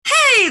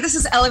this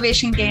is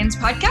Elevation Gains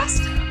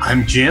Podcast.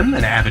 I'm Jim,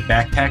 an avid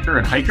backpacker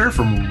and hiker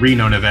from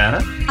Reno,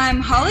 Nevada. I'm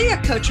Holly, a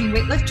coach and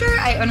weightlifter.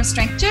 I own a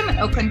strength gym in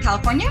Oakland,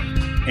 California.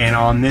 And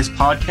on this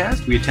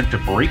podcast, we attempt to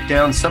break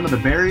down some of the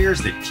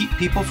barriers that keep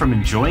people from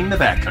enjoying the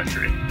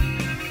backcountry.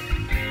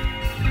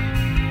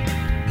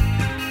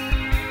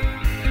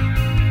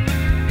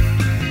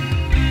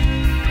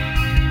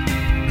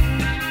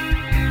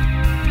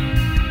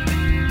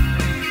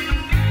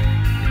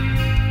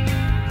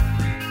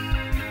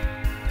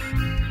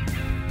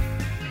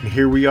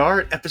 Here we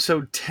are at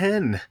episode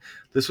 10.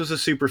 This was a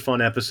super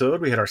fun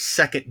episode. We had our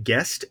second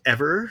guest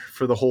ever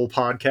for the whole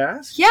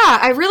podcast. Yeah,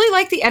 I really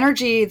like the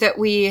energy that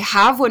we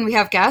have when we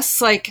have guests.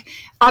 Like,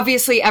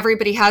 obviously,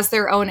 everybody has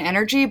their own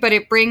energy, but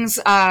it brings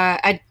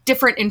a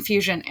different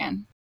infusion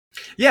in.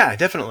 Yeah,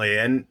 definitely.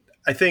 And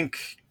I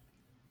think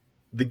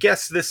the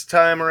guest this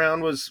time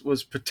around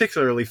was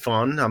particularly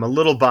fun. I'm a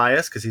little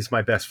biased because he's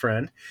my best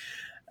friend.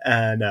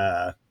 And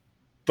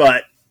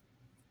but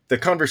the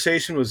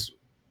conversation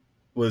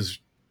was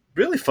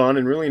really fun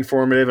and really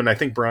informative, and I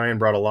think Brian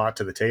brought a lot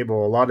to the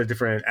table, a lot of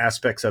different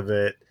aspects of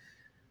it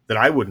that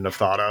I wouldn't have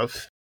thought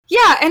of.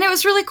 Yeah, and it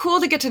was really cool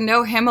to get to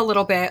know him a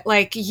little bit.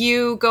 Like,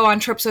 you go on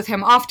trips with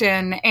him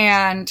often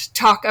and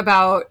talk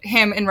about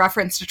him in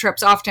reference to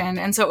trips often,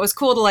 and so it was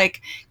cool to, like,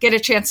 get a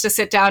chance to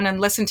sit down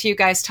and listen to you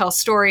guys tell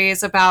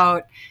stories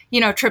about, you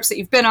know, trips that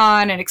you've been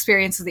on and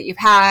experiences that you've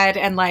had,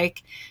 and,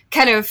 like,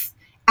 kind of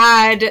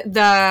add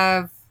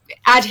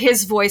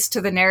his voice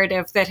to the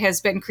narrative that has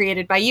been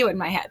created by you in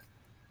my head.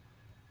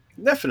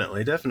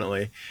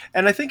 Definitely.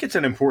 And I think it's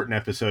an important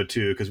episode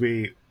too, because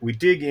we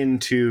dig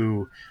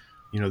into,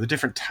 you know, the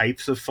different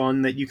types of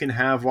fun that you can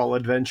have while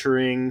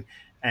adventuring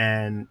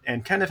and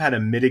kind of how to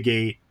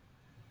mitigate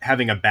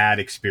having a bad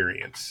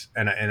experience.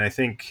 And I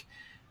think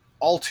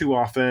all too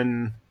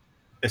often,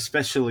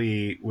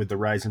 especially with the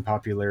rise in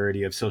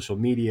popularity of social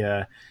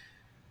media,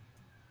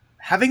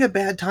 having a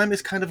bad time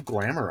is kind of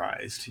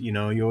glamorized. You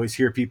know, you always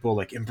hear people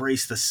like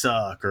embrace the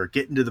suck or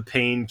get into the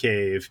pain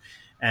cave.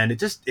 And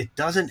it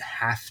doesn't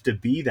have to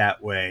be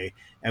that way.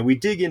 And we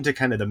dig into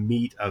kind of the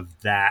meat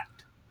of that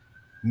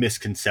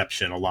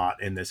misconception a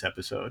lot in this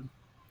episode.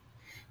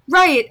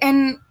 Right.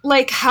 And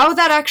like how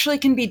that actually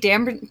can be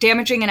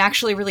damaging and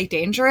actually really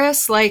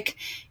dangerous. Like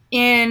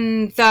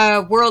in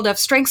the world of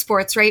strength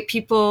sports, right?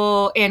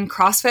 People in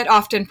CrossFit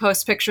often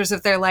post pictures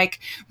of their like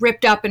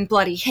ripped up and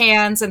bloody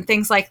hands and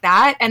things like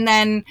that. And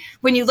then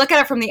when you look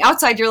at it from the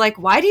outside, you're like,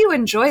 why do you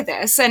enjoy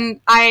this? And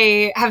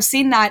I have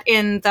seen that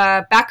in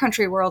the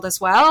backcountry world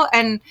as well.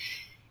 And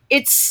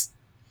it's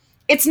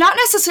not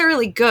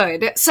necessarily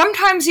good.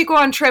 Sometimes you go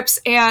on trips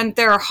and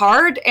they're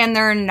hard and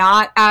they're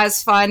not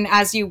as fun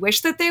as you wish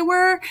that they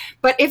were.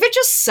 But if it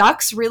just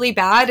sucks really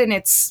bad and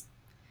it's,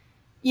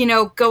 you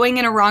know, going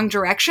in a wrong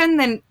direction,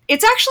 then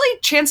it's actually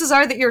chances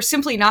are that you're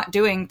simply not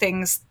doing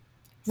things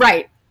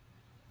right.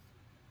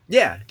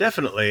 Yeah,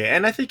 definitely.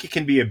 And I think it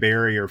can be a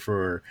barrier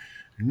for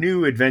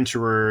new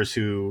adventurers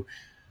who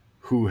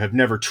have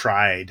never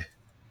tried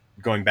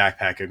going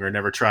backpacking or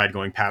never tried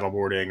going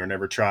paddleboarding or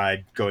never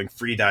tried going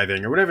free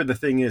diving or whatever the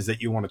thing is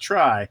that you want to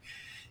try.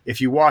 If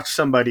you watch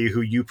somebody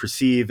who you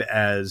perceive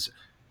as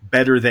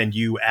better than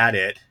you at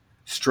it,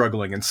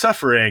 struggling and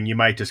suffering, you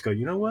might just go,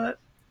 you know what?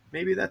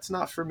 Maybe that's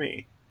not for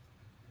me.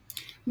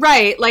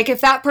 Right. Like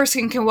if that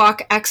person can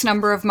walk X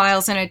number of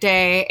miles in a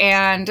day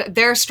and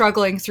they're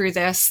struggling through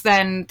this,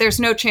 then there's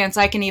no chance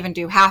I can even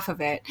do half of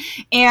it.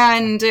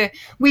 And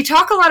we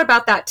talk a lot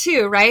about that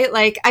too, right?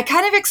 Like I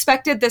kind of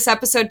expected this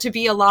episode to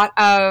be a lot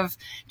of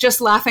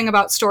just laughing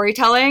about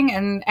storytelling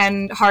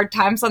and hard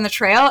times on the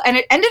trail. And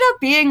it ended up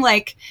being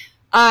like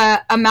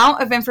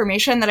amount of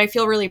information that I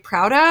feel really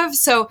proud of.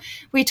 So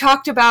we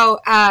talked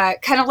about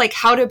kind of like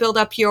how to build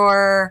up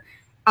your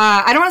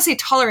I don't want to say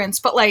tolerance,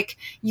 but like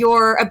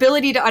your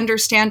ability to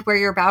understand where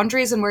your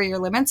boundaries and where your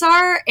limits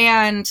are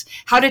and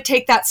how to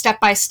take that step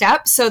by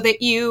step so that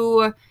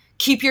you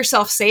keep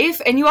yourself safe.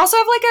 And you also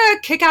have like a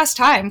kick-ass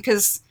time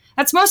because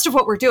that's most of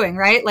what we're doing,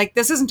 right? Like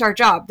this isn't our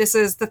job. This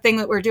is the thing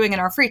that we're doing in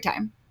our free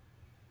time.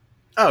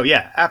 Oh,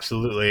 yeah,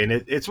 absolutely. And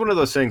it's one of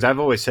those things I've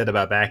always said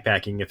about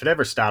backpacking. If it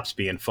ever stops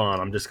being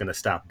fun, I'm just going to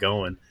stop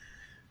going.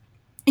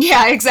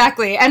 Yeah,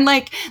 exactly. And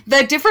like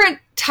the different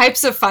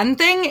types of fun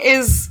thing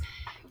is,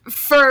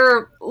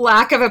 for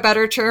lack of a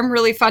better term,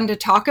 really fun to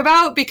talk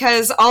about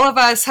because all of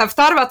us have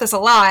thought about this a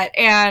lot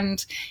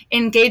and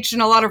engaged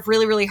in a lot of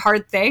really, really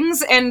hard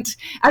things. And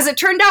as it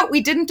turned out, we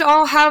didn't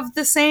all have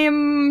the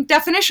same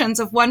definitions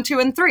of 1, 2,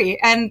 and 3.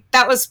 And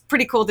that was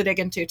pretty cool to dig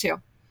into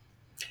too.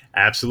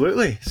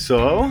 Absolutely.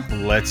 So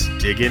let's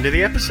dig into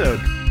the episode.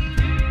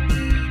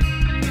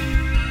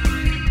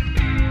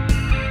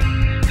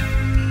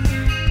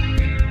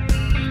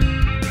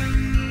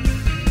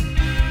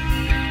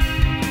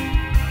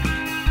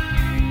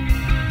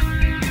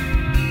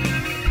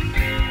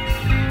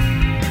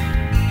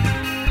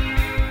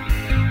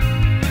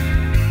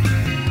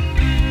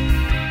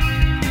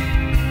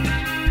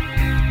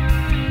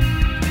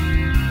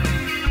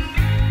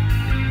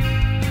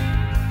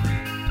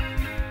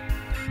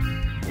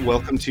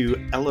 welcome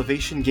to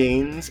Elevation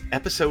Gains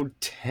episode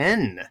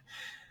 10.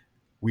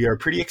 We are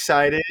pretty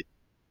excited.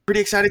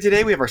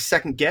 Today. We have our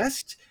second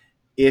guest.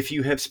 If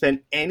you have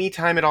spent any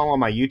time at all on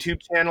my YouTube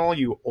channel,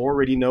 you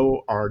already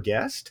know our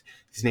guest.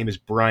 His name is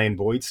Brian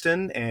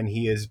Boydston, and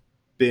he has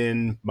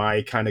been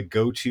my kind of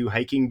go-to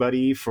hiking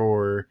buddy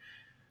for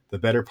the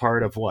better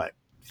part of what?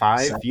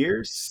 7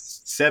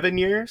 years? 7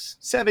 years?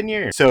 7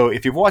 years. So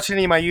if you've watched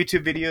any of my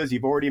YouTube videos,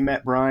 you've already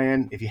met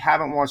Brian. If you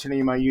haven't watched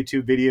any of my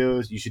YouTube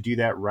videos, you should do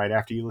that right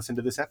after you listen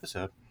to this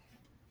episode.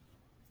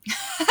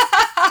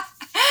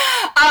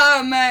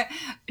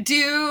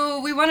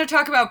 Do we want to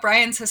talk about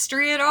Brian's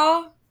history at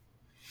all?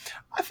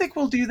 I think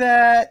we'll do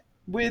that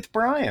with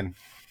Brian.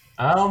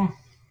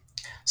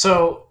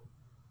 So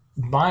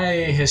my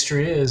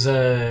history is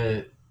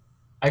I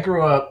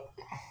grew up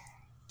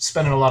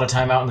spending a lot of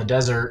time out in the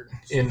desert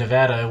in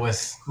Nevada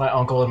with my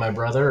uncle and my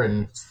brother,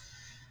 and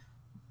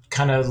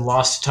kind of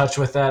lost touch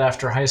with that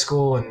after high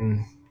school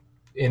and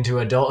into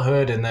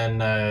adulthood. And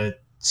then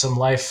some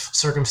life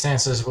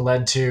circumstances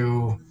led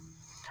to,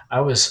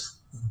 I was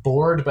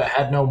bored but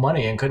had no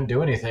money and couldn't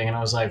do anything. And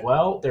I was like,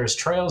 well, there's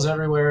trails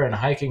everywhere and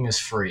hiking is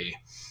free.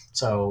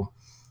 So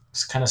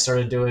just kind of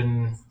started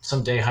doing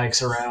some day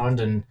hikes around,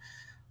 and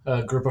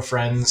a group of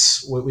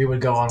friends, we would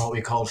go on what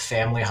we called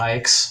family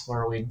hikes,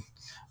 where we'd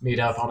meet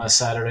up on a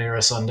Saturday or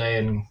a Sunday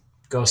and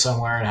go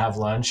somewhere and have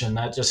lunch. And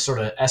that just sort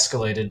of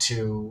escalated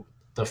to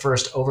the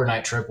first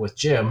overnight trip with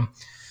Jim,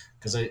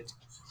 because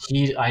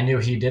I knew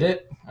he did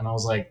it, and I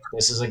was like,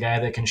 this is a guy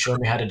that can show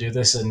me how to do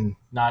this and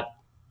not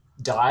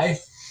die.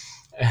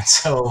 And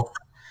so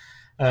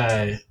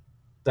that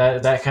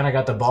kind of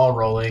got the ball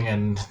rolling.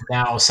 And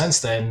now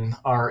since then,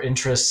 our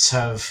interests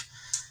have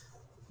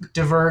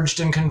diverged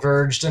and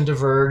converged and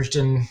diverged,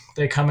 and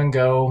they come and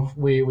go.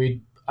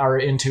 We are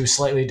into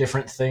slightly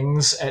different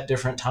things at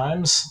different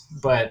times,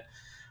 but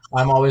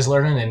I'm always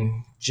learning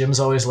and Jim's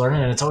always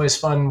learning, and it's always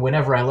fun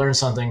whenever I learn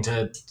something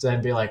to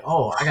then be like,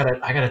 oh, I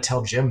gotta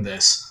tell Jim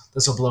this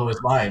will blow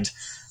his mind.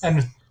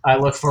 And I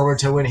look forward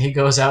to when he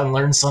goes out and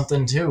learns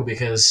something too,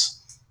 because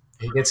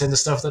he gets into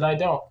stuff that I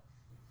don't.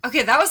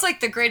 Okay, that was like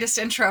the greatest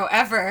intro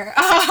ever.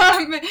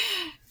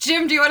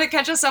 Jim, do you want to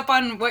catch us up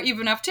on what you've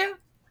been up to?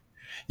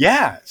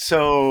 Yeah,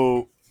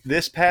 so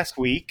this past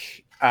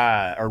week,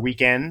 or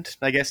weekend,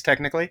 I guess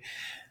technically,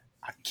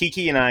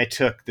 Kiki and I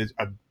took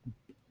an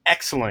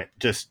excellent,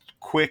 just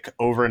quick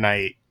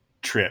overnight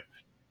trip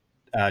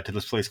to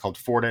this place called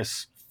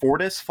Fortis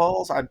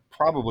Falls. I'm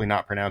probably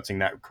not pronouncing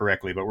that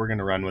correctly, but we're going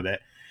to run with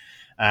it.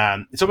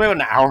 It's about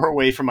an hour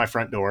away from my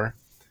front door.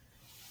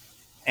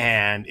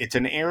 And it's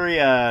an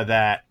area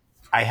that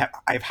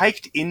I've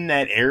hiked in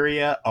that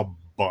area a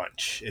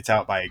bunch. It's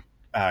out by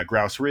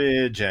Grouse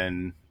Ridge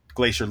and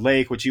Glacier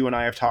Lake, which you and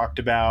I have talked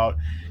about.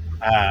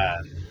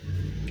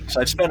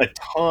 So I've spent a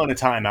ton of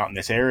time out in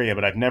this area,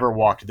 but I've never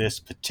walked this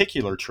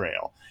particular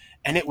trail.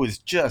 And it was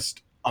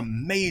just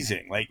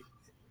amazing. Like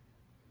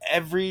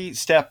every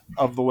step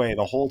of the way,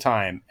 the whole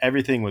time,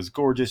 everything was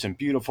gorgeous and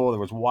beautiful.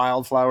 There was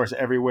wildflowers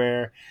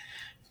everywhere.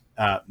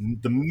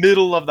 The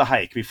middle of the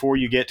hike, before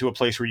you get to a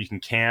place where you can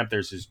camp,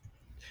 there's this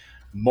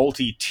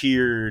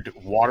multi-tiered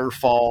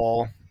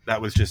waterfall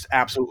that was just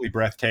absolutely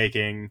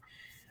breathtaking.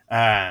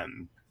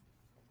 And,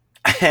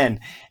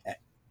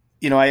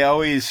 you know, I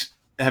always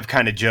have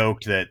kind of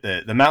joked that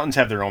the mountains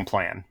have their own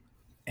plan,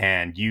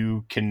 and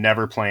you can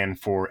never plan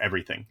for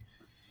everything.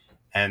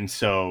 And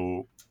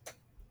so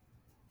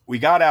we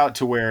got out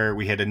to where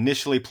we had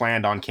initially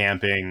planned on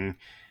camping,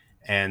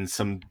 and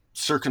some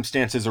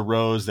circumstances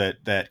arose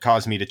that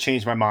caused me to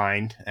change my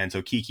mind. And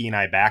so Kiki and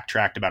I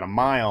backtracked about a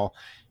mile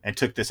and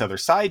took this other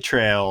side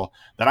trail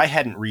that I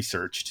hadn't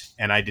researched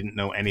and I didn't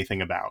know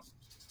anything about.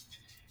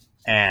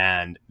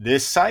 And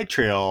this side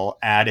trail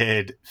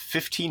added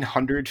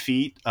 1,500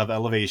 feet of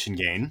elevation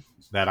gain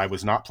that I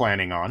was not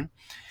planning on.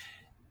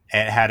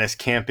 It had us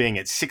camping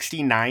at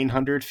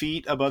 6,900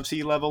 feet above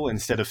sea level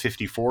instead of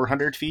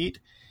 5,400 feet.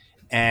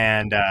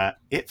 And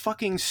it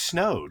fucking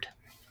snowed.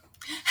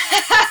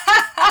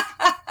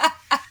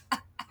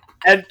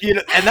 And you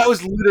know, and that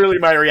was literally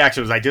my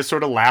reaction. Was I just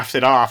sort of laughed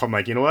it off? I'm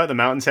like, you know what? The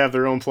mountains have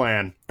their own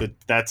plan.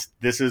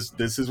 This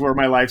is where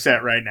my life's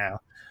at right now.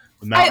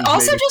 I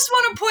also just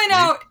want to point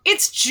out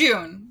it's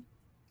June.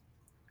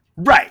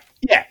 Right?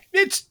 Yeah.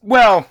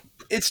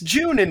 It's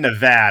June in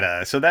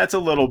Nevada, so that's a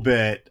little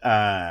bit.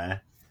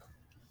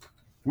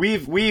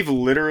 We've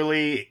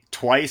literally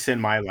twice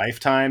in my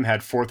lifetime had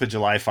 4th of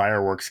July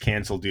fireworks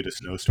canceled due to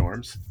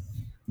snowstorms.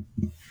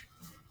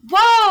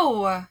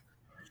 Whoa.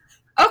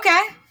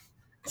 Okay.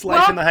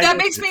 Well, that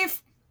makes me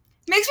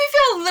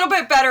feel a little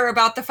bit better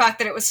about the fact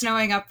that it was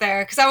snowing up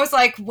there, because I was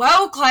like,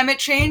 well, climate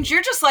change,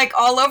 you're just like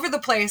all over the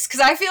place,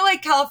 because I feel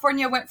like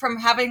California went from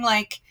having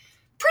like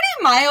pretty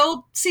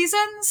mild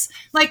seasons,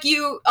 like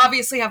you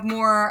obviously have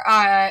more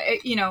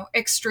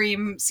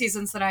extreme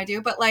seasons than I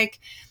do, but like,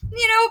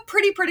 you know,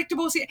 pretty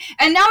predictable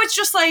and now it's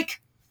just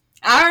like,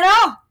 I don't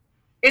know,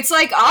 it's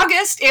like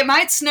August, it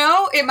might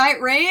snow, it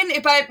might rain,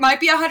 it might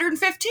be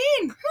 115,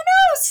 who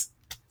knows.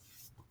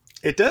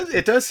 It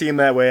does seem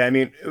that way. I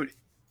mean,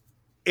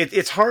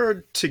 it's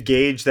hard to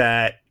gauge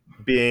that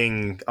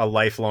being a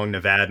lifelong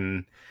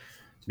Nevadan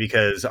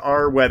because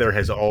our weather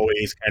has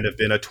always kind of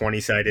been a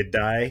 20-sided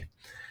die,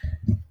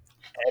 and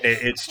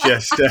it's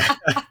just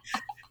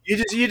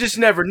you just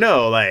never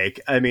know.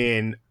 Like, I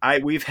mean, I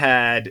we've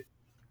had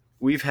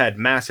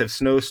massive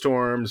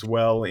snowstorms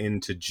well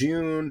into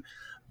June,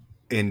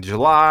 in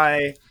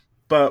July,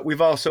 but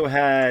we've also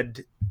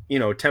had, you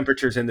know,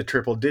 temperatures in the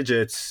triple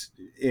digits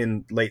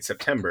in late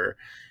September,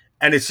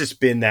 and it's just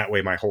been that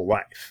way my whole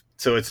life.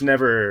 So it's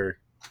never.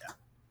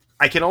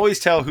 I can always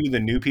tell who the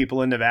new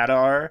people in Nevada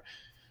are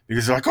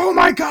because they're like, "Oh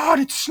my God,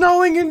 it's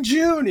snowing in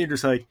June." And you're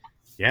just like,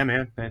 "Yeah,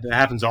 man, that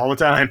happens all the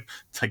time.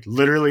 It's like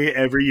literally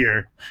every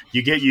year.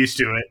 You get used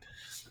to it."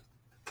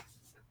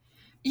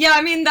 Yeah,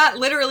 I mean, that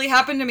literally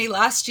happened to me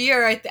last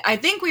year. I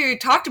think we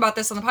talked about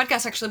this on the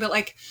podcast, actually, but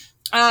like,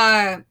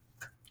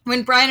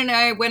 when Brian and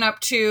I went up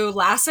to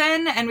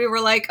Lassen and we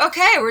were like,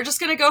 okay, we're just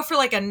going to go for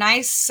like a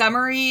nice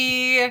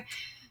summery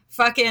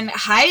fucking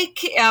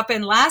hike up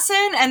in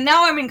Lassen. And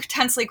now I'm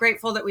intensely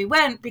grateful that we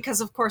went because,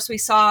 of course, we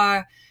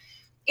saw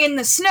in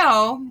the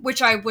snow,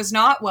 which I was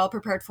not well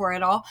prepared for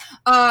at all,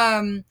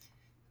 a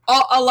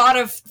lot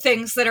of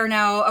things that are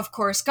now, of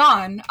course,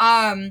 gone.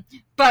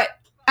 But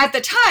at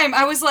the time,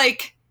 I was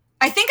like,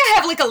 I think I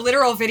have like a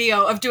literal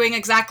video of doing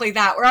exactly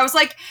that, where I was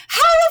like,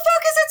 how the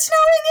fuck is it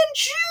snowing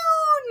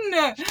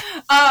in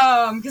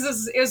June?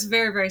 Because it was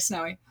very, very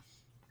snowy.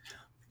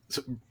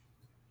 So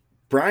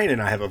Brian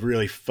and I have a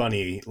really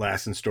funny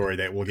Lassen story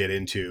that we'll get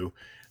into.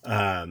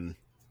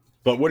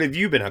 But what have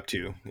you been up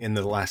to in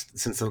the last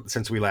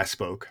since we last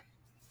spoke?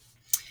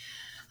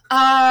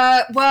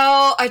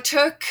 Well, I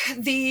took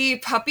the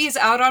puppies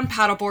out on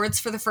paddleboards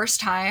for the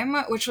first time,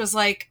 which was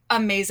like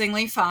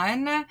amazingly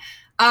fun.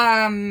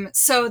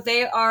 So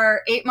they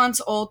are 8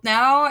 months old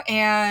now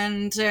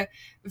and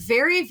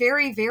very,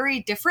 very, very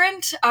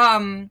different.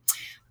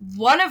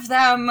 One of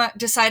them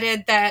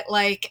decided that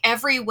like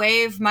every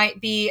wave might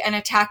be an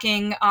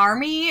attacking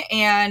army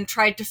and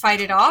tried to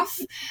fight it off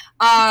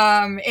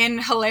in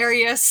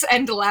hilarious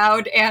and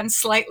loud and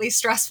slightly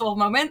stressful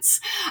moments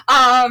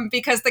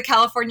because the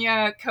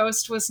California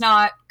coast was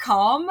not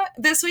calm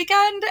this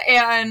weekend,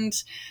 and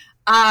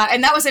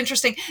that was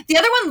interesting. The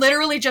other one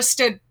literally just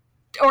stood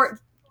or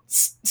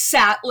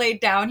sat laid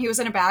down. He was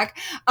in a bag.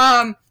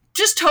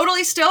 Just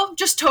totally still,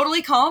 just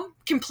totally calm,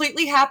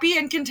 completely happy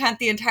and content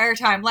the entire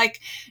time. Like,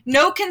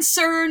 no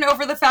concern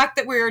over the fact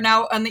that we were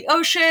now on the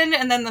ocean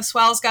and then the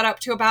swells got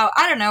up to about,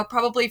 I don't know,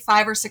 probably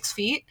 5 or 6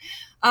 feet.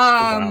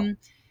 Wow.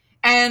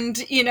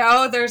 And, you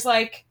know, there's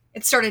like,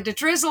 it started to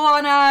drizzle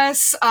on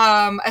us.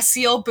 A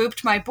seal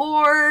booped my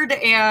board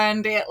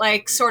and it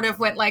like sort of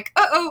went like,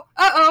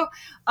 uh-oh.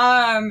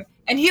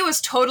 And he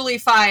was totally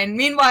fine.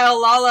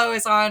 Meanwhile, Lalo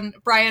is on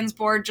Brian's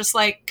board just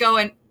like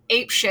going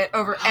ape shit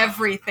over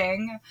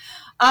everything.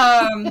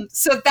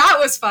 So that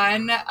was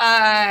fun.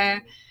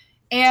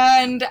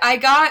 And I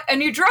got a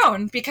new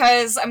drone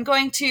because I'm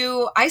going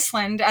to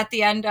Iceland at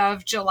the end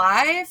of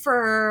July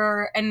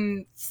for a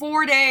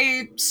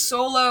 4-day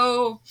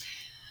solo.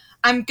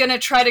 I'm going to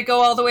try to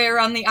go all the way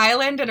around the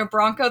island in a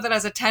Bronco that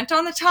has a tent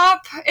on the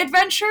top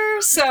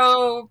adventure.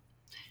 So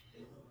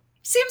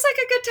seems like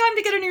a good time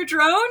to get a new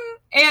drone.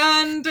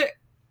 And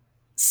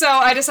so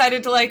I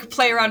decided to like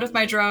play around with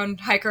my drone,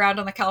 hike around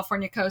on the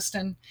California coast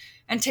and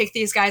take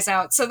these guys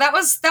out. So that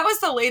was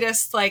the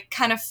latest like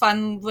kind of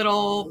fun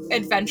little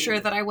adventure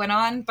that I went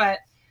on. But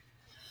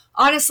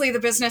honestly, the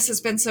business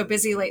has been so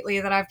busy lately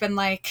that I've been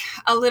like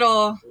a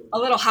little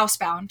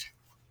housebound.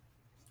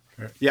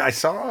 Yeah, I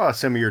saw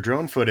some of your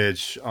drone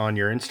footage on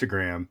your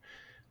Instagram,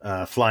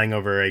 flying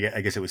over.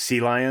 I guess it was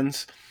sea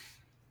lions.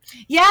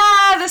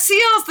 Yeah, the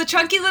seals, the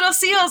chunky little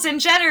seals in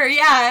Jenner.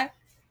 Yeah.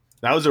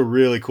 That was a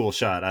really cool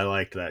shot. I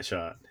liked that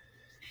shot.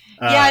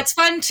 Yeah, it's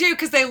fun too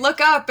because they look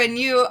up and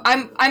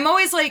I'm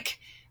always like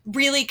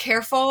really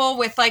careful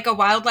with like a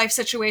wildlife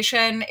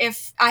situation.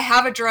 If I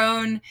have a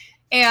drone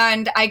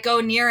and I go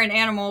near an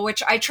animal,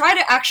 which I try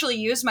to actually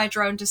use my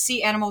drone to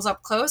see animals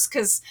up close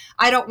because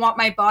I don't want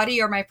my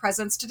body or my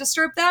presence to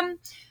disturb them.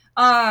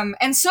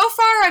 And so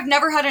far, I've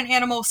never had an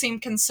animal seem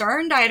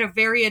concerned. I had a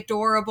very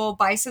adorable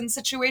bison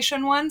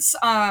situation once,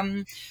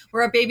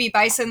 where a baby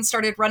bison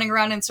started running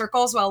around in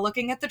circles while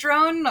looking at the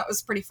drone. That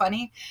was pretty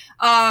funny,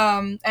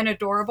 and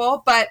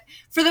adorable. But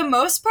for the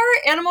most part,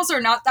 animals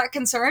are not that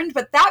concerned.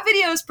 But that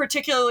video is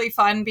particularly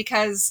fun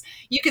because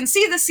you can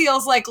see the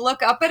seals like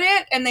look up at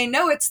it and they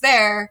know it's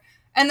there.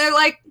 And they're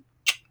like,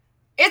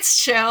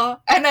 it's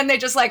chill, and then they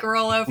just like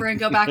roll over and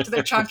go back to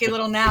their chunky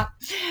little nap.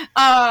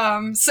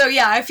 So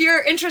yeah, if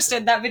you're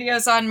interested, that video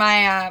is on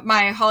my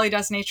my Holly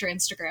Does Nature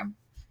Instagram.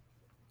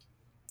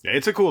 Yeah,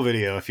 it's a cool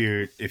video. If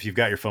you've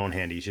got your phone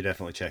handy, you should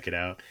definitely check it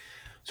out.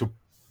 So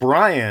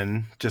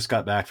Brian just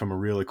got back from a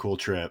really cool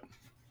trip,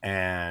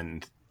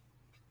 and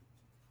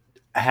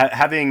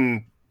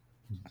having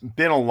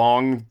been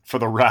along for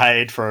the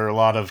ride for a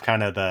lot of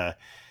kind of the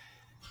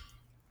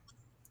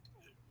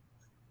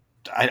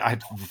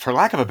for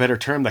lack of a better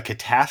term, the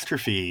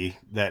catastrophe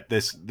that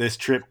this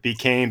trip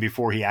became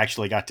before he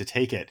actually got to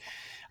take it.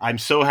 I'm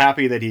so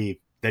happy that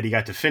he that he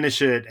got to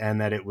finish it and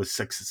that it was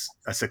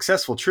a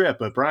successful trip.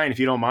 But Brian, if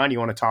you don't mind, you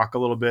want to talk a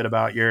little bit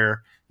about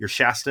your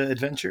Shasta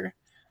adventure?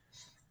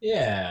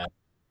 Yeah.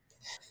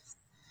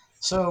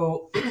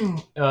 So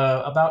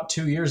about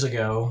 2 years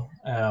ago,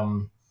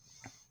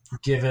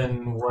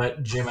 given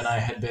what Jim and I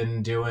had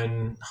been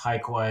doing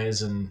hike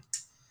wise and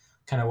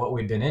kind of what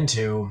we'd been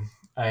into,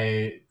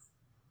 I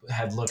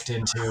had looked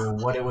into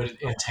what it would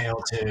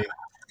entail to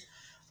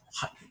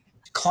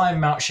climb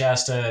Mount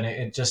Shasta,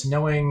 and just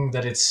knowing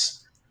that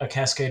it's a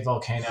Cascade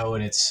volcano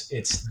and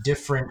it's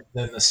different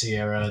than the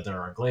Sierra. There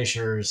are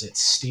glaciers.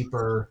 It's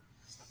steeper.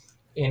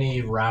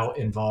 Any route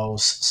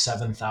involves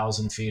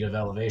 7,000 feet of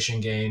elevation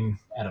gain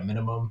at a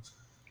minimum.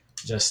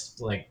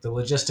 Just like the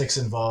logistics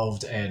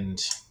involved and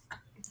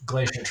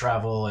glacier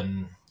travel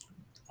and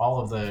all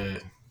of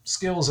the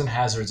skills and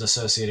hazards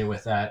associated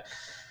with that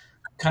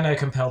kind of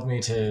compelled me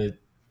to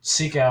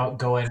seek out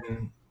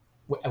going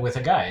with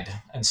a guide.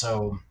 And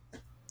so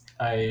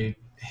I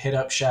hit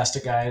up Shasta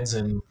Guides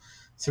and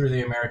through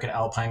the American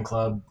Alpine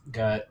Club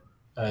got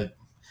a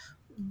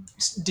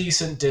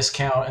decent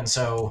discount. And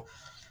so,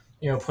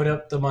 put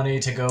up the money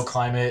to go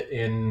climb it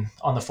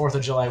on the 4th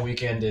of July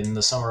weekend in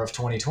the summer of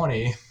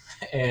 2020.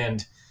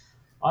 And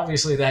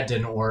obviously that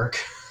didn't work.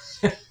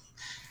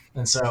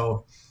 And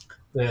so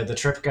the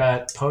trip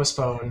got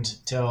postponed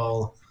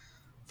till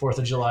 4th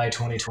of July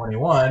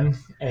 2021.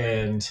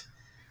 And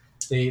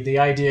the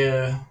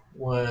idea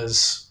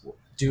was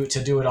to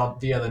do it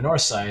via the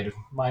north side.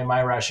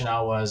 My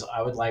rationale was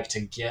I would like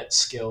to get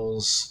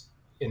skills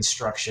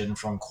instruction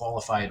from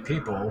qualified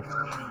people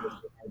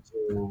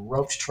to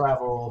roped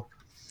travel,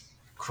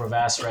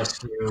 crevasse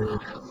rescue,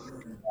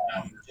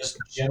 just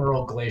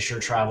general glacier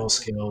travel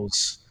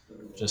skills,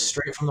 just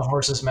straight from the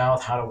horse's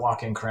mouth, how to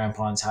walk in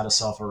crampons, how to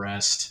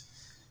self-arrest,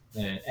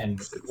 and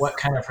what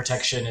kind of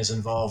protection is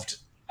involved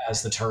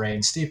as the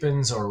terrain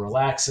steepens or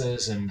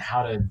relaxes, and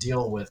how to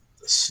deal with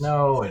the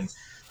snow. And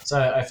so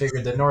I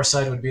figured the north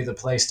side would be the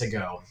place to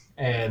go.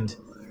 And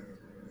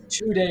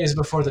 2 days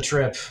before the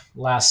trip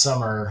last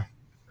summer,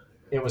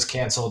 it was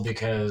canceled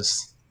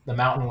because the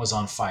mountain was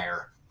on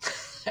fire.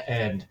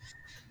 And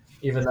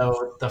even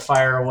though the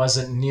fire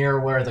wasn't near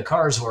where the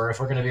cars were, if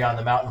we're going to be on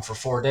the mountain for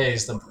 4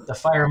 days, the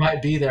fire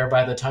might be there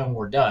by the time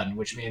we're done,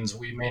 which means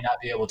we may not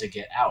be able to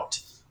get out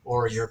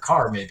or your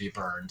car may be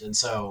burned. And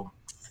so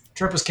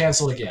trip was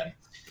canceled again.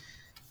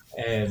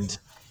 And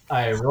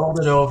I rolled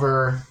it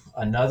over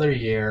another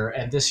year.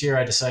 And this year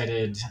I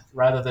decided,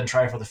 rather than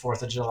try for the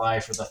 4th of July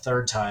for the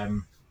third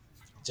time,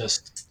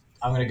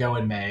 I'm going to go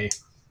in May,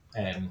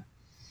 and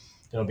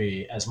there'll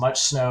be as much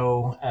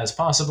snow as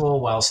possible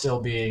while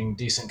still being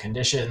decent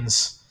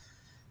conditions.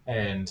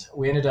 And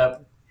we ended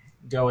up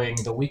going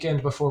the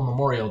weekend before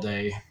Memorial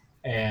Day,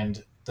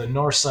 and the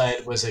north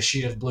side was a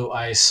sheet of blue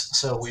ice,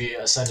 so we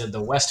ascended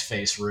the west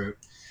face route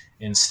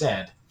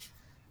instead,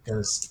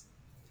 because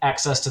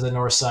access to the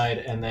north side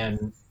and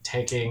then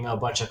taking a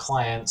bunch of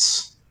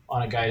clients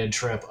on a guided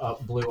trip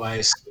up blue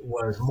ice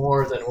was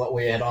more than what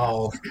we had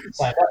all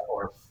signed up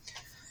for.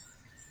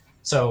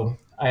 So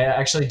I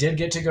actually did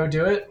get to go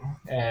do it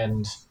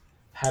and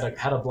had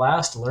a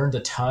blast, learned a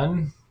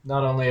ton,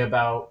 not only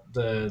about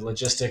the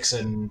logistics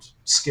and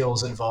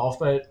skills involved,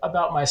 but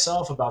about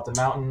myself, about the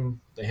mountain,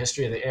 the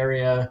history of the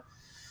area,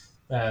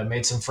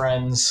 made some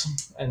friends.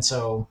 And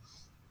so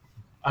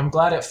I'm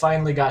glad it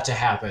finally got to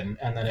happen,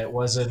 and then it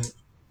wasn't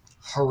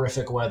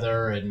horrific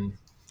weather, and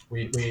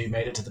we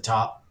made it to the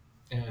top.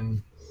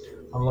 And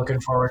I'm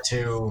looking forward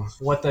to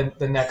what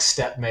the next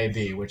step may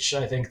be, which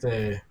I think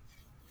I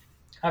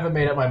haven't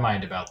made up my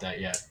mind about that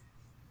yet.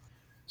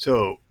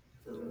 So,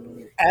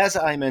 as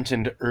I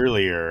mentioned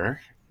earlier,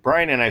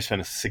 Brian and I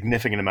spent a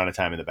significant amount of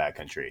time in the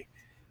backcountry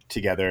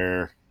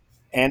together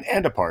and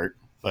apart,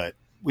 but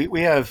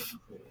we have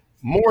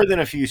more than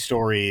a few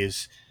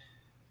stories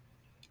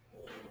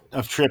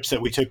of trips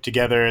that we took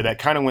together that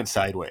kind of went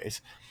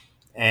sideways.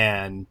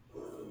 And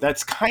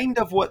that's kind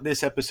of what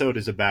this episode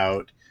is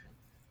about.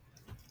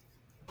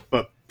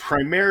 But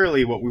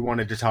primarily what we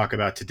wanted to talk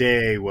about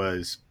today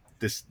was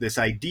this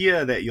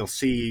idea that you'll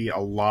see a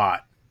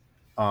lot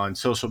on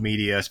social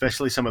media,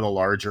 especially some of the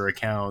larger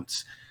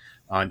accounts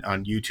on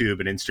YouTube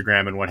and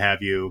Instagram and what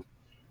have you,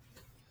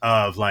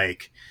 of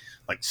like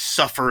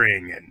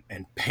suffering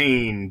and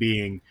pain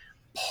being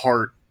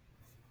part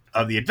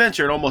of the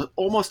adventure and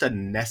almost a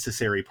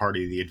necessary part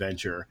of the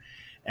adventure.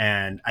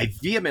 And I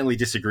vehemently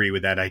disagree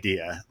with that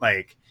idea.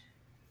 Like,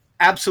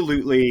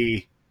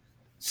 absolutely,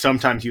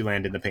 sometimes you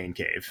land in the pain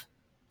cave.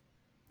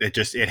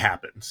 It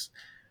happens.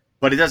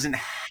 But it doesn't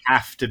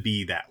have to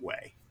be that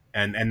way.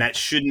 And that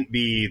shouldn't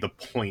be the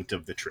point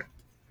of the trip.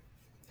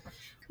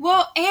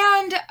 Well,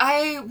 and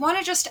I want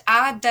to just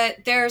add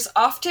that there's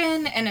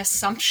often an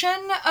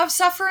assumption of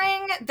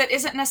suffering that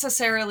isn't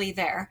necessarily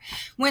there.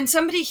 When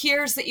somebody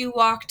hears that you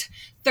walked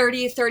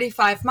 30,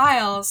 35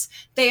 miles,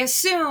 they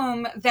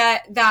assume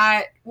that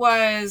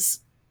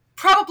was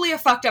probably a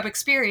fucked up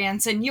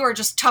experience and you are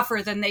just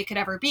tougher than they could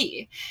ever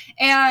be.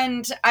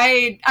 And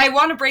I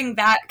want to bring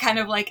that kind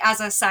of like as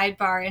a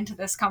sidebar into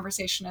this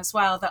conversation as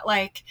well, that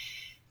like,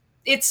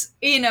 it's,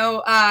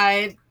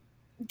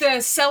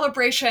 the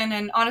celebration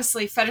and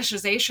honestly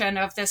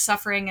fetishization of this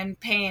suffering and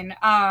pain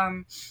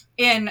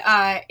in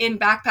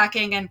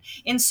backpacking and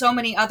in so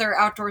many other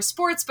outdoor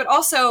sports, but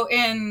also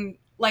in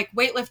like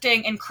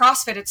weightlifting and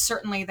CrossFit. It's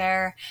certainly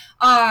there,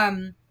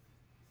 and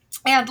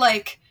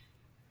like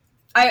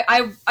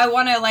I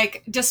want to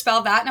like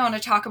dispel that, and I want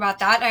to talk about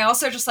that. And I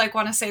also just like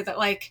want to say that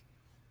like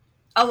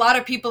a lot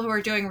of people who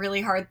are doing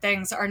really hard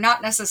things are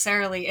not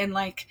necessarily in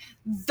like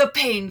the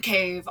pain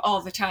cave all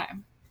the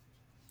time.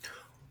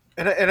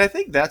 And I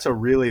think that's a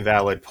really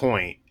valid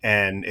point,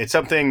 and it's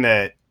something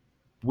that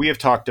we have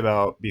talked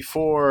about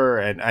before,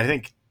 and I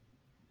think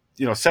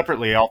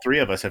separately, all three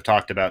of us have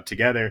talked about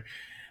together.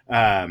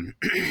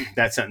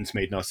 That sentence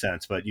made no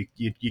sense, but you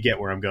get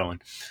where I'm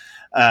going.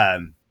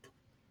 Um,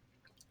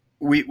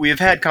 we have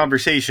had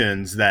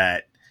conversations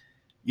that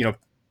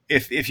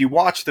if you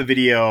watch the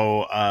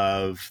video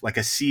of like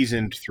a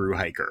seasoned through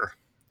hiker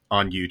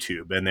on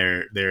YouTube, and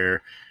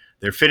they're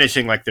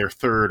finishing like their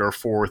third or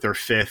fourth or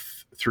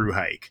fifth through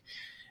hike,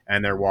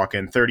 and they're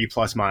walking 30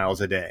 plus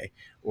miles a day,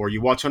 or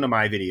you watch one of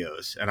my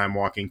videos and I'm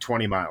walking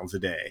 20 miles a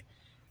day,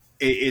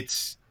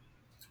 it's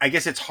I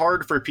guess it's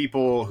hard for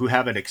people who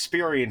haven't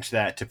experienced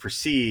that to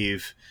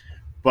perceive,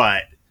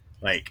 but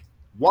like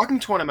walking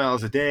 20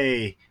 miles a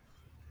day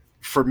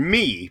for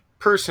me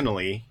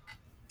personally,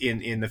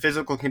 in the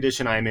physical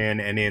condition I'm in,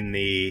 and in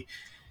the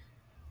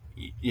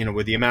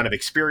with the amount of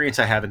experience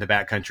I have in the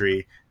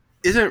backcountry,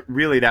 isn't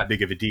really that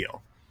big of a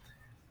deal.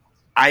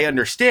 I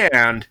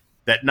understand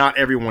that not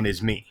everyone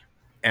is me.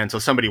 And so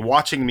somebody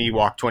watching me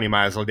walk 20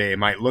 miles a day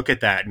might look at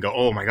that and go,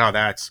 "Oh my God,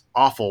 that's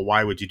awful.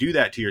 Why would you do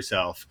that to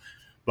yourself?"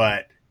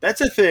 But that's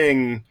a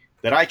thing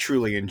that I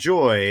truly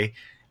enjoy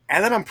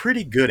and that I'm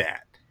pretty good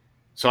at.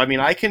 So I mean,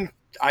 I can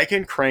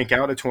crank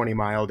out a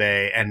 20-mile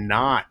day and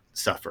not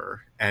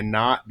suffer and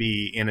not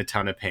be in a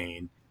ton of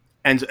pain.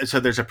 And so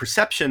there's a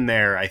perception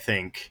there, I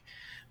think,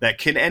 that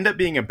can end up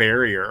being a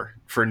barrier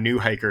for new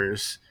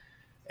hikers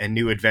and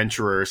new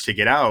adventurers to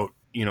get out.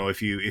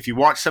 If you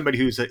watch somebody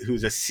who's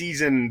a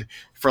seasoned,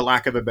 for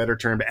lack of a better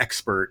term,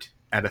 expert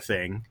at a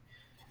thing,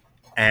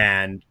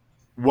 and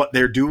what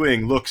they're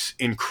doing looks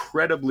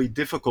incredibly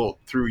difficult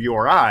through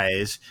your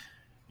eyes,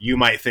 you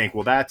might think,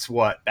 well, that's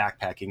what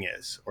backpacking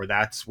is, or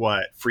that's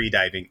what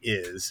freediving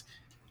is,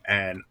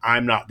 and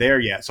I'm not there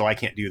yet, so I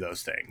can't do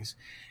those things.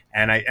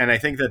 And I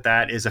think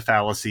that is a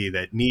fallacy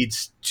that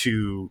needs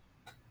to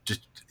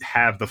just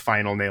have the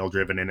final nail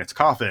driven in its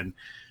coffin,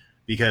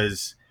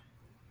 because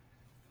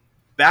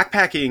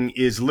backpacking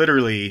is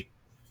literally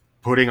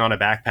putting on a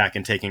backpack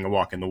and taking a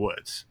walk in the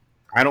woods.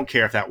 I don't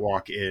care if that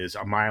walk is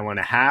a mile and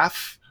a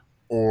half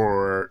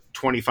or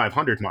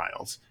 2,500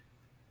 miles.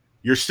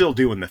 You're still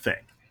doing the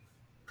thing.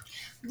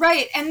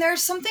 Right. And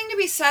there's something to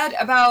be said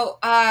about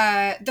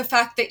the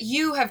fact that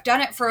you have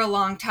done it for a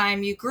long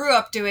time. You grew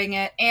up doing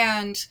it.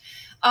 And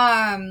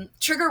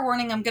trigger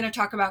warning, I'm going to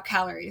talk about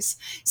calories.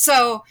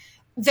 So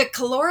the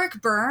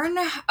caloric burn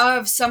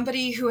of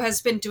somebody who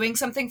has been doing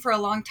something for a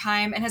long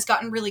time and has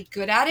gotten really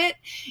good at it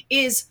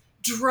is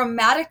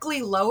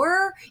dramatically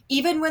lower,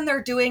 even when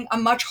they're doing a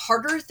much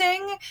harder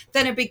thing,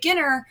 than a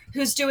beginner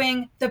who's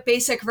doing the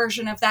basic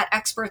version of that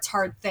expert's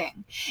hard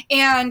thing.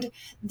 And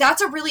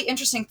that's a really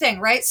interesting thing,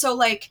 right? So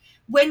like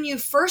when you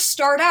first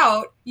start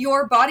out,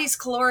 your body's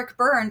caloric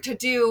burn to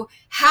do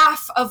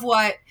half of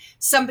what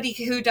somebody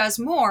who does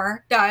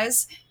more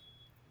does,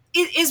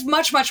 it is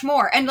much, much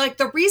more. And like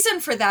the reason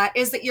for that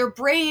is that your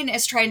brain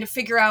is trying to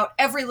figure out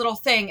every little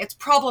thing. It's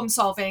problem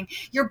solving.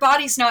 Your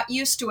body's not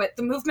used to it.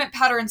 The movement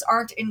patterns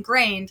aren't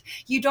ingrained.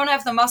 You don't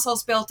have the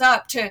muscles built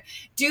up to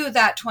do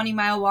that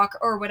 20-mile walk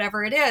or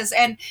whatever it is.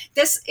 And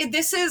this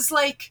is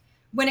like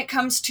when it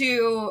comes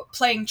to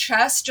playing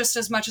chess, just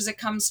as much as it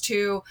comes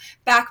to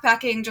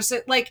backpacking, just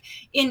like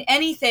in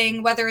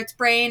anything, whether it's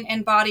brain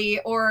and body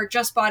or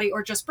just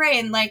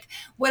brain, like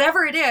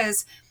whatever it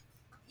is,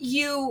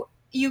 you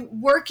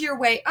work your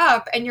way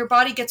up and your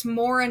body gets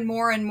more and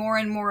more and more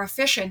and more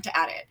efficient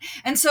at it.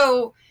 And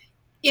so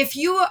if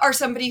you are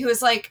somebody who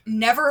has like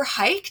never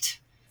hiked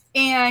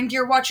and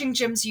you're watching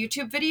Jim's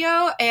YouTube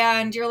video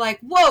and you're like,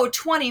 whoa,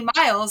 20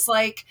 miles.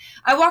 Like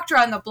I walked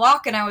around the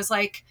block and I was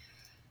like,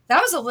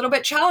 that was a little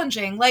bit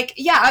challenging. Like,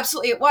 yeah,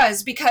 absolutely it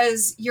was,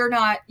 because you're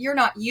not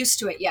used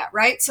to it yet,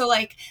 right? So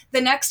like the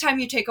next time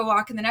you take a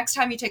walk and the next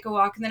time you take a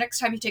walk and the next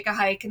time you take a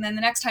hike and then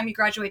the next time you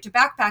graduate to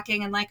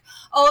backpacking, and like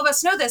all of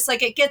us know this,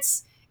 like it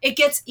gets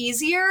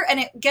easier, and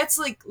it gets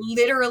like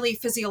literally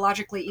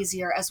physiologically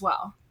easier as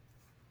well.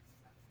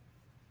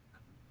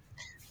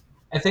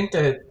 I think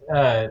that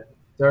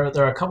there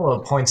are a couple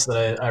of points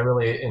that I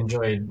really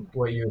enjoyed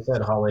what you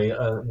said, Holly.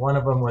 One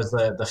of them was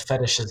the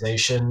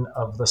fetishization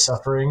of the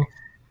suffering.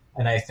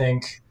 And I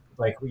think,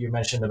 like what you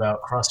mentioned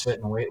about CrossFit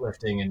and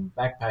weightlifting and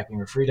backpacking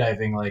or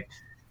freediving, like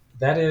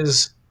that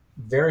is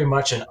very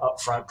much an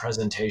upfront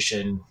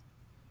presentation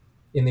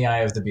in the eye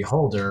of the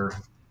beholder.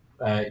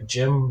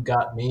 Jim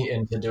got me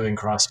into doing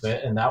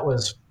CrossFit, and that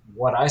was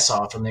what I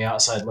saw from the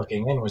outside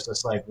looking in, was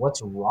just like,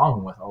 what's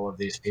wrong with all of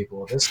these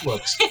people? This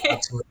looks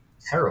absolutely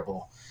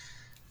terrible.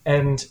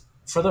 And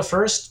for the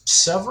first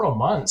several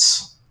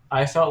months,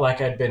 I felt like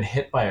I'd been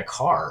hit by a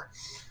car.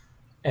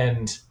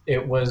 And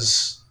it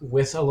was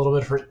with a little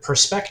bit of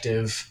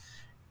perspective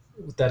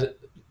that it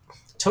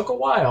took a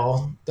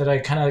while that I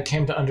kind of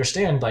came to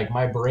understand like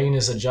my brain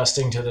is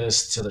adjusting to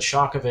this, to the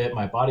shock of it.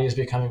 My body is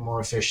becoming more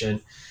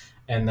efficient.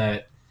 And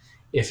that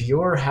if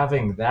you're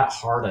having that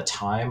hard a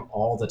time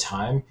all the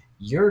time,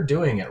 you're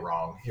doing it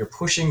wrong. You're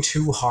pushing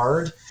too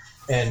hard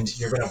and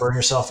you're going to burn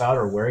yourself out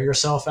or wear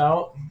yourself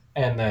out.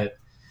 And that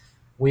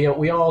we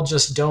all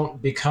just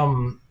don't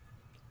become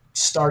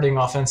starting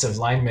offensive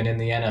linemen in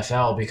the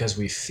NFL because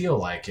we feel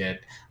like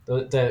it.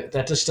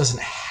 That just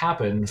doesn't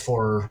happen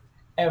for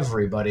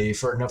everybody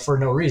for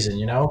no reason,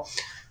 you know?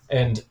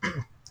 And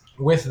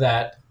with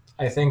that,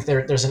 I think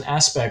there's an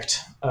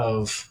aspect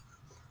of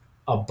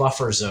a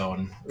buffer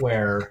zone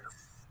where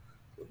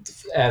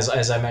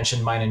as I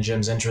mentioned, mine and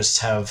Jim's interests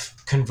have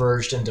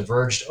converged and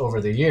diverged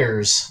over the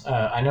years.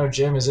 I know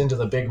Jim is into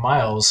the big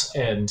miles,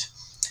 and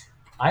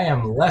I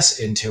am less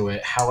into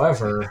it.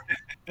 However,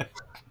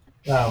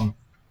 um,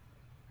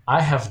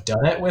 I have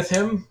done it with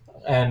him,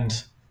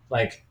 and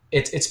like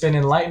it's been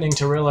enlightening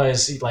to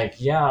realize, like,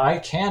 yeah, I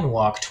can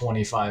walk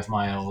 25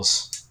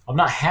 miles. I'm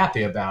not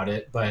happy about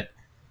it, but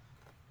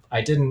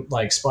I didn't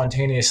like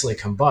spontaneously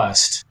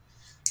combust,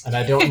 and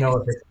I don't know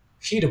if it's a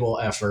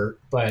repeatable effort,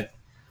 but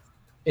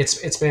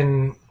it's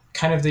been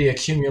kind of the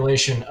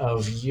accumulation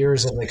of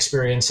years of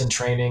experience and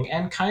training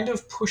and kind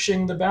of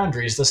pushing the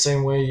boundaries the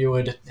same way you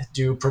would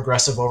do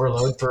progressive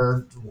overload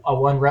for a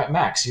 1 rep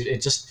max.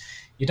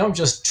 You don't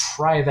just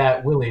try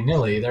that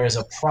willy-nilly. There is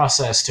a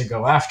process to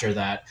go after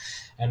that,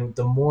 and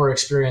the more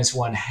experience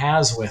one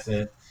has with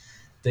it,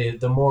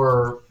 the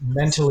more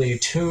mentally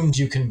tuned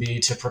you can be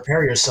to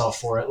prepare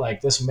yourself for it. Like,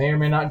 this may or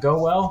may not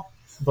go well,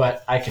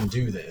 but I can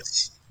do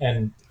this.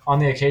 And on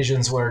the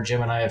occasions where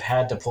Jim and I have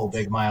had to pull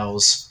big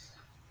miles,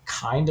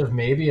 kind of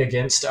maybe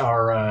against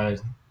our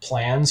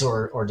plans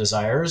or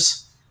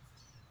desires,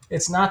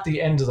 it's not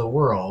the end of the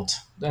world.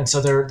 And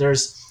so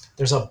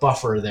there's a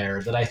buffer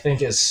there that I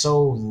think is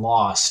so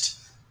lost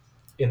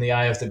in the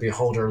eye of the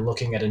beholder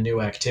looking at a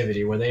new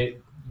activity where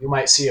you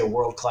might see a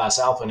world-class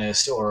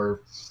alpinist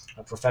or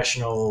a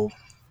professional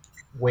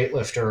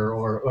weightlifter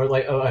or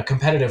like a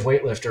competitive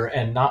weightlifter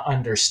and not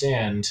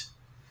understand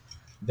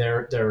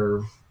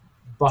their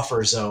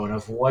buffer zone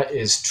of what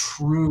is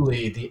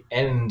truly the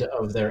end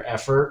of their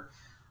effort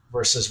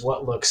versus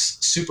what looks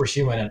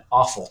superhuman and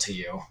awful to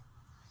you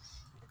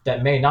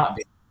that may not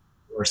be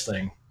the worst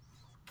thing.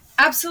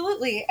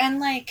 Absolutely.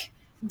 And like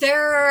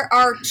there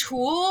are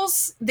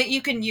tools that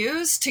you can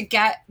use to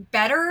get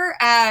better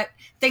at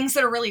things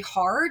that are really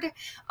hard.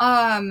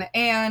 And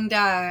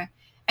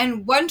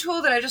one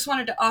tool that I just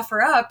wanted to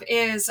offer up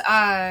is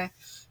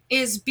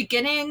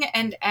beginning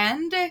and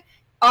end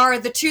are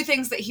the two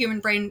things that human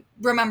brain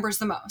remembers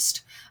the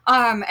most.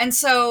 And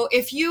so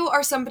if you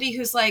are somebody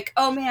who's like,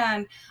 oh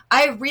man,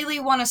 I really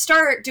want to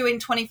start doing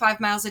 25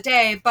 miles a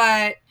day,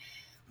 but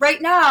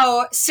right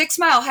now 6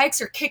 mile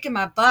hikes are kicking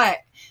my butt.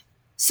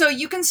 So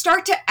you can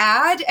start to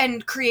add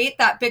and create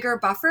that bigger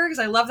buffer, because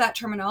I love that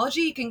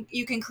terminology.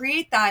 You can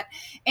create that.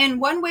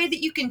 And one way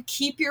that you can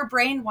keep your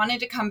brain wanting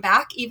to come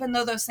back, even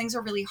though those things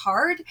are really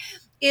hard,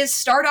 is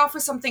start off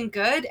with something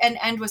good and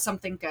end with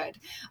something good.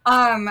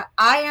 I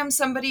am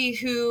somebody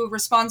who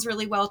responds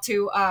really well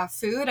to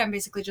food. I'm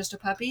basically just a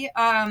puppy.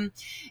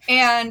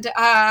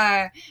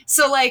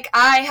 So like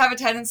I have a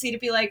tendency to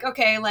be like,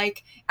 okay,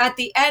 like at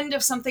the end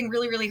of something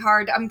really, really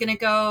hard, I'm going to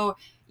go,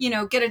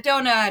 get a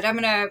donut. I'm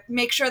going to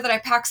make sure that I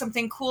pack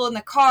something cool in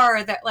the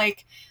car that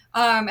like,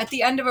 at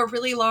the end of a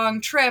really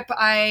long trip,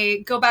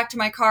 I go back to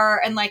my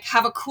car and like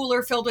have a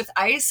cooler filled with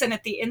ice. And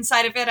at the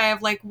inside of it, I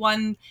have like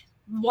one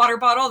water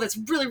bottle that's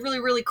really, really,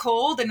 really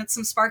cold and it's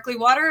some sparkly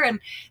water. And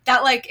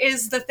that like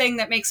is the thing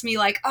that makes me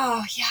like,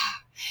 oh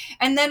yeah.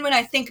 And then when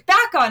I think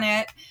back on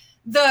it,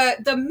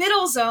 the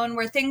middle zone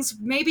where things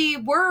maybe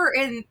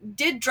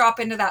did drop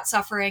into that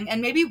suffering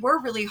and maybe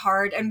were really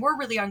hard and were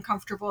really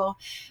uncomfortable.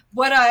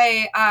 What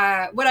I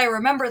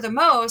remember the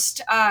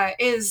most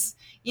is,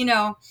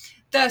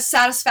 the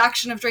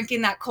satisfaction of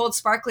drinking that cold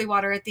sparkly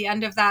water at the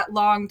end of that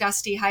long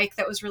dusty hike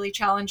that was really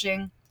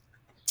challenging.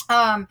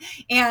 And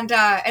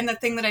the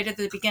thing that I did at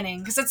the beginning,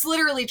 because it's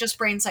literally just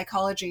brain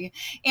psychology,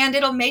 and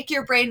it'll make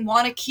your brain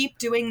want to keep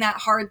doing that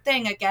hard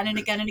thing again and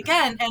again and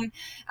again. And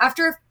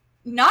after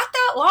not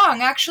that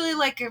long, actually,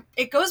 like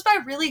it goes by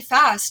really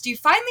fast. You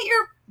find that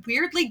you're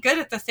weirdly good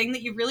at the thing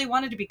that you really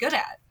wanted to be good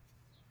at.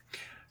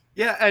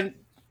 Yeah, and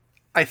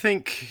I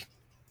think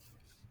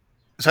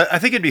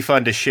it'd be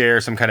fun to share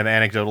some kind of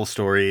anecdotal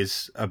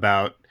stories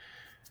about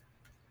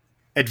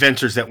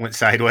adventures that went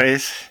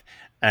sideways,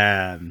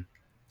 and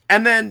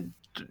then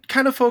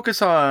kind of focus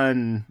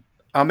on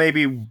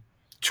maybe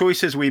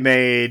choices we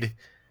made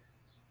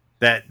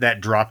that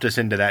dropped us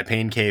into that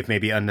pain cave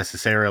maybe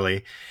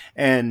unnecessarily.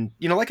 And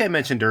like I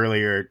mentioned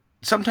earlier,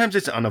 sometimes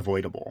it's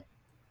unavoidable.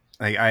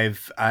 Like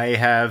I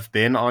have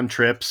been on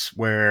trips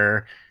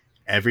where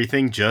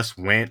everything just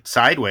went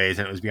sideways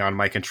and it was beyond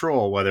my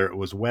control, whether it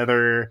was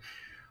weather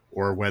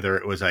or whether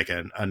it was like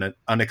an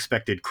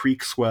unexpected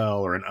creek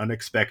swell or an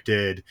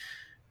unexpected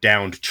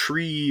downed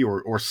tree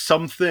or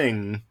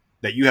something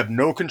that you have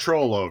no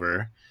control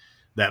over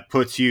that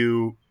puts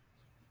you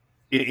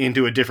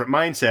into a different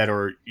mindset,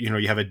 or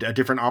you have a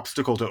different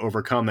obstacle to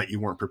overcome that you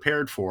weren't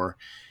prepared for.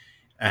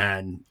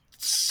 And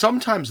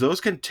sometimes those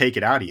can take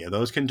it out of you.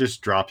 Those can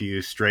just drop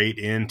you straight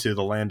into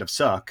the land of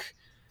suck,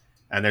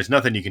 and there's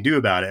nothing you can do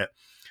about it.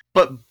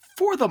 But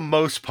for the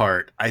most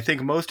part, I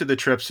think most of the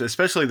trips,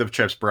 especially the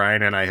trips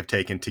Brian and I have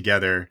taken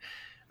together,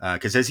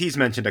 because as he's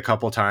mentioned a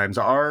couple times,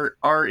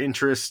 our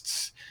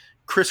interests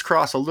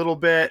crisscross a little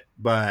bit,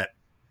 but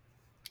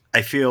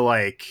I feel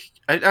like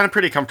I'm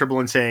pretty comfortable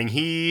in saying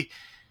he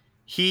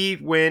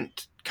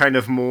went kind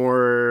of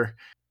more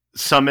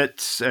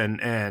summits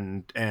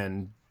and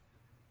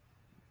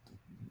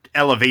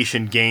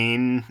elevation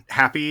gain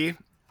happy,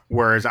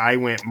 whereas I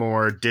went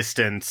more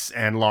distance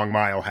and long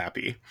mile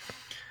happy.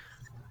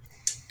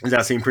 Does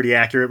that seem pretty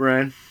accurate,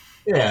 Brian?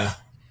 Yeah.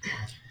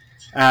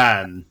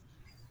 And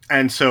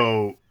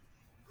so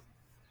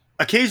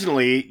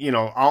occasionally,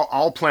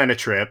 I'll plan a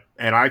trip,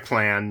 and I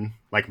plan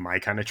like my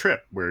kind of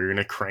trip where you're going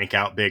to crank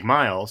out big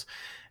miles.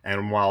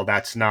 And while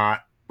that's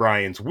not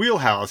Brian's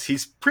wheelhouse,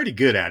 he's pretty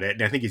good at it,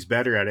 and I think he's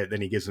better at it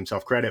than he gives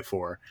himself credit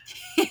for.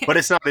 But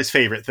it's not his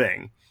favorite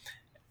thing.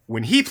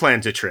 When he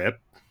plans a trip,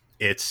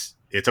 it's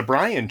a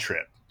Brian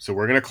trip. So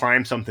we're going to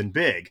climb something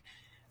big.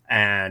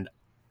 And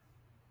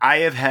I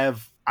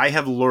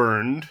have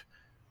learned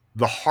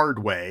the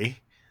hard way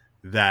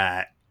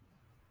that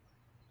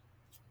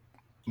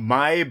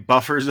my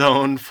buffer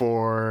zone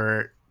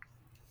for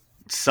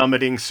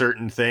summiting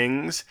certain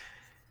things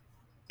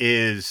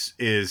is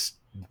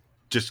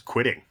just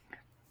quitting.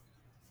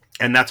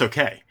 And that's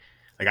okay.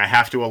 Like, I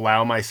have to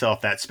allow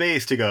myself that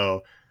space to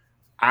go,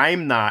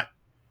 I'm not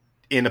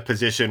in a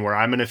position where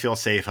I'm going to feel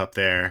safe up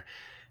there.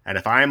 And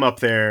if I'm up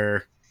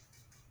there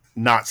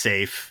not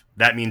safe,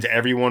 that means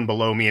everyone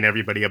below me and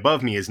everybody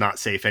above me is not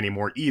safe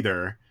anymore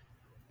either,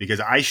 because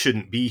I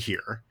shouldn't be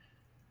here.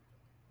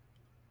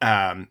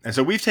 And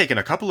so we've taken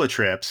a couple of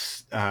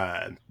trips.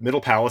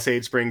 Middle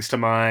Palisades springs to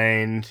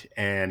mind,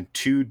 and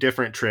 2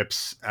 different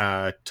trips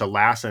to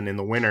Lassen in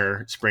the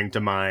winter spring to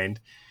mind.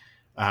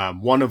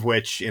 One of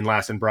which in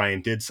Lassen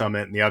Brian did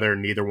summit, and the other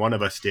neither one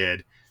of us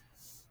did.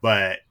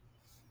 But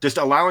just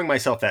allowing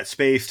myself that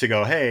space to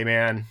go, hey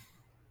man,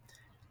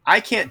 I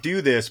can't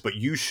do this, but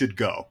you should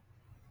go.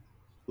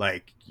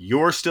 Like,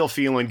 you're still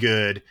feeling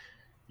good.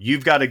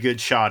 You've got a good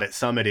shot at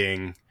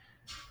summiting.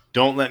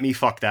 Don't let me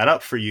fuck that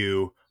up for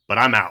you, but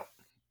I'm out.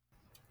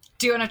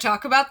 Do you want to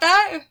talk about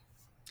that?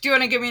 Do you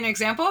want to give me an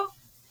example?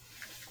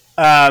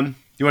 You want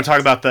to talk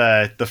about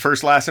the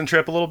first Lassen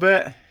trip a little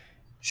bit?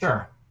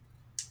 Sure.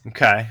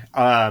 Okay.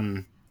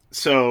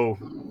 So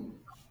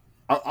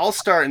I'll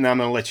start, and then I'm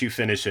going to let you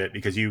finish it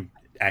because you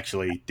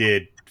actually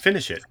did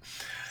finish it.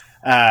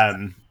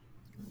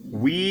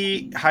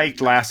 We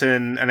hiked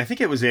Lassen, and I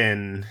think it was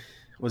in,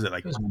 was it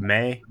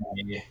May?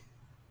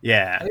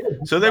 Yeah.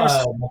 So there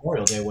was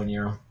Memorial Day one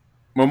year.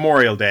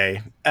 Memorial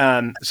Day.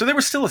 So there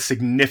was still a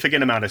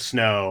significant amount of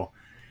snow.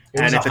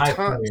 And at the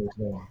time,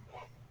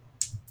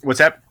 what's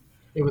that?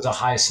 It was a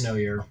high snow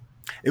year.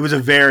 It was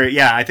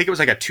I think it was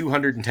like a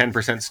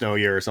 210% snow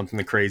year or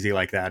something crazy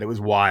like that. It was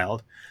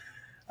wild.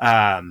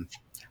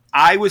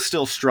 I was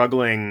still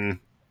struggling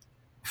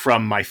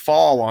from my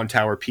fall on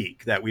Tower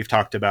Peak that we've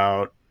talked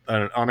about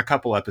on a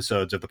couple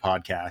episodes of the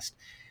podcast.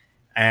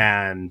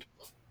 And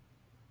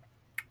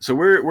so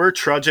we're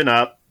trudging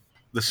up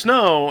the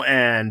snow,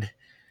 and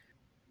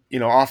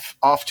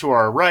off to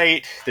our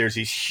right, there's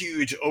these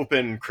huge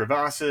open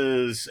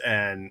crevasses,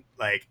 and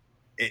like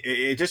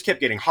it just kept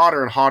getting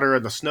hotter and hotter,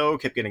 and the snow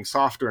kept getting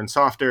softer and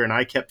softer, and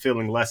I kept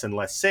feeling less and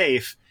less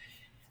safe.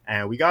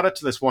 And we got up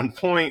to this one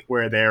point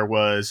where there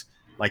was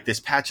like this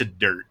patch of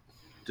dirt,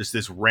 just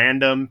this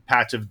random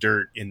patch of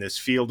dirt in this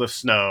field of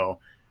snow.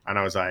 And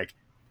I was like,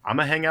 I'm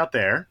gonna hang out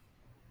there.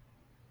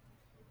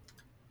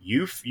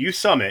 You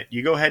summit,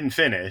 you go ahead and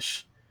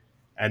finish,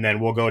 and then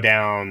we'll go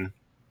down.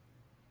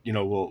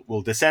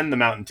 We'll descend the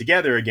mountain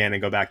together again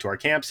and go back to our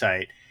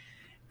campsite.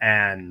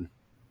 And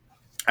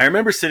I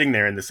remember sitting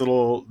there in this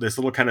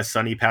little kind of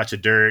sunny patch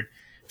of dirt,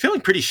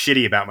 feeling pretty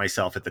shitty about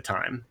myself at the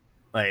time.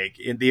 Like,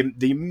 the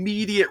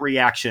immediate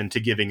reaction to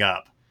giving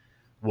up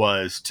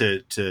was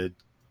to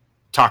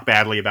talk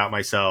badly about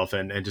myself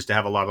and just to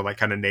have a lot of like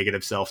kind of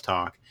negative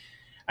self-talk.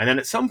 And then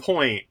at some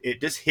point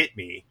it just hit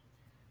me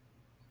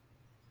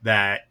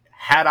that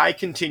had I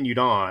continued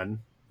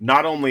on,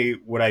 not only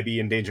would I be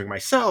endangering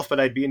myself, but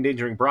I'd be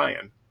endangering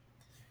Brian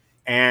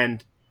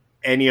and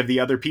any of the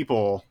other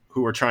people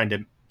who were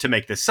trying to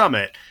make this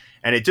summit.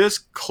 And it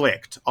just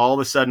clicked all of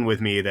a sudden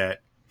with me that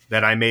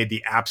I made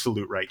the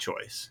absolute right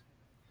choice.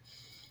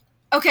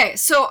 Okay,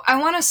 so I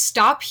want to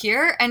stop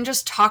here and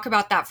just talk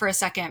about that for a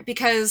second,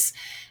 because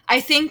I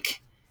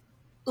think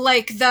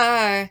like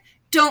the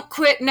don't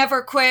quit,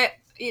 never quit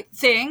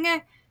thing,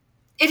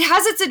 it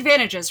has its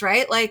advantages,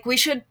 right? Like, we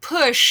should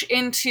push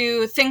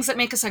into things that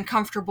make us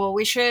uncomfortable.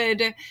 We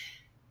should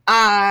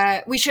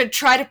we should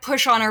try to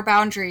push on our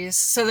boundaries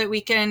so that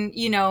we can,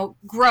 you know,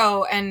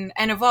 grow and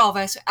evolve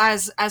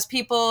as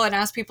people and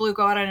as people who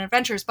go out on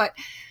adventures. But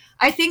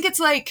I think it's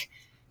like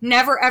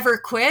never ever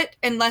quit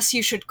unless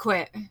you should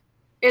quit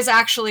is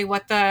actually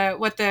what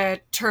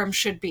the term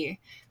should be.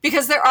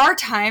 Because there are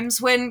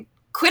times when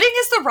quitting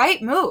is the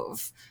right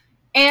move.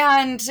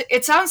 And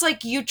it sounds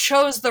like you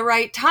chose the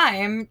right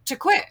time to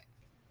quit.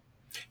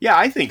 Yeah,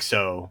 I think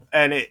so.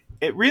 And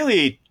it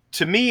really,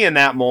 to me, in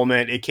that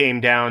moment, it came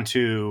down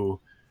to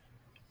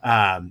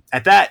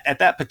at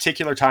that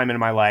particular time in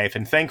my life,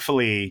 and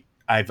thankfully,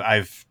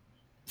 I've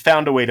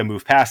found a way to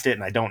move past it,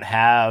 and I don't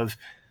have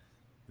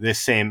this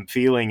same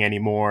feeling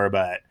anymore.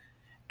 But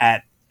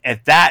at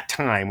that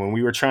time when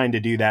we were trying to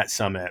do that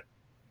summit,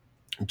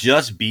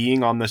 just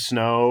being on the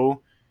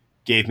snow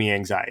gave me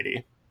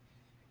anxiety,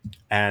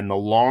 and the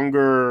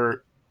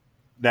longer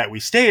that we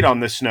stayed on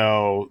the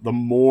snow, the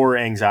more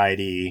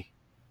anxiety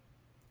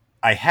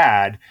I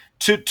had,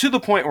 to the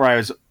point where I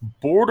was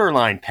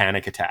borderline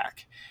panic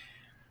attack.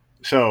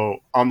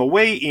 So on the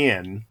way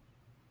in,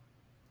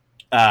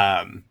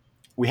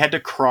 we had to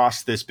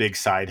cross this big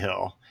side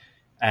hill,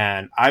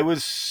 and I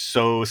was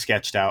so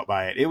sketched out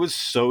by it. It was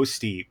so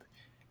steep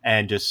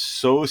and just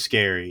so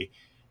scary.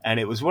 And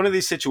it was one of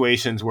these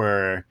situations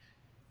where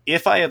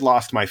if I had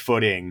lost my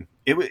footing,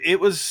 it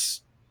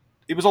was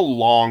a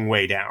long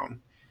way down.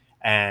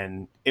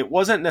 And it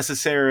wasn't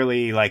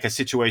necessarily like a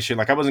situation,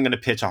 like I wasn't going to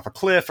pitch off a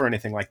cliff or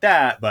anything like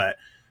that, but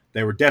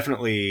there were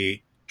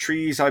definitely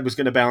trees I was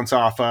going to bounce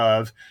off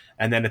of.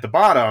 And then at the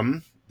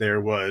bottom, there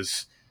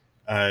was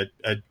a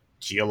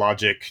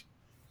geologic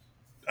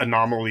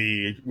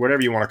anomaly,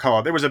 whatever you want to call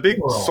it. There was a big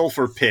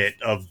sulfur pit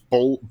of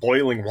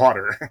boiling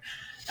water.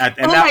 And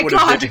oh that my would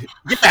God. have been,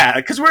 yeah,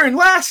 because we're in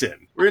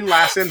Lassen. We're in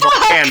Lassen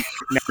Volcanic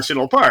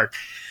National Park.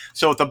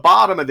 So at the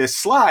bottom of this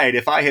slide,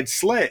 if I had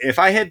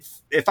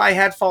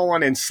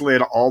fallen and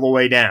slid all the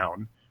way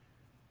down,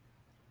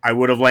 I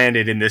would have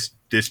landed in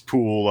this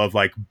pool of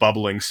like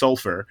bubbling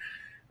sulfur.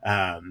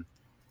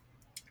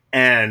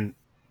 And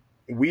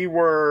we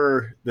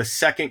were the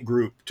second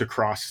group to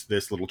cross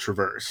this little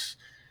traverse.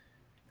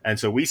 And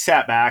so we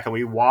sat back and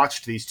we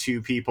watched these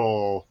two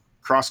people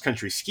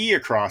cross-country ski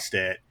across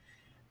it.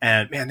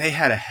 And man, they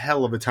had a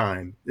hell of a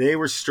time. They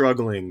were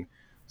struggling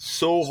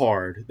so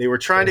hard. They were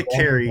trying to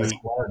carry...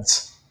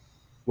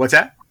 What's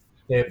that?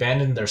 They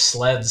abandoned their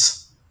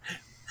sleds.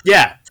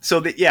 Yeah. So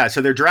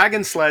they're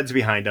dragging sleds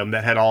behind them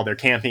that had all their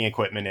camping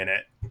equipment in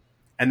it.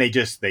 And they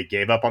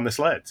gave up on the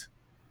sleds.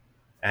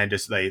 And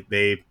just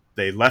they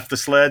left the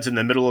sleds in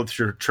the middle of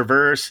the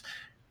traverse,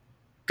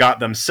 got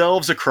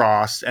themselves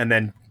across, and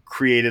then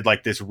created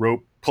like this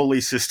rope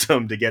pulley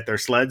system to get their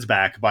sleds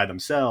back by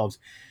themselves.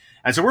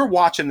 And so we're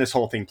watching this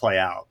whole thing play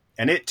out.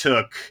 And it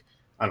took,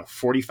 I don't know,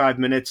 45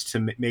 minutes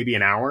to maybe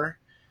an hour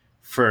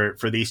for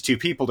these two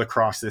people to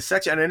cross this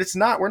section. And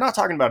we're not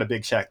talking about a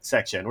big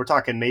section. We're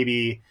talking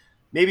maybe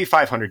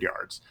 500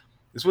 yards.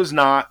 This was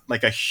not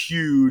like a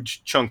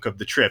huge chunk of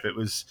the trip. It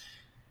was,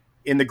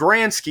 in the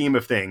grand scheme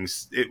of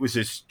things, it was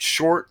this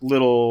short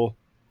little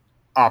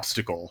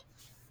obstacle.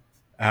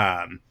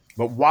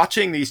 But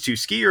watching these two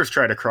skiers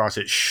try to cross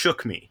it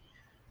shook me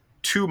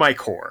to my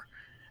core.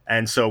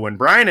 And so when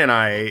Brian and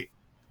I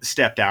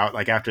stepped out,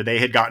 like after they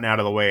had gotten out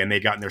of the way and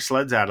they'd gotten their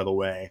sleds out of the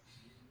way,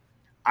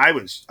 I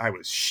was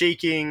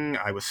shaking.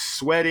 I was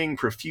sweating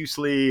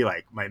profusely.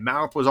 Like my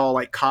mouth was all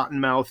like cotton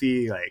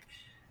mouthy. Like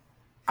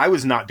I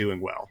was not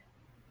doing well.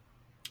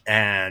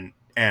 And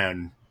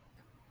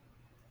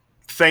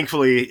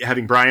thankfully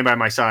having Brian by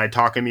my side,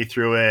 talking me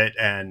through it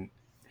and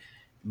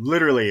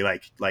literally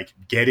like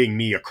getting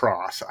me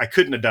across. I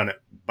couldn't have done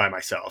it by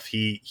myself.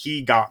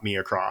 He got me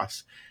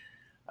across.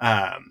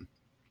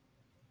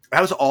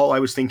 That was all I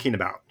was thinking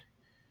about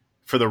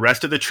for the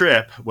rest of the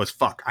trip was,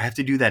 fuck, I have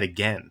to do that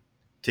again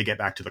to get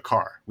back to the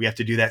car. We have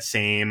to do that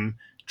same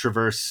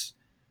traverse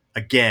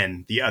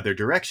again, the other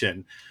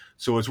direction.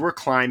 So as we're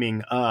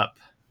climbing up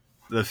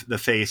the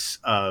face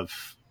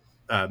of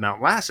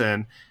Mount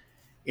Lassen,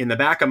 in the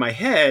back of my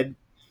head,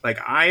 like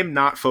I'm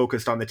not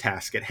focused on the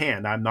task at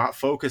hand. I'm not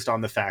focused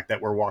on the fact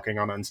that we're walking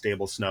on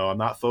unstable snow. I'm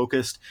not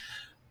focused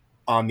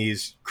on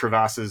these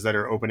crevasses that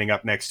are opening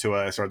up next to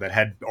us or that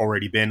had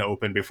already been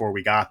open before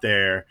we got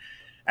there.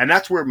 And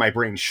that's where my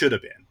brain should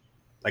have been.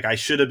 Like I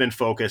should have been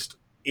focused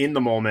in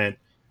the moment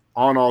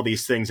on all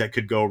these things that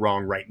could go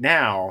wrong right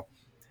now.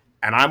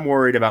 And I'm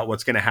worried about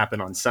what's going to happen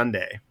on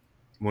Sunday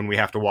when we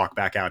have to walk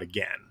back out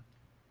again.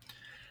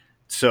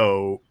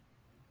 So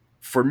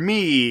for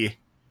me,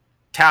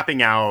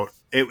 tapping out,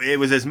 it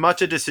was as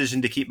much a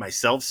decision to keep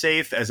myself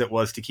safe as it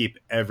was to keep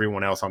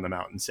everyone else on the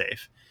mountain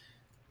safe.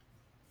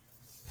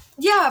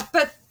 Yeah,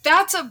 but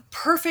that's a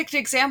perfect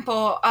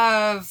example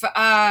of,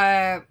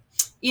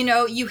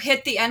 you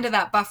hit the end of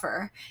that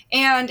buffer.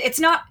 And it's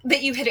not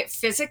that you hit it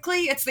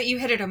physically, it's that you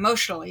hit it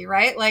emotionally,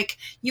 right? Like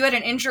you had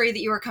an injury that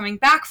you were coming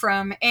back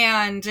from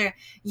and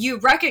you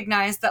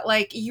recognized that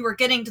like you were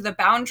getting to the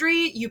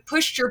boundary, you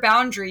pushed your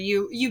boundary,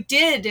 you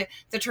did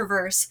the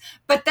traverse,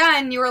 but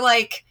then you were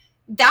like,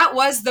 that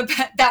was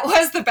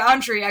the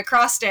boundary. I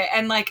crossed it,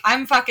 and like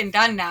I'm fucking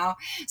done now.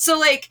 So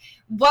like,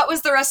 what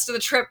was the rest of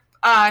the trip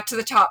to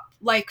the top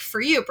like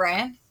for you,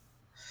 Brian?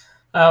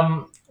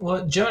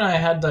 Well, Joe and I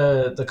had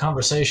the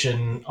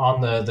conversation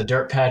on the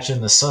dirt patch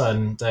in the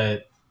sun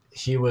that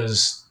he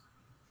was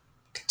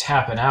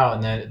tapping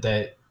out, and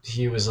that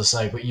he was just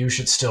like, but you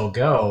should still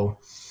go.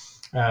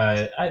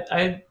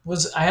 I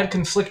had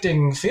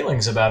conflicting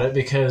feelings about it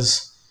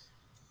because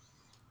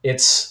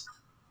it's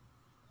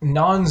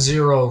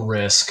non-zero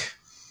risk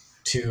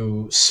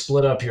to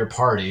split up your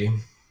party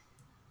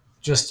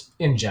just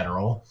in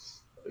general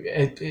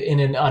in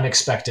an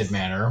unexpected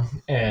manner,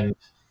 and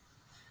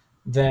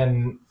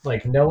then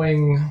like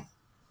knowing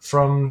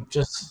from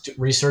just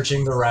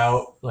researching the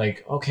route,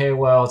 like, okay,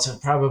 well, it's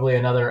probably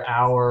another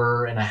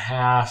hour and a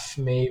half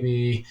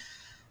maybe,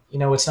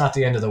 it's not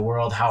the end of the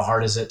world. How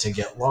hard is it to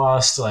get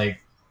lost?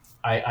 Like,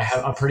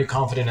 I'm pretty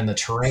confident in the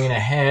terrain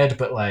ahead,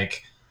 but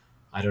like,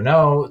 I don't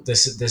know.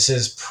 This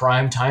is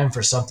prime time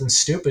for something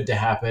stupid to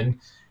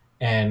happen,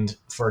 and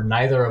for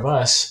neither of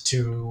us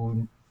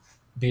to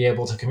be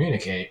able to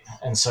communicate.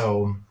 And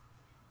so,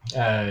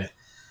 uh,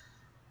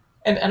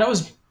 and I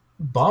was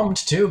bummed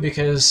too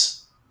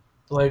because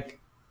like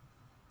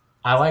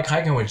I like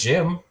hiking with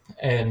Jim,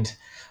 and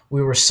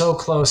we were so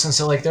close, and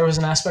so like there was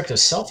an aspect of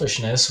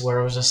selfishness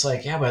where it was just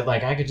like, yeah, but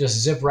like I could just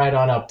zip right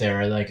on up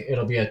there, like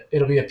it'll be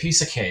a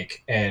piece of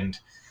cake, and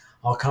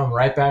I'll come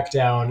right back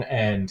down,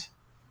 and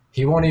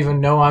he won't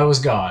even know I was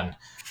gone.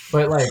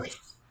 But like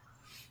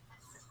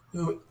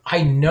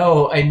I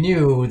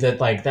knew that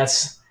like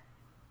that's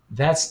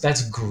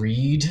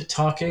greed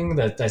talking,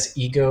 that's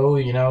ego,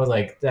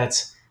 like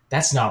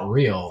that's not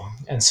real.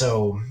 And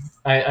so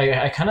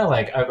I kind of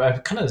like I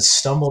kind of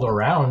stumbled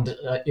around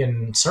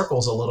in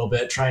circles a little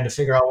bit trying to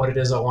figure out what it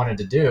is I wanted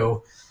to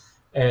do.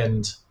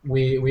 And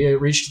we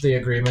reached the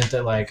agreement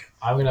that like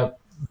I'm gonna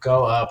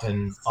go up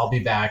and I'll be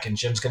back, and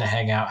Jim's gonna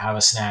hang out, have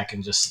a snack,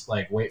 and just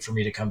like wait for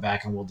me to come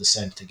back, and we'll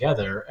descend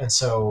together. And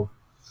so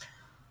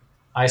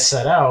I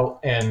set out,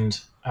 and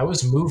I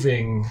was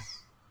moving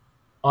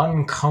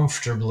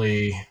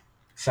uncomfortably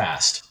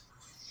fast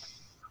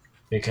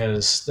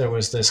because there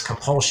was this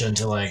compulsion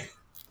to like,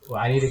 well,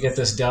 I need to get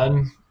this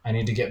done. I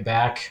need to get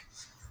back.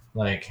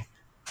 Like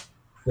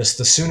this,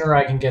 the sooner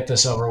I can get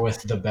this over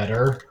with, the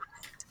better.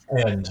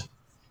 And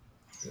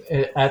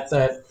at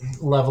that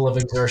level of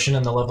exertion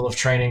and the level of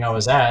training I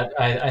was at,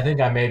 I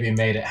think I maybe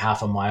made it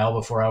half a mile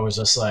before I was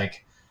just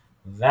like,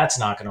 that's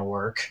not going to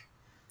work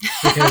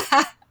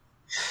because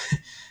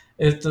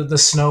the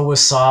snow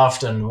was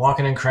soft and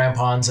walking in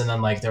crampons, and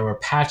then like there were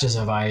patches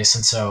of ice,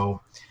 and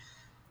so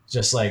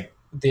just like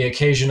the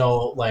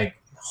occasional like,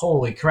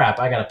 holy crap,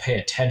 I gotta pay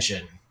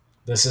attention.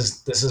 This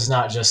is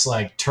not just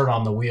like turn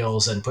on the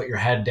wheels and put your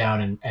head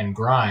down and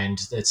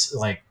grind. It's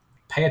like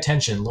pay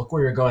attention, look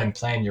where you're going,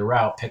 plan your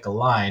route, pick a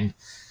line.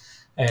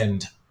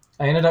 And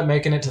I ended up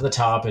making it to the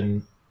top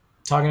and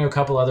talking to a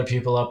couple other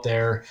people up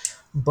there,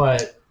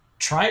 but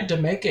tried to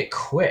make it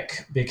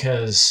quick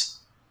because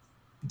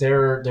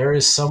there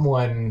is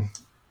someone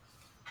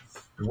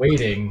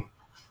waiting,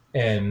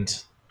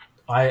 and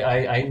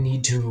I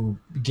need to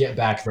get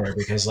back there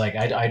because like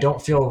I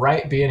don't feel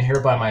right being here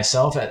by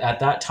myself at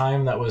that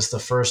time. That was the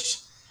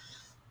first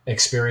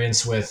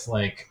experience with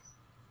like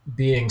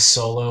being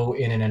solo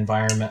in an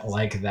environment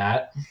like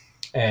that.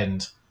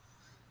 And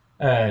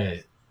uh,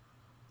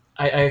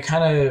 I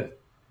kind of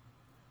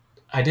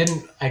I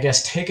didn't, I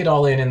guess, take it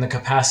all in the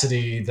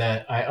capacity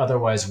that I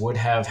otherwise would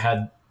have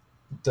had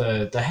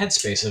the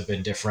headspace have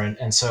been different.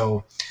 And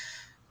so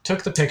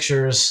took the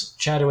pictures,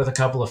 chatted with a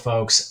couple of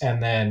folks,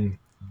 and then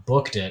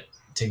booked it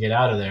to get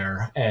out of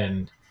there.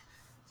 And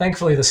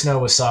thankfully, the snow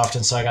was soft,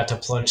 and so I got to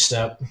plunge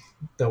step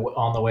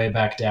on the way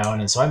back down.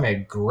 And so I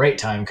made great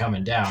time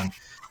coming down.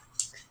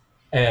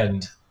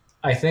 And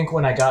I think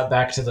when I got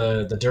back to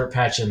the dirt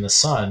patch in the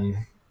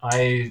sun,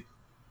 I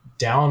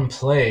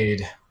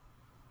downplayed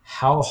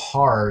how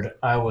hard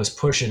I was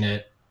pushing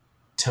it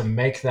to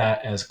make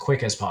that as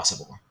quick as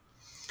possible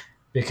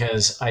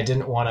because I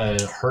didn't want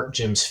to hurt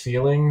Jim's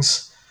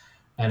feelings,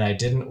 and I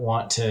didn't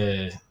want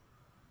to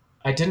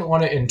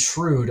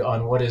intrude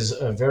on what is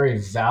a very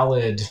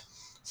valid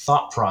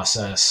thought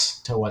process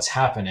to what's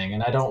happening.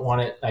 And I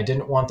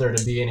didn't want there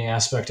to be any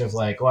aspect of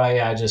like, well,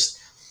 yeah, I just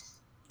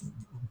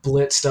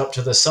blitzed up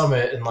to the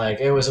summit and like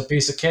it was a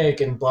piece of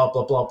cake and blah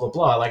blah blah blah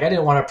blah. Like I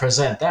didn't want to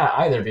present that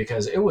either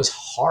because it was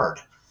hard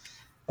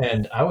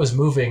and I was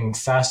moving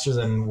faster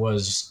than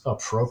was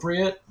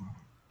appropriate,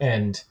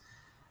 and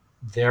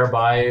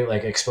thereby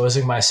like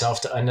exposing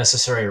myself to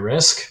unnecessary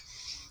risk.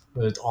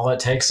 But all it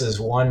takes is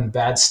one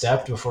bad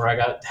step before I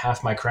got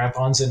half my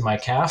crampons in my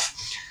calf,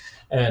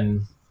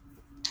 and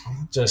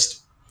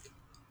just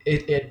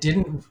it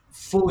didn't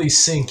fully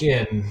sink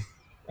in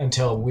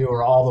until we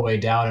were all the way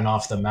down and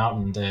off the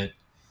mountain that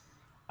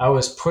I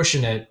was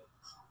pushing it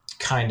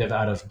kind of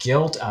out of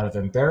guilt, out of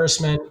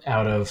embarrassment,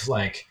 out of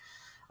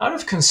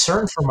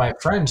concern for my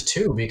friend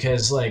too,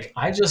 because like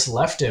I just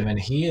left him and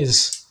he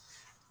is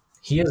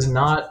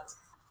not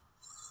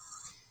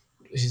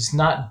he's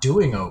not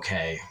doing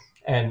okay.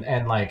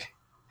 and like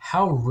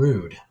how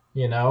rude,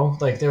 you know,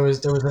 like there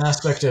was an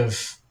aspect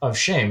of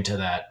shame to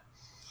that,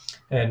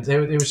 and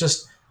it was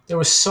just there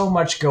was so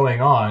much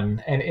going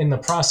on, and in the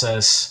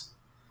process,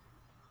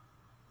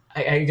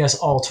 I guess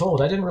all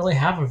told, I didn't really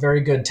have a very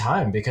good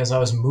time because I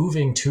was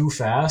moving too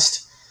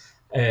fast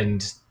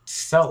and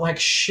felt like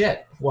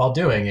shit while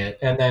doing it.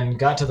 And then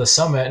got to the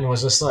summit and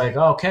was just like,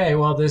 okay,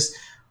 well,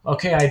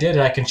 okay, I did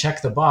it. I can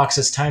check the box.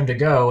 It's time to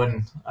go.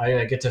 And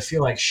I get to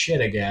feel like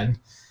shit again.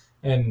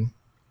 And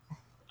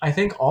I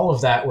think all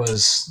of that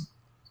was,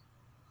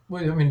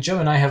 I mean, Jim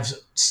and I have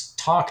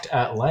talked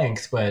at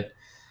length, but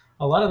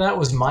a lot of that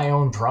was my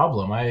own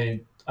problem.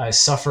 I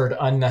suffered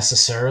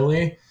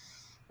unnecessarily,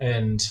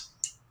 and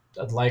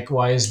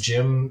likewise,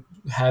 Jim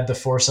had the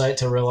foresight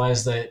to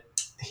realize that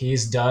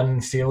he's done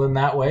feeling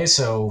that way,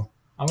 so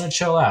I'm going to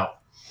chill out.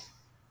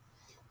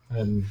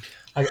 And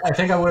I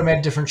think I would have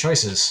made different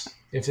choices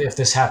if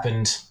this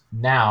happened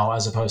now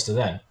as opposed to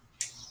then.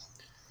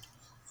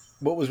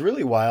 What was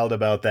really wild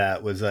about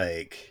that was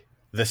like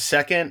the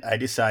second I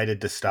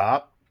decided to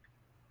stop,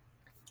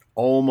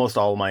 almost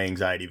all my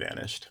anxiety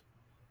vanished.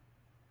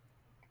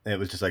 It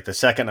was just like the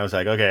second I was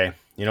like, okay,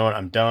 you know what?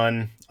 I'm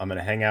done. I'm going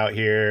to hang out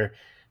here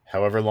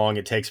however long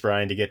it takes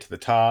Brian to get to the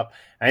top.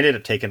 I ended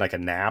up taking like a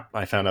nap.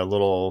 I found a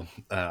little,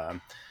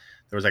 there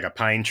was like a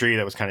pine tree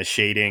that was kind of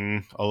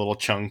shading a little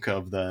chunk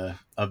of the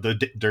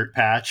dirt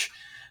patch.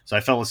 So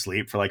I fell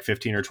asleep for like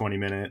 15 or 20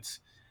 minutes.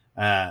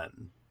 But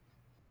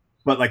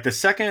like the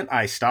second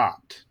I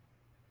stopped,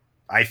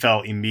 I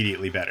felt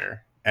immediately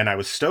better. And I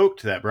was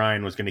stoked that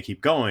Brian was going to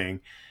keep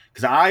going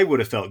because I would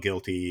have felt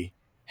guilty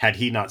had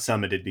he not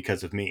summited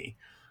because of me.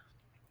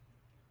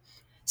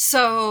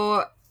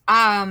 So,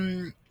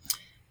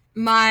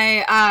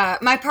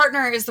 my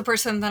partner is the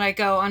person that I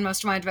go on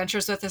most of my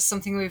adventures with. Is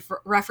something we've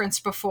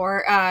referenced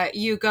before.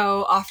 You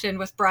go often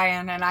with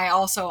Brian, and I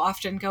also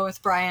often go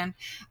with Brian,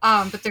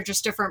 but they're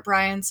just different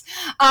Brians.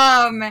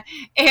 And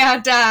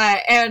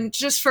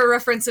just for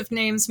reference of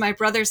names, my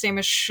brother's name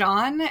is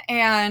Sean,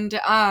 and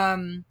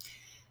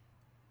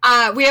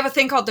we have a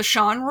thing called the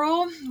Sean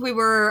rule. We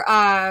were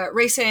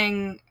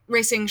racing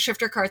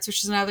shifter carts,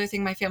 which is another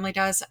thing my family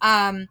does,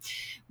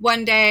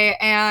 one day,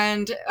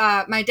 and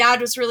my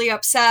dad was really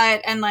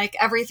upset, and like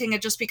everything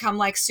had just become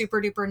like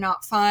super duper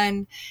not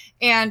fun,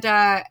 and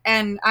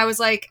I was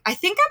like, I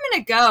think I'm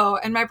gonna go,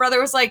 and my brother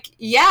was like,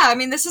 yeah, I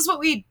mean, this is what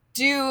we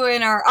do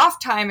in our off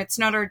time. It's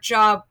not our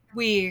job.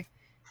 We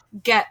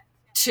get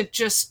to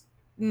just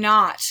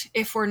not,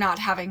 if we're not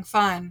having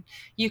fun,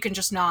 you can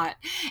just not.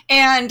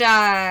 And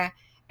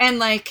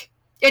like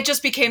it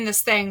just became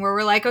this thing where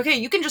we're like, okay,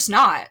 you can just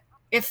not.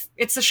 If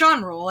it's the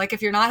Sean rule, like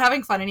if you're not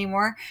having fun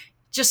anymore,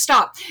 just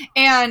stop.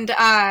 And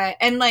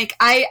like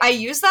I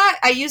use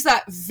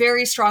that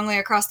very strongly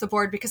across the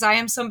board because I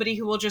am somebody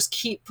who will just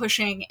keep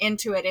pushing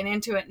into it and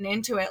into it and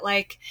into it.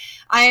 Like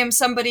I am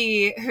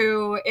somebody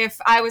who, if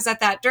I was at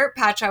that dirt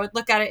patch, I would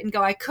look at it and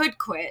go, I could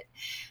quit.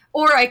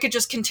 Or I could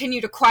just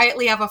continue to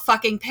quietly have a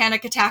fucking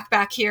panic attack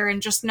back here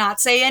and just not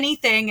say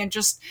anything and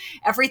just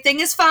everything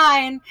is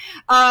fine.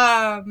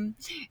 And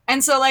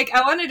so like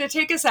I wanted to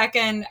take a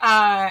second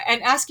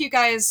and ask you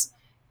guys,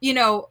 you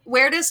know,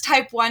 where does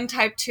type 1,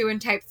 type 2, and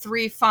type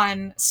 3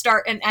 fun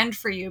start and end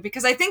for you?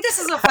 Because I think this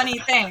is a funny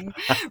thing,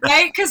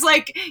 right? Because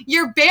like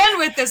your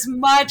bandwidth is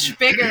much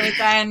bigger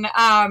than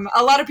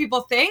a lot of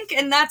people think,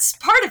 and that's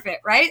part of it,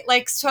 right?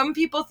 Like some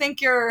people think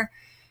you're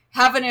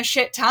having a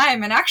shit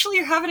time, and actually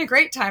you're having a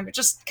great time. It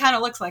just kind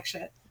of looks like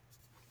shit.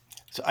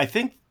 So I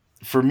think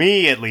for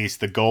me, at least,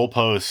 the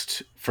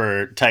goalpost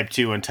for type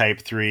 2 and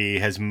type 3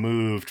 has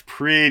moved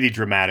pretty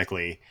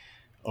dramatically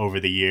over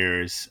the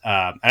years.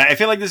 And I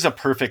feel like this is a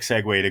perfect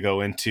segue to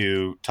go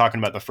into talking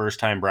about the first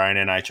time Brian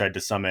and I tried to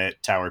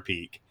summit Tower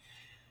Peak.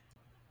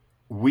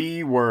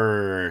 We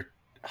were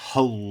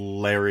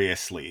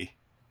hilariously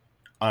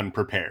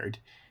unprepared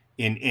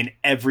in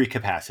every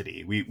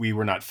capacity. We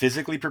were not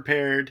physically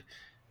prepared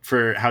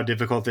for how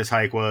difficult this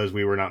hike was.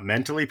 We were not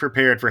mentally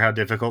prepared for how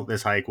difficult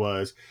this hike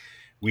was.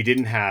 We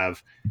didn't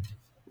have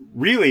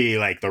really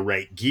like the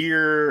right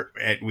gear.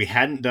 We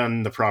hadn't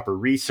done the proper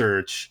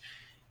research.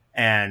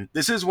 And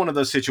this is one of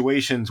those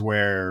situations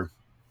where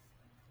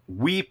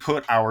we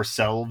put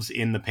ourselves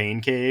in the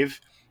pain cave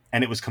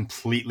and it was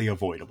completely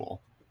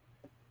avoidable.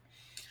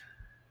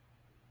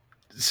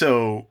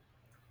 So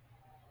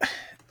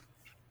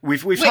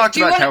we've talked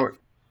about Tower.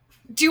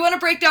 Do you want to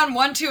break down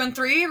 1, 2, and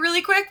 3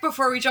 really quick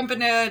before we jump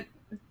into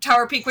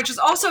Tower Peak, which is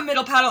also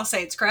Middle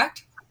Palisades,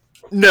 correct?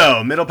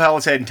 No, Middle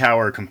Palisade and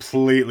Tower are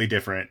completely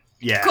different.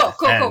 Yeah.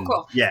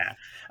 Cool. Yeah.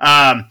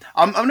 I'm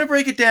going to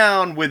break it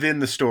down within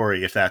the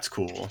story, if that's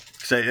cool.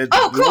 Cool.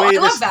 I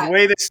love that.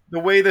 The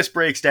way this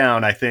breaks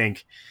down, I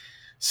think.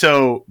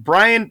 So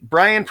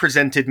Brian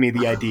presented me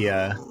the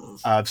idea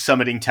of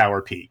summiting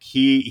Tower Peak.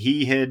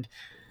 He had,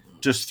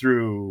 just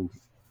through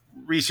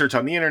research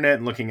on the internet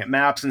and looking at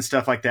maps and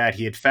stuff like that,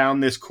 he had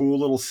found this cool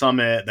little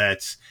summit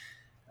that's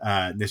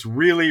this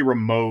really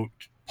remote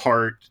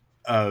part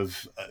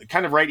of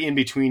kind of right in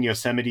between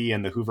Yosemite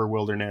and the Hoover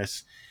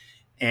Wilderness.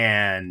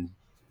 And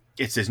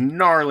it's this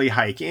gnarly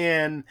hike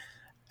in,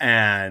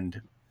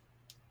 and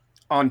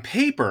on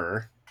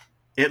paper,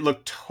 it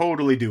looked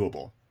totally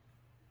doable.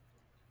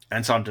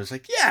 And so I'm just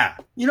like, yeah,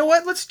 you know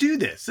what? Let's do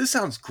this. This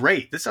sounds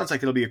great. This sounds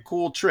like it'll be a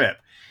cool trip.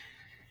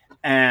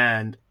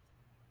 And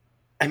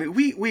I mean,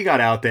 we got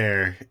out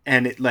there,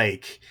 and it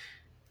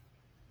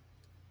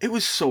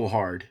was so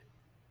hard.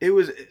 It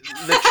was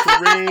the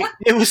terrain.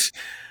 It was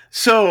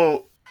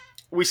so.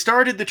 We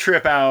started the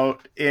trip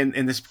out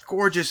in this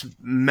gorgeous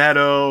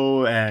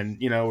meadow, and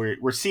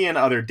we're seeing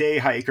other day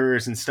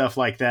hikers and stuff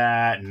like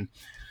that, and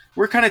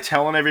we're kind of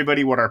telling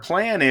everybody what our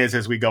plan is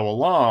as we go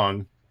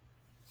along.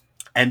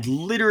 And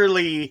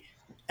literally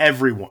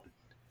everyone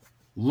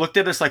looked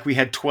at us like we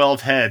had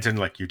 12 heads and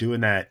like, you're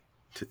doing that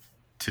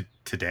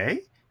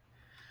today?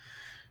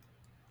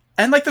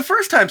 And like the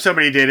first time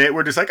somebody did it,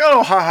 we're just like,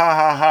 oh, ha, ha,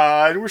 ha,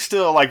 ha. And we're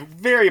still like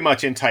very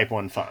much in type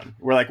 1 fun.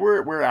 We're like,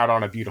 we're out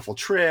on a beautiful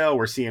trail.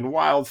 We're seeing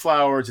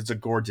wildflowers. It's a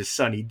gorgeous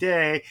sunny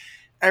day.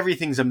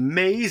 Everything's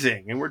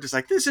amazing. And we're just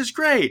like, this is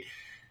great.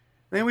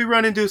 Then we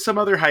run into some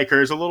other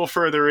hikers a little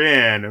further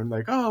in. And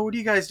like, oh, what are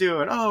you guys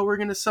doing? Oh, we're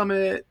going to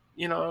summit,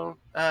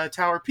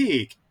 Tower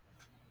Peak.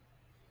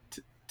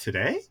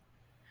 Today?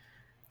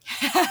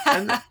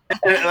 and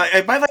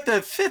by like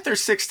the 5th or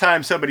 6th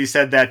time somebody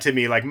said that to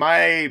me, like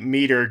my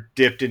meter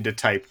dipped into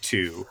type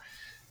 2.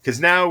 Because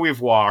now we've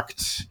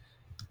walked,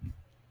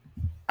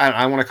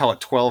 I want to call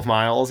it 12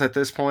 miles at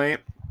this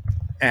point.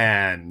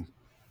 And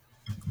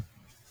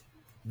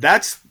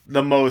that's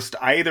the most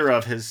either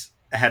of us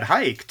had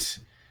hiked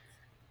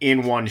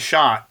in one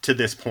shot to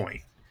this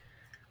point.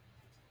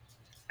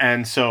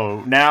 And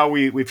so now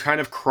we've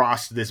kind of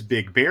crossed this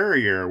big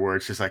barrier where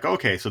it's just like,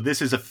 okay, so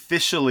this is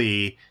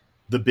officially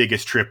the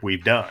biggest trip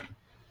we've done.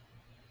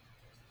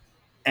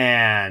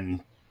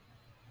 And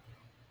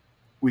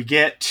we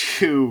get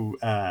to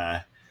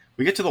the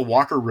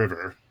Walker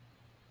River,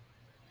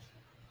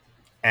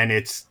 and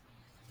it's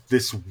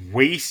this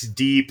waist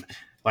deep,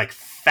 like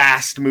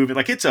fast moving,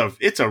 like it's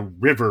a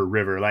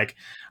river. Like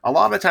a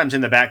lot of times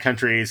in the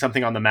backcountry,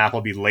 something on the map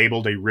will be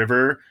labeled a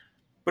river,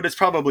 but it's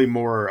probably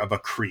more of a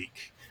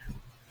creek.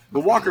 The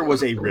Walker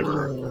was a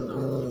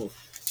river,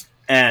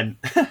 and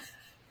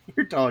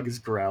your dog is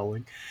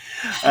growling.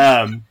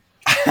 And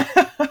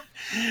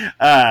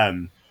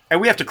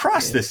we have to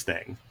cross this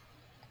thing.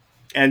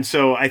 And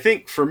so I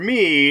think for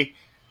me,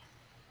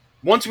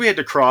 once we had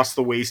to cross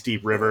the waist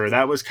deep river,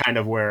 that was kind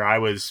of where I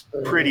was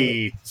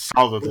pretty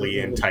solidly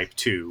in type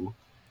 2.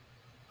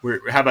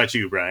 How about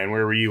you, Brian?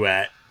 Where were you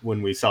at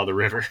when we saw the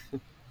river?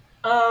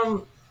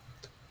 I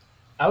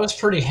was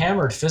pretty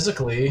hammered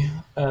physically.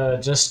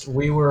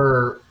 We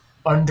were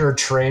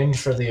undertrained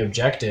for the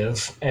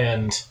objective,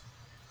 and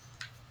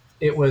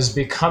it was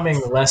becoming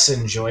less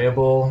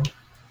enjoyable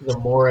the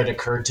more it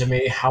occurred to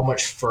me how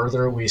much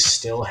further we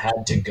still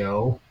had to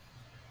go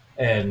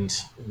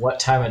and what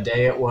time of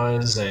day it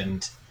was,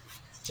 and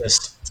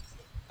just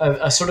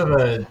a sort of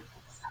a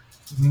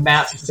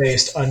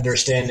map-based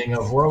understanding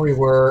of where we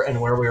were and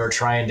where we were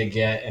trying to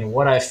get and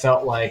what I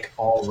felt like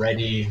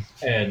already.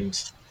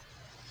 And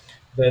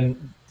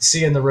then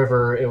seeing the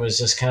river, it was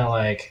just kind of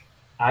like,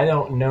 I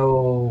don't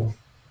know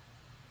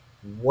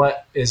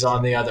what is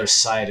on the other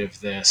side of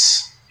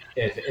this.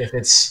 If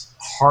it's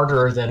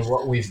harder than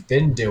what we've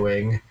been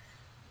doing,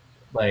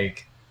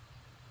 like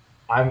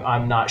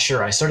I'm not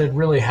sure. I started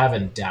really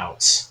having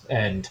doubts,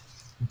 and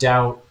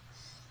doubt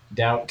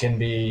can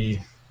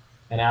be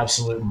an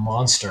absolute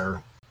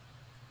monster.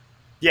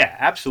 Yeah,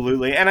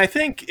 absolutely. And I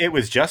think it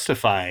was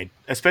justified,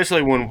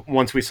 especially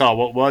once we saw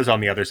what was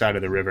on the other side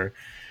of the river.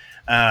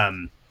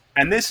 And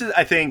this is,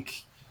 I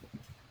think,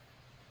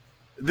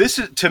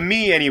 to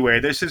me anyway,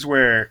 this is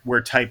where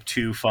type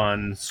 2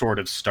 fun sort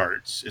of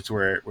starts. It's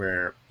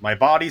where my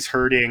body's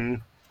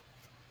hurting.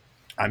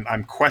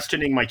 I'm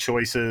questioning my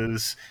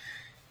choices,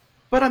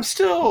 but I'm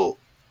still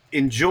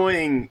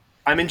enjoying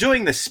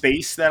the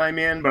space that I'm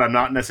in, but I'm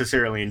not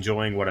necessarily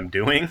enjoying what I'm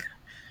doing.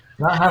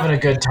 Not having a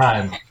good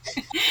time.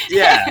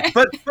 Yeah,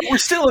 but we're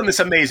still in this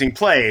amazing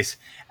place.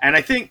 And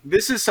I think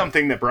this is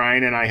something that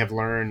Brian and I have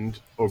learned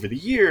over the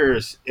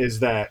years, is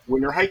that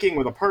when you're hiking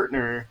with a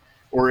partner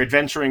or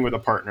adventuring with a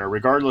partner,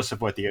 regardless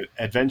of what the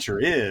adventure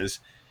is,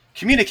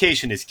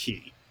 communication is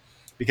key,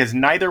 because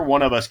neither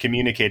one of us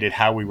communicated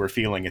how we were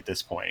feeling at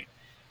this point.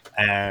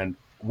 And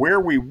where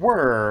we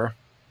were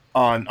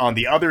on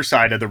the other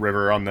side of the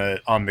river,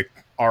 on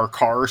our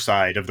car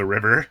side of the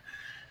river,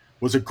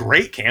 was a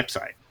great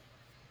campsite.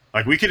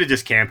 Like we could have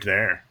just camped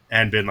there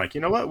and been like,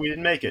 you know what, we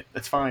didn't make it.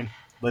 That's fine.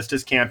 Let's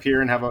just camp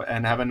here and have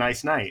a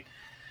nice night.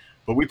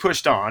 But we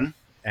pushed on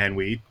and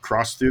we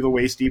crossed through the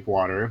waist deep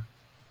water,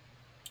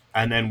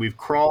 and then we've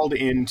crawled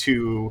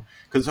into,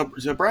 because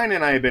so Brian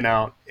and I have been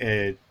out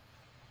at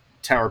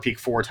Tower Peak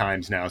 4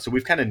 times now, so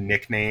we've kind of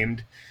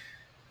nicknamed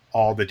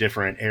all the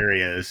different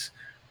areas.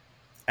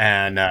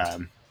 And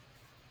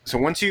so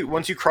once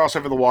you cross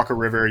over the Walker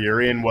River,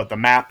 you're in what the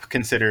map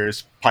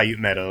considers Paiute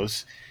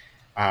Meadows.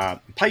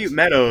 Paiute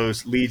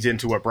Meadows leads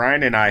into what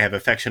Brian and I have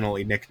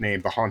affectionately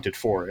nicknamed the Haunted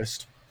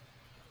Forest.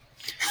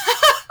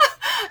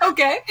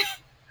 Okay.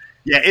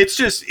 Yeah, it's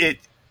just it.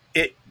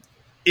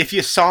 If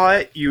you saw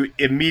it, you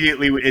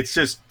immediately. It's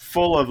just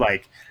full of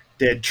like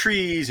dead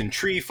trees and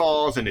tree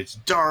falls, and it's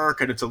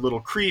dark and it's a little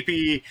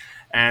creepy.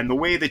 And the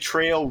way the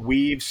trail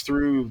weaves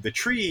through the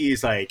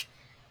trees, like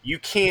you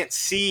can't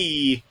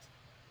see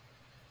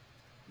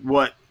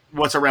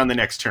what's around the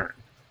next turn.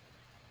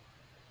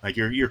 Like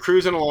you're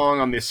cruising along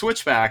on this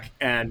switchback,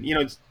 and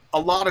a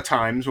lot of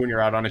times when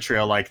you're out on a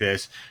trail like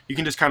this, you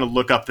can just kind of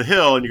look up the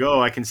hill and you go,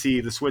 oh, I can see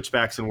the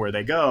switchbacks and where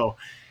they go.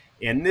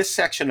 In this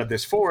section of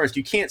this forest,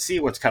 you can't see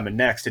what's coming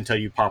next until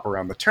you pop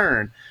around the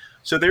turn.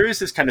 So there is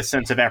this kind of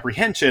sense of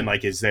apprehension,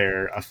 like, is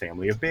there a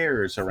family of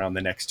bears around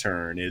the next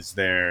turn? Is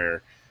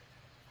there,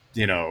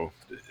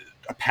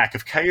 a pack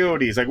of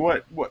coyotes? Like,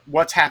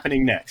 what's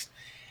happening next?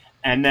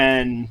 And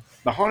then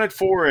the haunted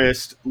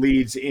forest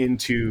leads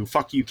into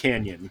Fuck You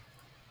Canyon.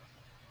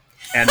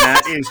 And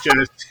that is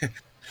just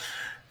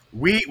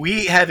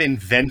we have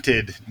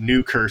invented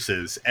new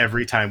curses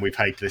every time we've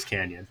hiked this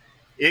canyon.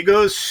 It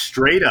goes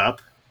straight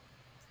up,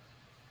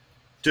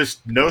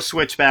 just no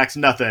switchbacks,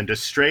 nothing,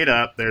 just straight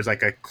up. There's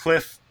like a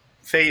cliff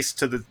face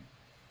to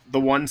the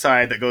one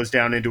side that goes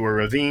down into a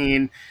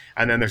ravine,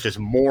 and then there's just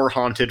more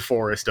haunted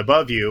forest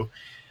above you,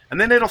 and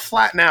then it'll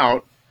flatten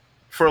out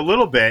for a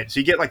little bit, so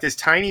you get like this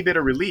tiny bit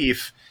of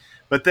relief,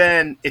 but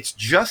then it's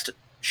just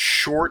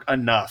short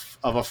enough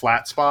of a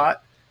flat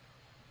spot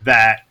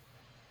that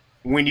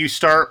when you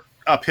start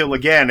uphill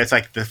again, it's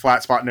like the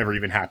flat spot never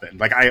even happened.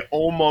 Like, I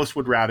almost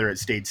would rather it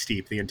stayed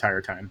steep the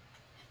entire time.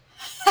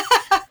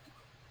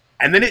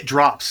 And then it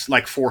drops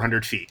like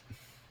 400 feet,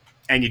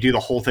 and you do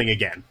the whole thing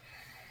again.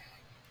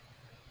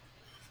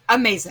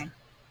 Amazing.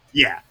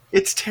 Yeah,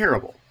 it's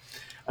terrible.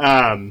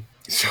 So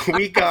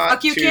we got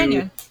Fuck You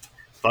Canyon.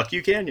 Fuck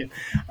You Canyon.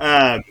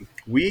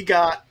 We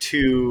got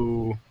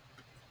to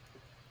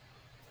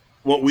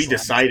what we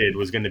decided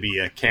was going to be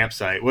a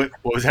campsite. What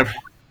was that?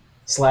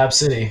 Slab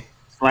City.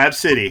 Slab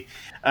City.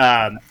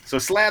 So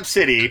Slab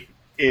City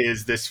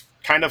is this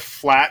kind of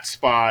flat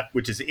spot,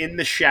 which is in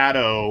the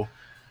shadow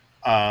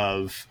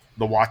of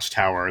the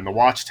Watchtower, and the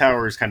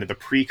Watchtower is kind of the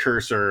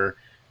precursor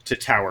to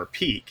Tower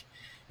Peak,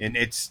 and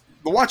it's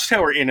the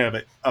Watchtower in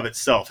of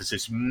itself is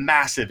this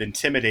massive,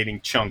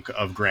 intimidating chunk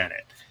of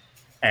granite,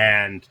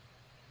 and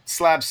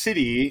Slab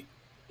City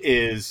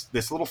is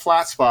this little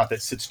flat spot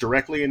that sits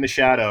directly in the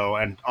shadow,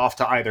 and off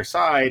to either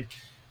side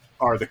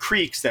are the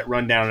creeks that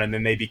run down, and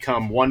then they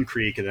become one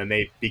creek, and then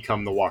they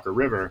become the Walker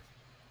River.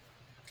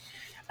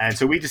 And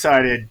so we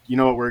decided, you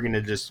know what, we're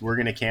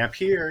gonna camp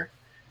here,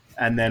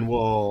 and then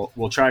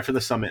we'll try for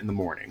the summit in the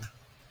morning.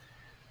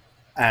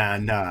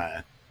 And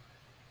I'm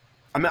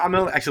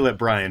gonna actually let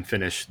Brian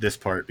finish this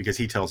part because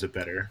he tells it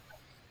better.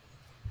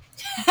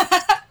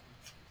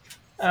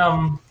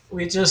 I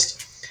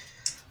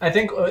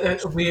think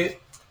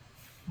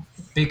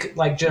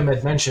like Jim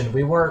had mentioned,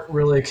 we weren't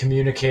really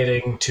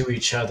communicating to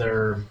each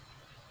other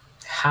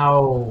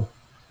how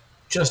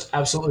just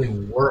absolutely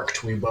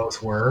worked we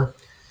both were.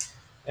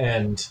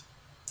 And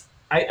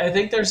I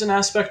think there's an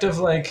aspect of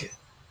like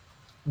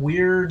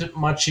weird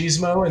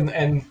machismo,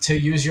 and to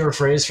use your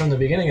phrase from the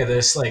beginning of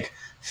this, like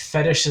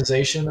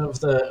fetishization of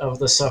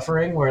the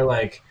suffering, where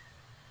like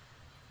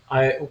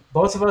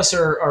both of us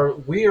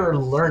we are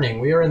learning.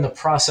 We are in the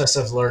process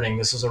of learning.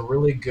 This was a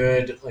really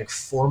good, like,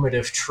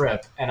 formative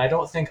trip, and I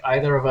don't think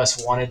either of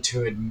us wanted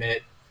to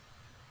admit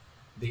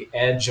the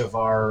edge of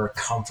our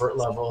comfort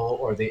level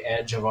or the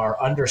edge of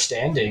our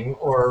understanding,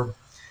 or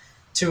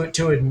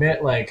to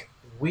admit like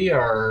we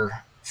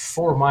are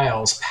 4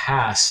 miles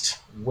past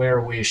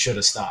where we should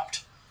have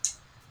stopped,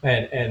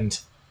 and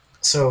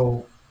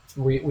so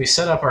we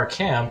set up our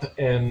camp,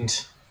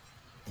 and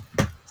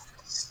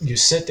you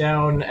sit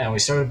down, and we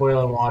started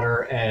boiling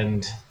water,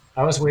 and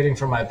I was waiting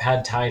for my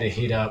pad thai to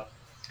heat up,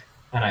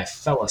 and I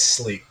fell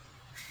asleep.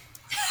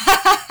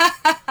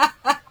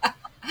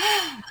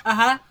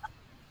 Uh-huh.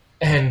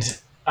 And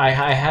I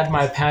had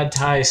my pad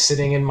thai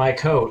sitting in my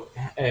coat,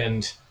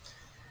 and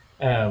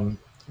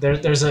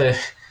there's a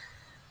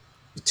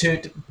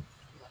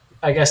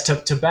I guess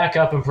to back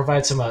up and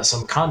provide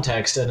some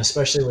context, and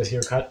especially with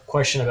your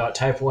question about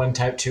type 1,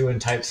 type 2,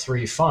 and type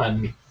 3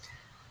 fun.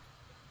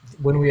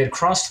 When we had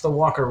crossed the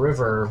Walker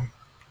River,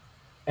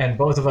 and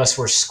both of us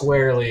were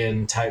squarely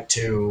in type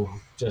 2,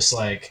 just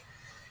like,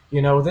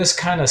 this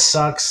kind of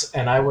sucks,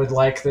 and I would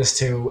like this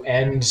to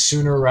end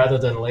sooner rather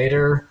than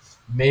later.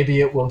 Maybe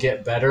it will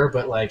get better,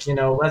 but like,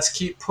 let's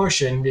keep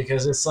pushing,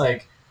 because it's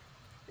like,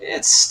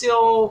 it's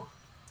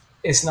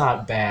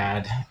not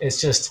bad.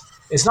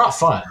 It's not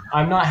fun.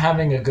 I'm not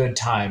having a good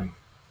time,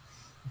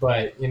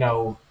 but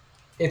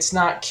it's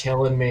not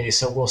killing me.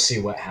 So we'll see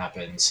what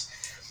happens.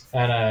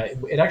 And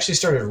it actually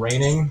started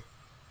raining,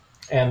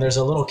 and there's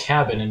a little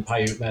cabin in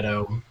Paiute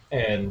Meadow,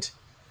 and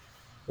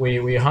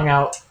we hung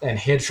out and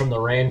hid from the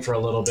rain for a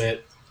little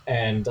bit,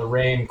 and the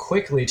rain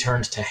quickly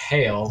turned to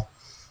hail,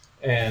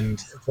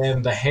 and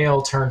then the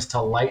hail turned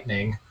to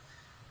lightning,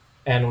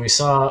 and we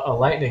saw a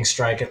lightning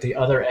strike at the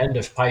other end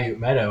of Paiute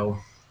Meadow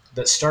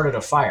that started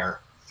a fire.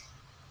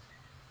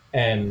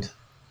 And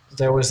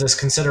there was this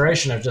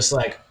consideration of just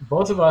like,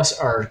 both of us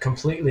are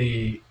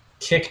completely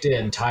kicked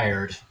in,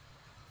 tired,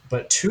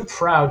 but too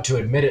proud to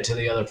admit it to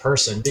the other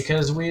person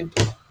because we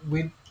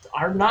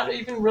are not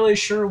even really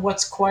sure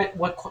what's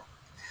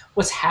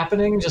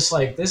happening. Just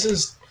like this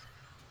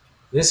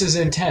is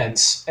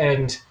intense,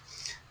 and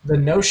the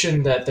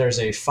notion that there's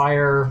a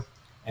fire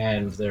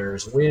and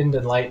there's wind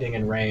and lightning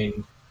and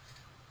rain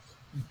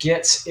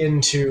gets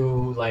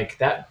into like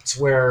that's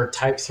where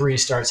type 3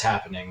 starts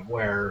happening,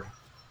 where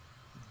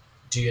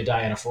do you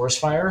die in a forest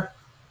fire?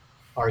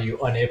 Are you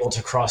unable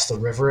to cross the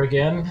river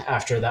again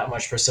after that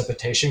much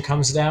precipitation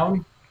comes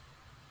down?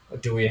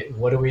 What do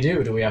we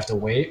do? Do we have to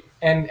wait?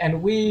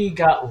 And we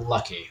got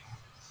lucky.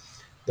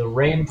 The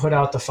rain put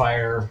out the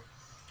fire,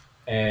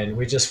 and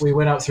we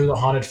went out through the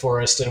haunted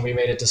forest and we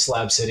made it to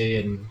Slab City,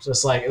 and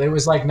just like it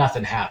was like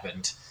nothing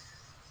happened.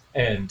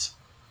 And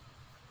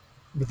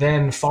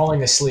then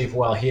falling asleep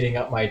while heating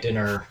up my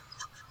dinner,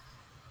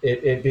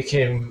 it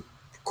became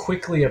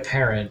quickly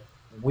apparent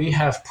we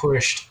have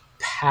pushed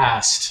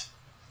past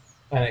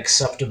an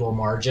acceptable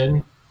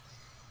margin,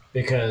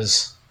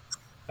 because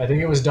I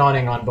think it was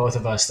dawning on both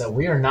of us that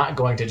we are not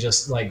going to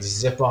just like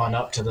zip on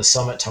up to the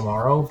summit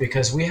tomorrow,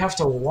 because we have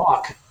to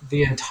walk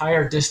the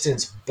entire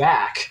distance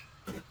back.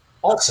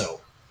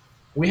 Also,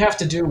 we have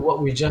to do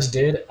what we just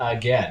did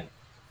again.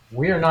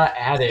 We are not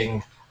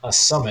adding a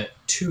summit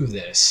to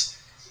this.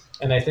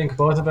 And I think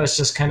both of us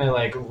just kind of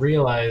like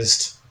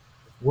realized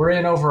we're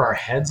in over our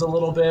heads a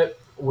little bit,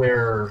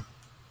 where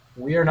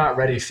we are not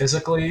ready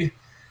physically.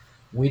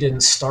 We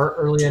didn't start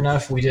early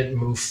enough. We didn't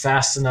move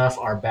fast enough.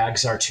 Our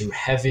bags are too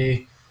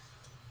heavy.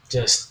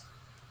 Just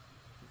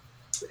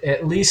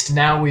at least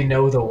now we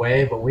know the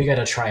way, but we got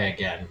to try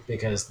again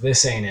because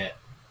this ain't it.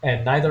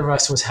 And neither of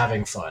us was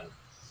having fun.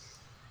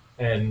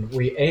 And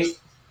we ate,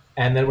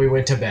 and then we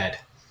went to bed.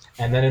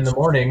 And then in the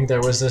morning,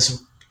 there was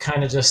this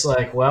kind of just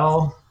like,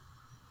 well,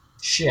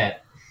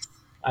 shit,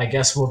 I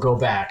guess we'll go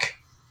back.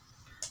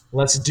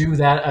 Let's do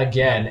that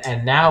again.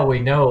 And now we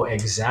know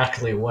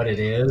exactly what it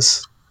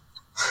is.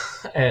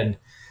 And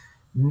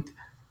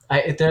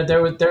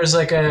there's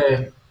like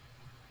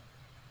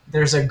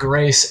there's a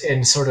grace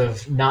in sort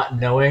of not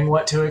knowing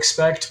what to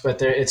expect,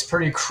 but it's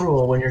pretty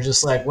cruel when you're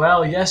just like,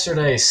 well,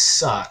 yesterday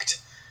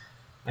sucked.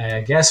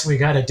 I guess we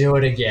got to do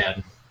it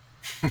again.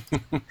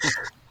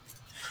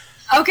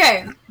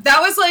 Okay,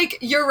 that was like,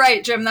 you're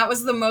right, Jim. That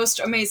was the most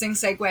amazing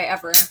segue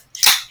ever.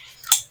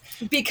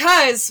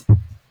 Because,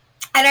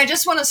 and I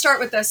just want to start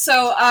with this.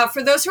 So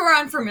for those who are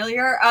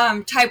unfamiliar,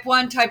 type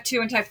 1, type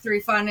 2, and type 3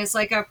 fun is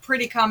like a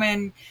pretty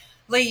commonly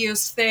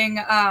used thing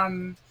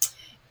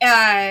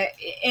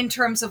in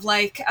terms of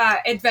like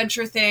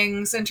adventure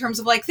things, in terms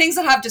of like things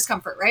that have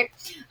discomfort, right?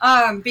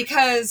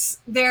 Because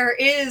there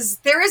is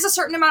a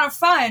certain amount of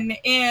fun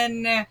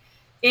in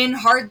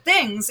hard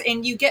things,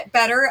 and you get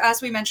better,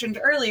 as we mentioned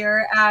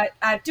earlier,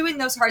 at doing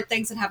those hard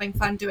things and having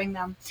fun doing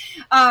them.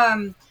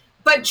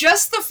 But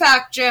just the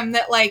fact, Jim,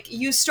 that like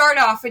you start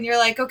off and you're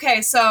like,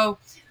 okay, so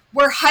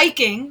we're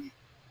hiking,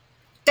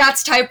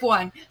 that's type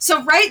 1.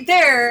 So right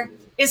there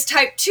is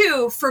type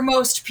 2 for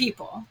most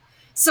people.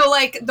 So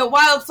like the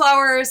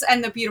wildflowers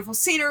and the beautiful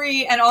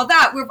scenery and all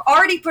that, we've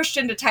already pushed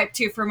into type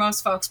 2 for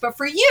most folks. But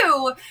for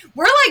you,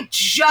 we're like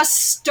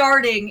just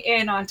starting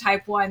in on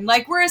type 1.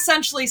 Like we're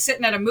essentially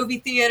sitting at a movie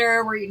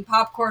theater, we're eating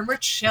popcorn, we're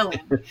chilling,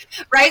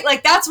 right?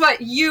 Like that's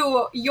what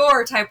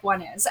your type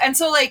 1 is. And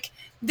so like,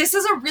 this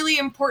is a really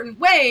important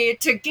way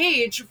to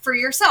gauge for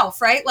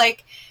yourself, right?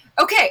 Like,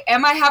 okay,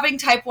 am I having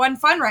type 1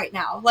 fun right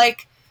now?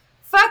 Like,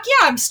 fuck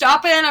yeah, I'm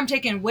stopping. I'm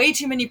taking way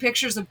too many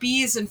pictures of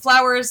bees and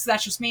flowers.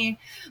 That's just me.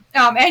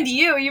 And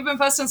you've been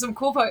posting some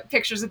cool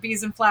pictures of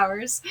bees and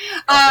flowers.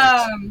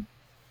 But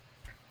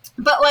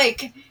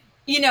like,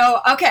 you know,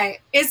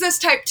 okay, is this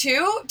type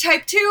 2?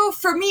 Type 2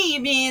 for me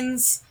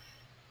means,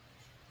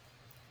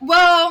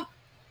 well,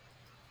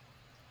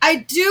 I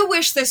do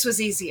wish this was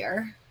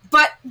easier,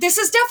 but this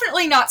is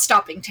definitely not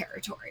stopping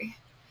territory.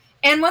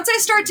 And once I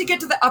start to get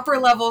to the upper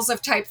levels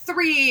of type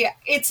 3,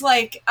 it's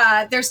like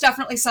there's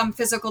definitely some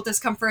physical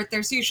discomfort.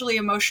 There's usually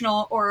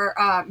emotional or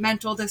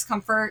mental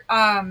discomfort.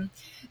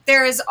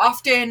 There is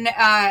often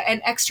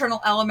an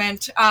external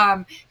element,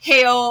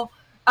 hail,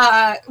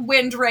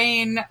 wind,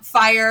 rain,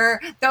 fire.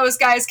 Those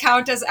guys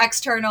count as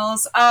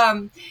externals.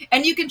 And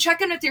you can check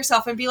in with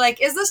yourself and be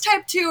like, is this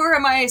type 2 or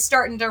am I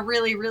starting to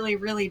really, really,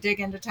 really dig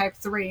into type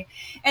 3?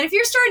 And if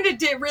you're starting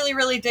to really,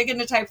 really dig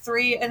into type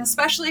 3, and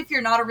especially if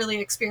you're not a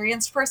really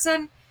experienced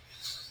person,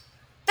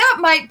 that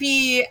might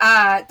be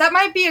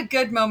a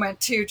good moment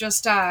to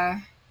just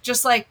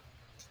like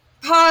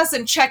pause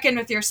and check in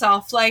with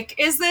yourself. Like,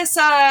 is this,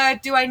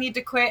 do I need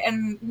to quit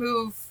and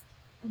move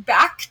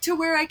back to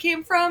where I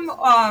came from?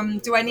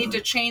 Do I need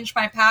to change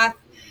my path?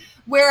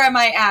 Where am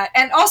I at?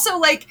 And also,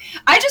 like,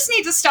 I just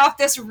need to stop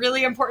this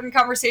really important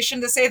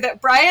conversation to say that,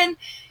 Brian,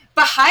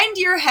 behind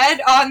your head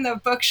on the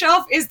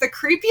bookshelf is the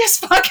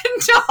creepiest fucking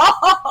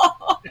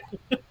doll.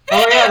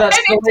 Oh yeah,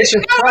 that's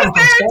Salacious Crumb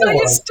from Star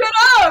Wars. Stood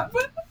up.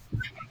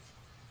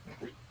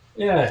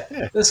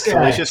 Yeah, this guy.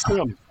 Salacious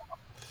Crumb.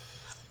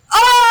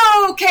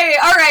 Oh, okay,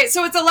 all right.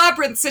 So it's a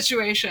labyrinth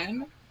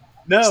situation.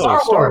 No,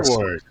 Star Wars.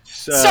 Wars.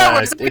 Star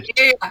Wars. It's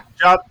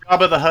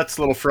Jabba the Hutt's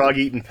little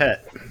frog-eating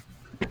pet.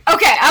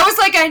 Okay, I was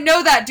like, I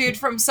know that dude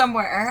from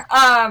somewhere.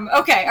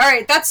 Okay, all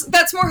right,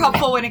 that's more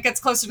helpful when it gets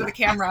closer to the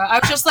camera. I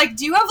was just like,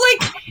 do you have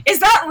like, is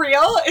that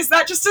real? Is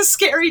that just a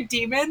scary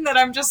demon that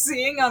I'm just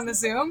seeing on the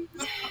Zoom?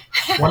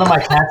 One of my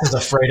cats is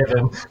afraid of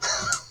him.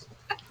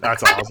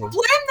 That's I awesome. don't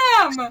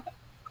blame them.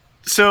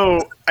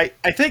 So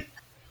I think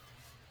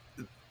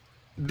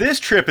this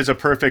trip is a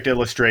perfect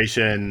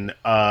illustration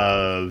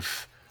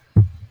of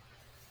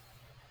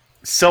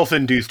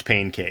self-induced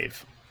pain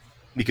cave.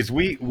 Because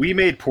we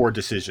made poor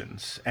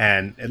decisions,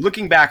 and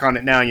looking back on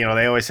it now, you know,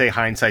 they always say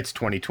hindsight's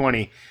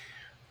 20/20.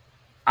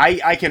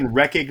 I can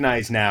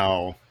recognize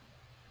now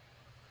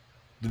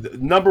the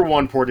number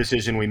one poor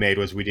decision we made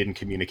was we didn't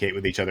communicate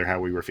with each other how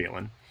we were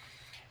feeling.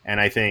 And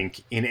I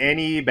think in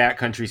any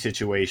backcountry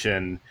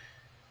situation,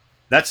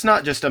 that's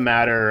not just a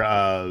matter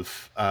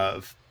of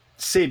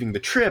saving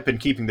the trip and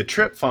keeping the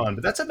trip fun,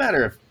 but that's a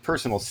matter of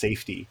personal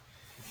safety.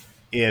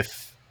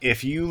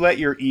 If you let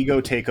your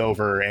ego take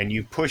over and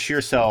you push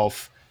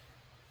yourself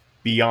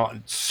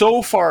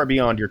so far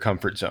beyond your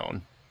comfort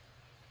zone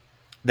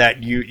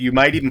that you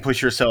might even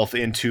push yourself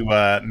into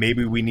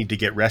maybe we need to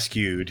get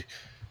rescued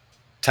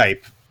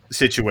type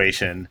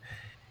situation,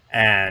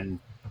 and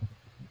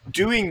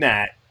doing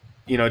that,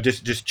 you know,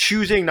 just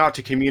choosing not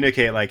to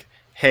communicate, like,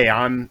 hey,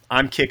 I'm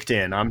kicked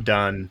in, I'm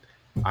done,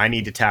 I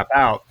need to tap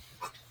out.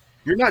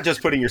 You're not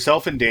just putting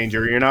yourself in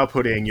danger, you're now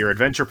putting your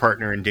adventure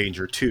partner in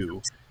danger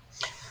too.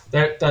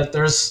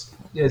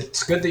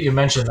 It's good that you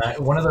mentioned that.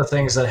 One of the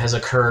things that has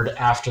occurred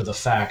after the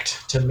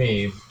fact to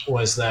me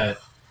was that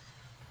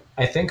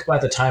I think by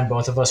the time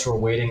both of us were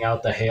waiting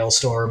out the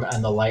hailstorm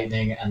and the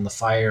lightning and the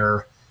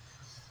fire,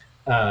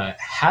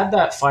 had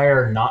that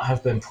fire not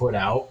have been put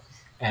out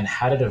and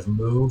had it have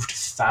moved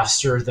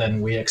faster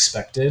than we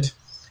expected,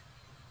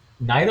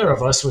 neither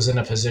of us was in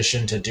a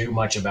position to do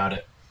much about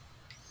it.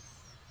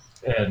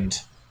 And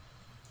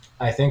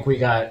I think we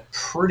got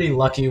pretty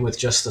lucky with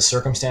just the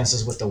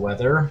circumstances with the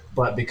weather,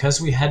 but because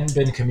we hadn't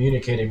been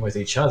communicating with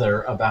each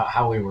other about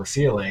how we were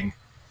feeling,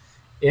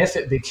 if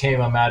it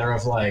became a matter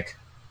of like,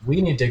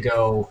 we need to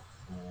go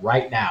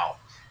right now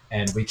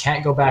and we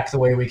can't go back the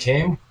way we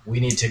came,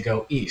 we need to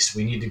go east,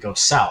 we need to go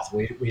south.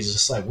 We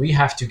just like, we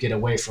have to get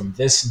away from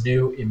this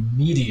new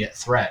immediate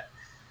threat.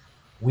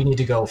 We need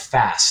to go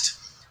fast.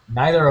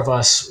 Neither of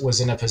us was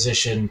in a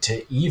position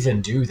to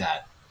even do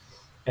that.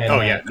 And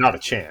yeah, not a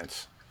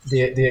chance.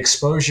 The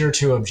exposure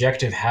to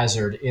objective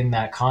hazard in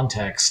that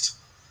context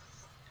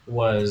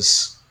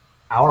was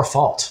our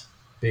fault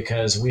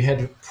because we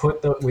had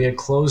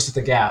closed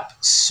the gap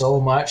so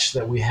much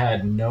that we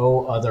had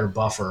no other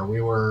buffer.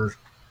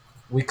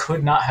 We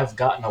could not have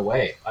gotten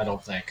away, I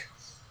don't think.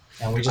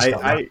 And we just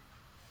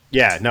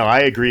I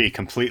agree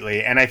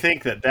completely. And I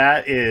think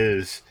that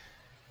is,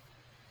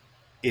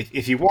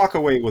 if you walk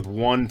away with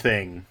one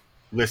thing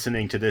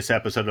listening to this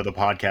episode of the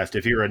podcast,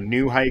 if you're a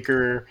new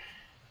hiker,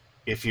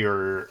 if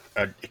you're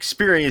an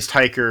experienced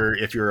hiker,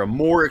 if you're a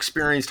more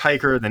experienced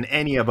hiker than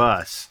any of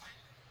us,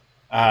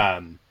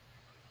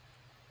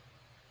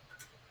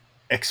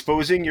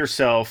 exposing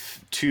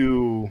yourself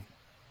to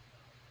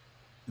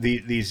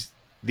these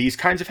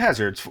kinds of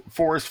hazards,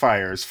 forest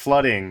fires,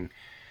 flooding,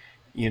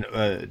 you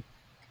know,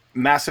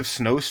 massive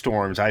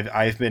snowstorms.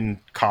 I've been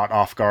caught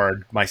off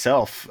guard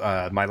myself.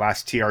 My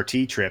last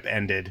TRT trip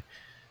ended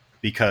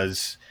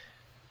because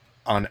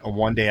on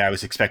one day I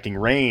was expecting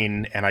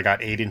rain and I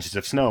got 8 inches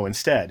of snow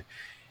instead.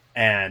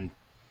 And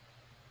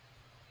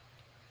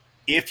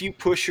if you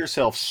push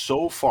yourself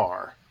so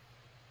far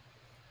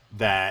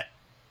that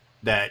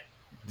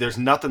there's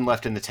nothing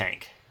left in the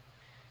tank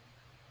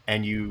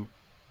and you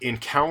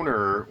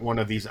encounter one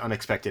of these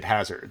unexpected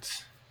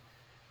hazards,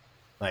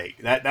 like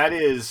that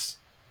is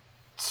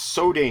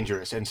so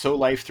dangerous and so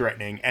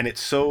life-threatening, and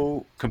it's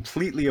so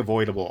completely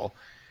avoidable.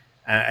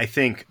 I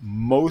think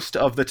most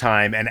of the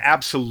time, and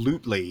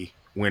absolutely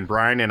when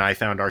Brian and I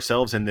found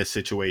ourselves in this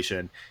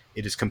situation,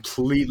 it is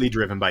completely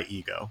driven by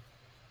ego.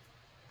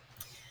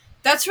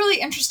 That's really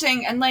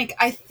interesting. And like,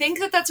 I think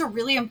that's a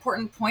really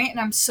important point, and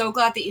I'm so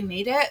glad that you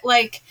made it.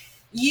 Like,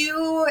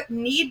 you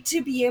need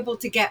to be able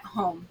to get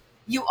home.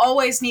 You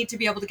always need to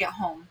be able to get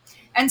home.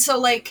 And so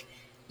like,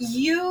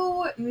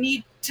 you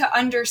need to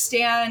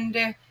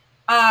understand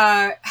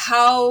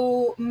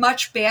how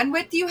much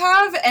bandwidth you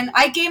have. And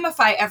I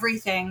gamify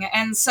everything.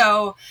 And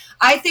so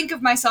I think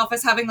of myself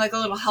as having like a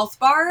little health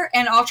bar,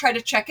 and I'll try to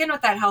check in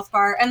with that health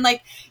bar. And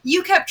like,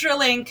 you kept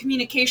drilling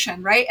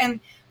communication, right? And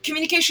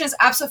communication is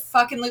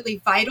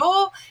absolutely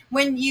vital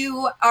when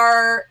you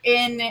are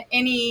in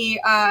any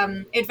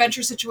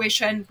adventure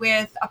situation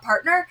with a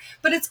partner,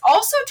 but it's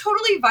also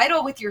totally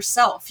vital with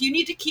yourself. You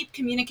need to keep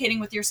communicating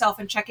with yourself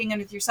and checking in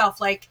with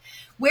yourself. Like,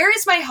 where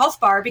is my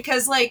health bar?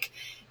 Because like,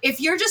 if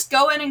you're just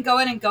going and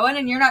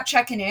you're not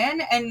checking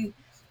in, and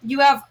you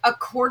have a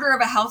quarter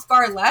of a health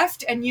bar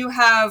left, and you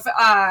have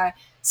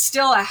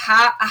still a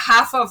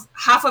half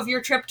of your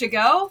trip to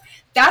go,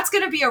 that's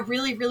going to be a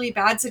really, really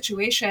bad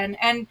situation.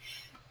 And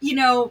you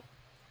know,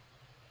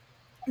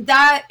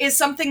 that is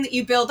something that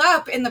you build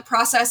up in the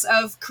process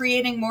of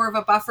creating more of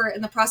a buffer,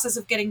 in the process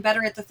of getting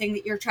better at the thing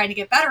that you're trying to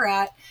get better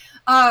at.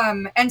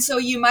 And so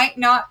you might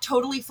not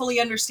totally fully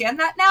understand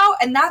that now.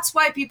 And that's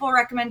why people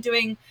recommend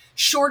doing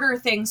shorter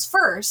things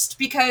first,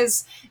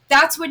 because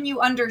that's when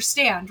you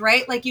understand,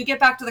 right? Like you get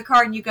back to the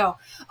car and you go,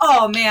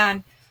 oh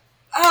man,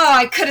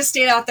 I could have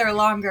stayed out there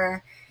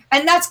longer.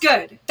 And that's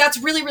good. That's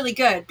really, really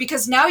good,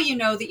 because now you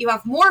know that you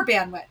have more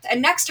bandwidth,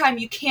 and next time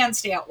you can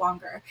stay out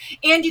longer,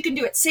 and you can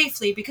do it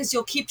safely because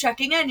you'll keep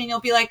checking in and you'll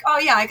be like, oh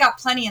yeah, I got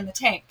plenty in the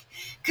tank.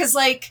 Because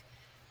like,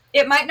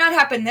 it might not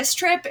happen this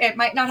trip, it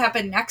might not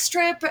happen next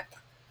trip,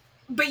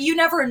 but you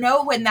never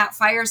know when that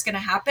fire is going to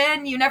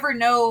happen. You never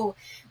know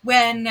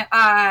when,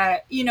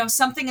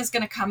 something is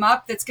going to come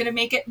up that's going to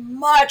make it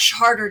much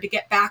harder to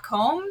get back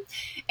home.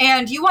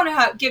 And you want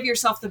to give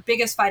yourself the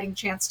biggest fighting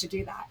chance to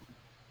do that.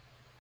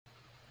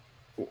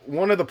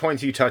 One of the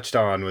points you touched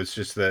on was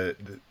just the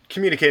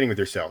communicating with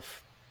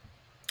yourself.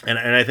 And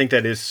I think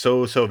that is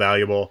so, so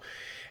valuable.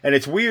 And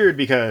it's weird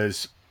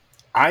because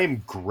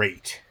I'm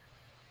great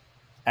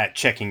at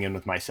checking in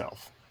with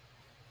myself.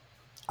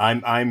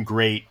 I'm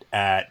great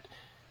at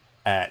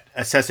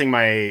assessing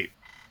my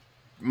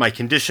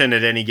condition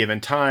at any given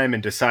time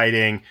and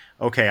deciding,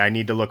 okay, I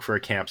need to look for a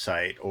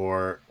campsite,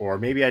 or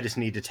maybe I just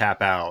need to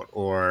tap out,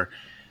 or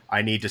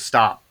I need to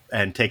stop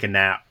and take a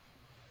nap,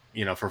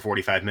 for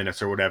 45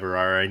 minutes or whatever,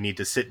 or I need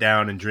to sit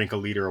down and drink a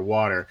liter of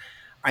water.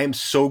 I am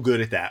so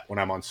good at that when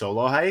I'm on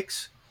solo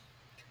hikes.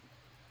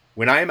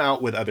 When I am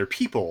out with other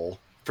people,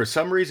 for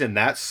some reason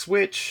that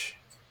switch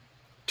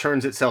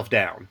turns itself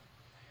down.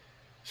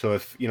 So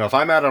if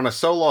I'm out on a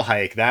solo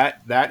hike,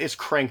 that is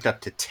cranked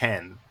up to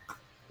 10,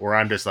 where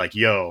I'm just like,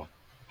 yo,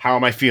 how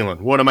am I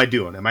feeling? What am I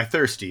doing? Am I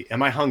thirsty?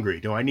 Am I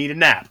hungry? Do I need a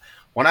nap?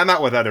 When I'm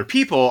out with other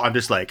people, I'm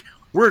just like,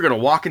 we're going to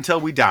walk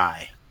until we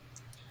die.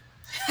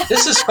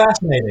 This is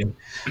fascinating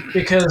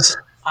because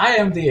I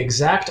am the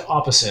exact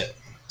opposite.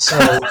 So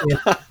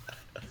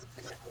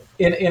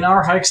in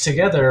our hikes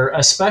together,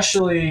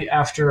 especially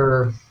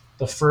after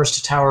the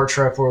first tower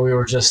trip where we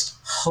were just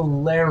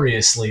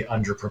hilariously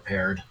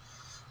underprepared,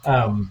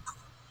 and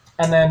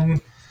then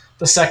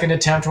the second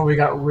attempt where we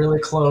got really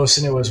close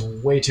and it was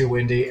way too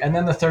windy, and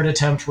then the third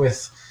attempt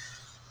with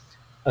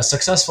a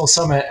successful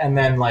summit, and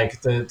then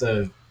like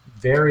the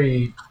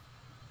very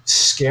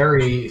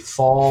scary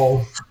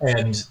fall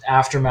and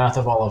aftermath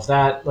of all of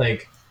that.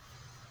 Like,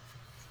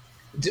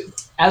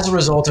 as a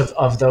result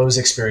of those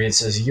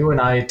experiences, you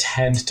and I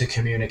tend to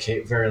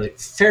communicate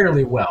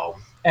fairly well.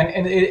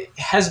 And it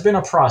has been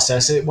a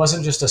process. It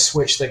wasn't just a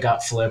switch that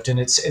got flipped, and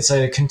it's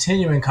a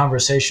continuing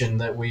conversation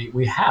that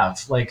we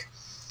have. Like,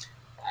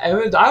 I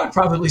would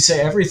probably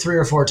say every 3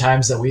 or 4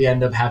 times that we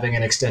end up having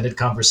an extended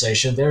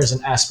conversation, there is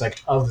an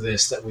aspect of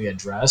this that we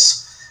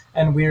address.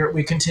 And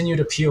we continue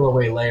to peel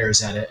away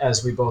layers at it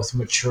as we both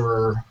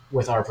mature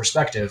with our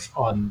perspective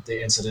on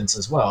the incidents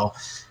as well.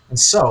 And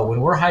so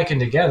when we're hiking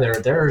together,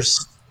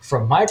 there's,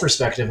 from my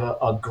perspective,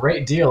 a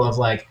great deal of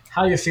like,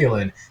 how you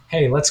feeling?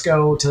 Hey, let's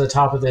go to the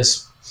top of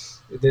this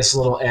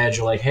little edge,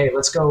 or like, hey,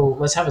 let's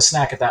have a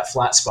snack at that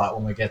flat spot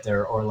when we get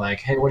there, or like,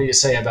 hey, what do you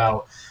say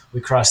about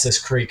we cross this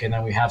creek and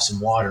then we have some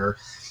water?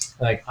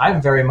 Like,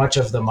 I'm very much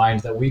of the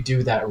mind that we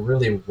do that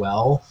really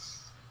well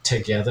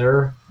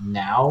together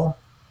now.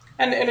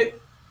 And it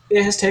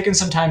has taken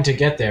some time to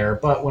get there,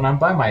 but when I'm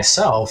by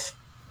myself,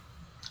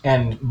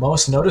 and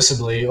most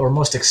noticeably or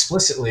most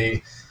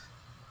explicitly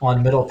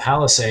on Middle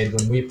Palisade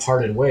when we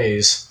parted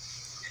ways,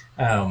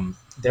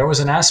 there was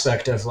an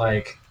aspect of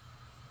like,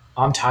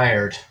 I'm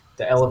tired,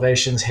 the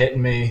elevation's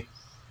hitting me,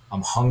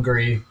 I'm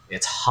hungry,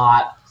 it's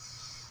hot,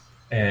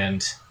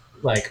 and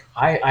like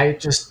I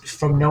just,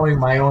 from knowing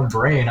my own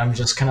brain, I'm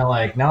just kind of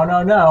like,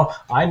 no,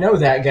 I know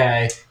that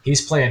guy,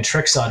 he's playing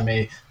tricks on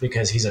me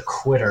because he's a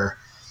quitter.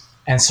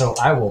 And so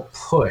I will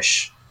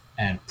push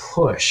and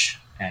push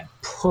and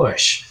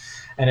push.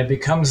 And it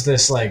becomes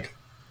this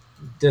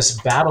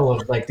battle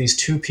of like these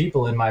two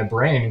people in my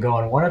brain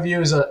going, one of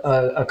you is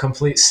a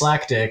complete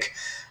slack dick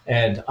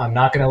and I'm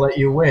not going to let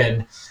you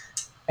win.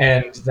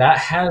 And that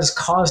has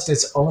caused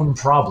its own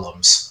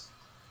problems.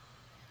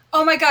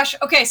 Oh my gosh.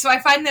 Okay, so I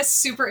find this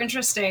super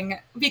interesting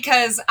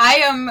because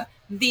I'm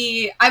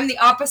the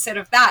opposite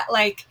of that.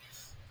 Like,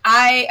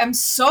 I am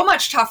so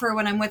much tougher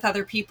when I'm with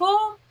other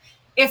people.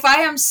 If I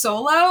am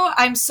solo,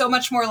 I'm so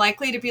much more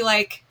likely to be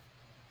like,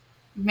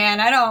 man,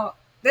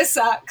 this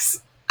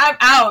sucks. I'm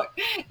out.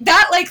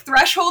 That like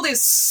threshold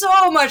is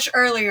so much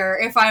earlier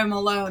if I'm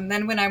alone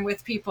than when I'm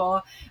with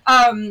people.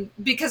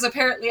 Because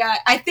apparently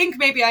I think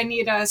maybe I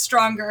need a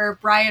stronger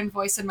Brian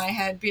voice in my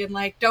head being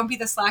like, don't be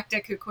the slack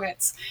dick who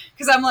quits.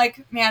 Because I'm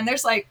like, man,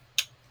 there's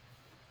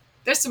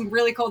some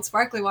really cold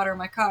sparkly water in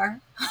my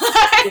car.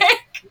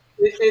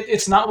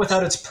 It's not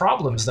without its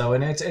problems, though,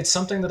 and it's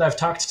something that I've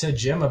talked to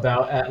Jim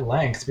about at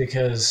length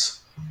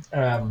because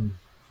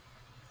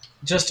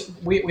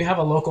we have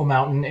a local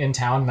mountain in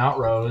town, Mount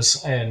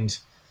Rose, and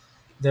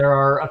there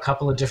are a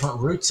couple of different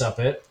routes up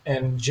it,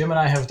 and Jim and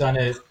I have done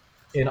it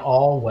in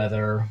all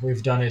weather.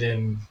 We've done it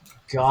in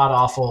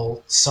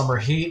god-awful summer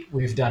heat.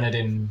 We've done it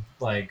in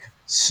like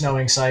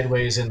snowing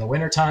sideways in the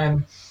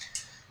wintertime.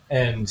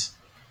 And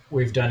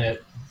we've done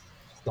it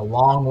the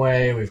long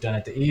way, we've done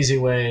it the easy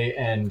way.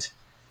 And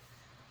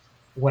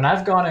when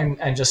I've gone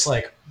and just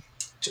like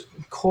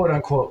quote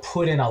unquote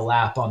put in a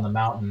lap on the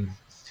mountain,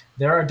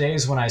 there are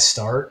days when I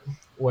start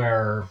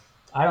where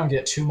I don't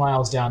get 2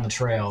 miles down the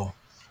trail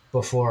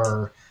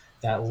before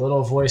that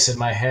little voice in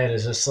my head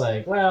is just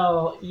like,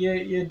 well,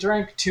 you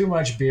drank too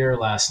much beer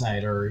last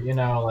night, or,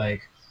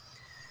 like,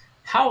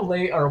 how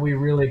late are we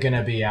really going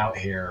to be out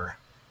here?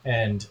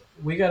 And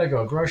we got to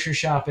go grocery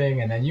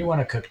shopping, and then you want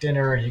to cook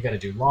dinner, and you got to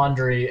do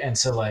laundry. And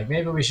so, like,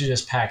 maybe we should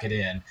just pack it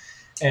in.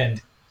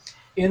 And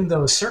in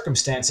those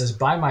circumstances,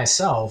 by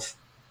myself,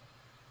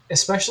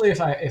 especially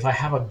if I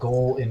have a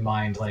goal in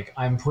mind, like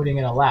I'm putting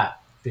in a lap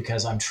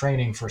because I'm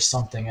training for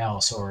something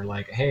else, or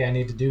like, hey, I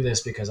need to do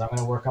this because I'm going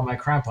to work on my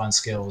crampon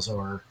skills,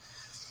 or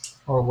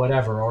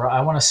whatever, or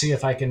I want to see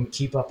if I can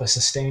keep up a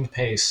sustained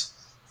pace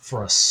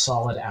for a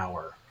solid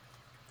hour,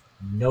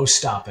 no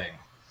stopping,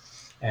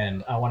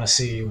 and I want to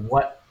see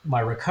what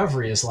my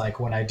recovery is like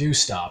when I do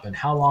stop, and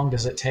how long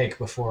does it take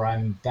before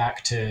I'm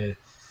back to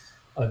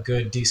a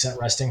good, decent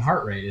resting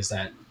heart rate. Is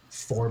that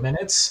 4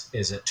 minutes?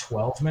 Is it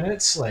 12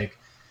 minutes? Like,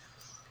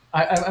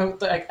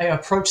 I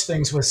approach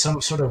things with some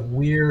sort of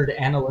weird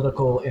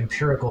analytical,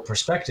 empirical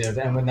perspective.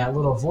 And when that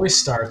little voice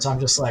starts, I'm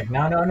just like,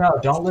 no, no, no,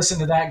 don't listen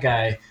to that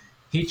guy.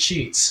 He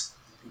cheats.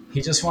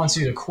 He just wants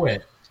you to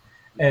quit.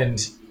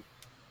 And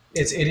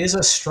it is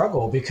a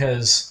struggle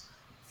because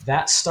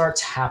that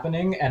starts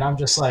happening. And I'm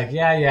just like,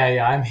 yeah, yeah,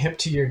 yeah, I'm hip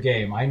to your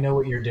game. I know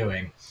what you're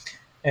doing.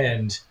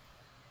 And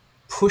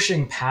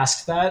pushing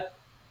past that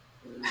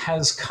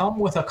has come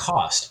with a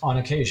cost on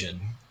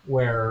occasion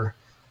where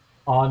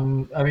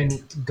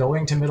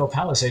going to Middle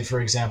Palisade,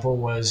 for example,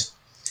 was,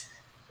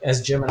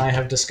 as Jim and I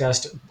have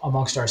discussed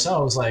amongst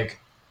ourselves, like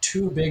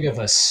too big of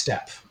a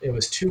step. It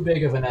was too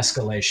big of an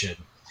escalation.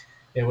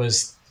 It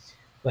was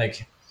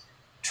like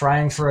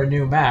trying for a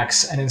new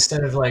max, and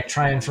instead of like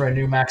trying for a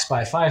new max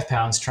by 5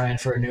 pounds, trying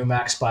for a new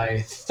max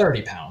by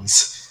 30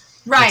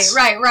 pounds. Right.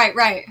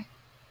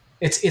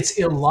 It's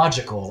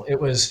illogical. It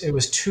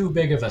was too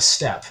big of a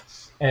step.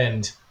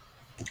 And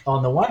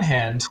on the one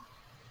hand,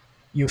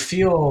 you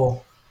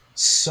feel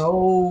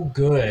so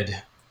good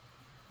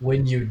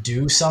when you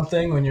do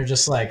something, when you're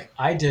just like,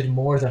 I did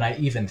more than I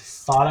even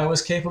thought I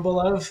was capable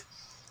of,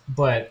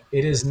 but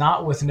it is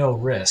not with no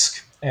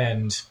risk.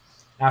 And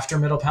after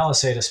Middle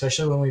Palisade,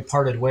 especially when we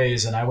parted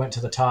ways and I went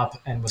to the top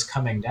and was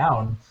coming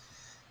down,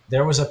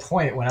 there was a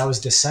point when I was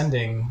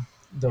descending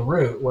the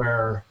route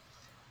where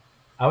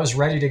I was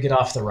ready to get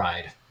off the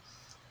ride.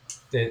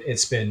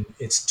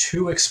 It's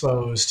too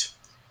exposed.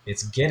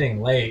 It's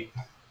getting late.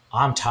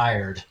 I'm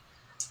tired.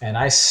 And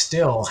I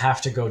still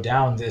have to go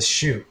down this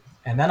chute.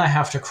 And then I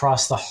have to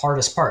cross the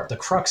hardest part. The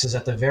crux is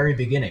at the very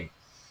beginning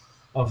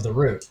of the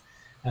route.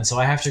 And so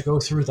I have to go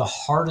through the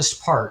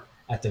hardest part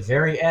at the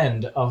very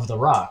end of the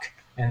rock.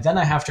 And then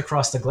I have to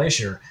cross the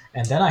glacier.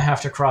 And then I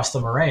have to cross the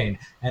moraine.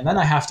 And then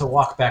I have to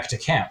walk back to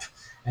camp.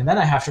 And then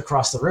I have to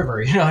cross the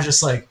river.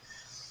 Just like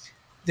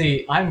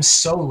I'm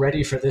so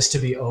ready for this to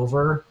be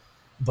over,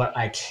 but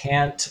I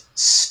can't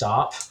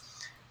stop.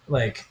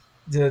 Like,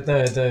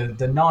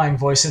 the gnawing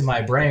voice in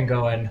my brain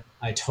going,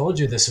 I told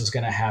you this was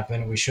going to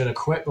happen. We should have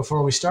quit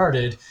before we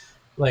started.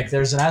 Like,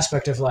 there's an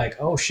aspect of like,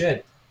 oh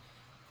shit,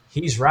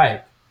 he's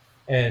right.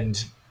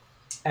 And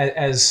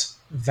as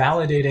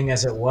validating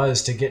as it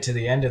was to get to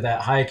the end of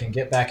that hike and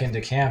get back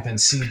into camp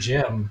and see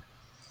Jim,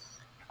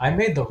 I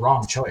made the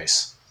wrong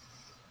choice.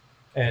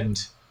 And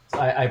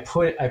I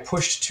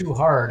pushed too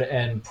hard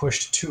and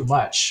pushed too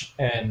much.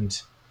 And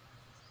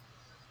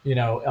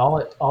all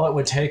it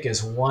would take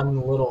is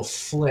one little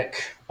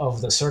flick of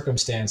the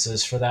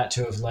circumstances for that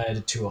to have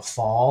led to a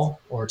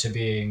fall, or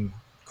to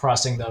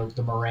crossing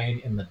the moraine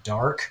in the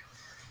dark,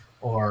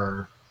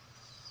 or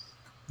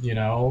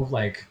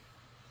like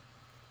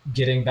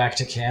getting back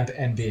to camp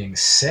and being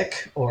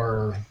sick,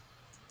 or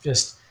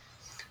just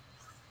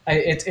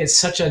it's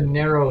such a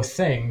narrow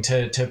thing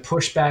to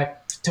push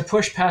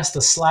past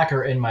the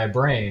slacker in my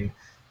brain,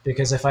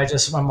 because if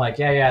I'm like,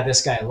 yeah,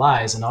 this guy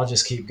lies, and I'll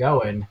just keep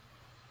going.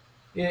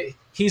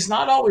 He's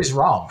not always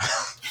wrong.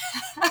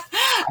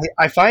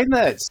 I find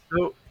that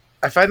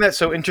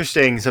so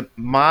interesting. So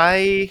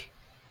my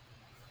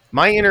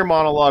inner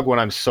monologue when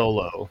I'm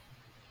solo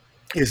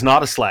is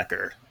not a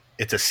slacker;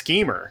 it's a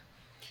schemer,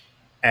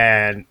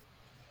 and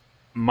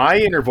my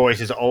inner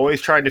voice is always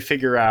trying to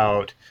figure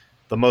out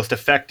the most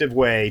effective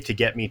way to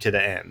get me to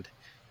the end.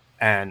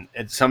 And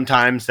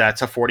sometimes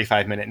that's a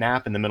 45-minute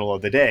nap in the middle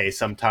of the day.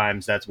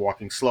 Sometimes that's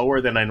walking slower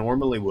than I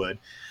normally would.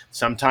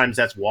 Sometimes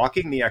that's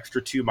walking the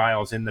extra 2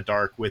 miles in the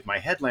dark with my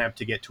headlamp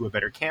to get to a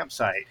better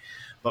campsite.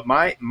 But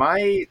my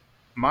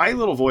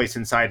little voice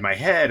inside my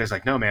head is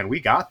like, no, man,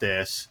 we got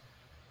this,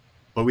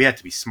 but we have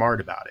to be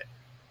smart about it.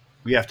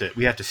 We have to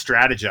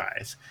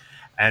strategize.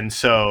 And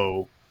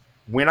so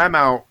when I'm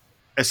out,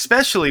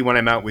 especially when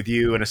I'm out with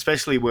you, and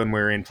especially when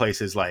we're in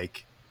places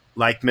like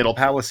Middle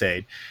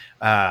Palisade,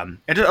 and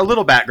a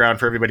little background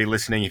for everybody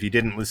listening, if you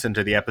didn't listen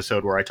to the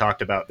episode where I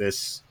talked about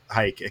this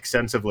hike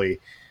extensively,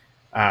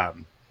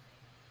 Um,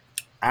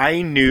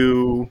 I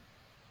knew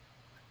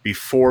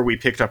before we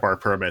picked up our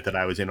permit that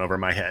I was in over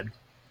my head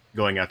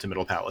going out to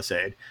Middle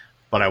Palisade,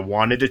 but I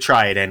wanted to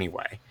try it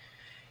anyway.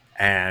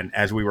 And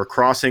as we were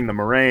crossing the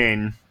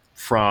moraine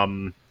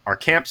from our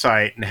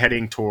campsite and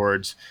heading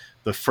towards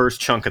the first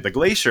chunk of the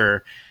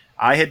glacier,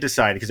 I had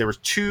decided, because there were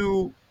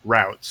two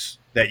routes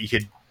that you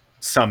could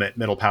summit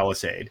Middle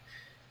Palisade.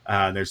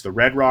 There's the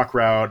Red Rock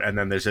route, and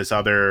then there's this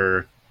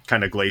other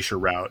kind of glacier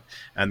route.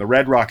 And the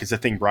Red Rock is the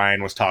thing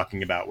Brian was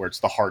talking about, where it's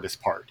the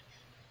hardest part.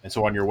 And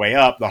so on your way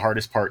up, the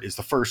hardest part is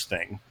the first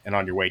thing. And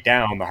on your way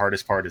down, the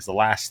hardest part is the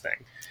last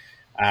thing.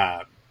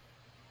 Um,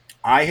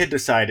 I had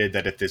decided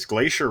that if this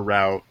glacier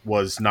route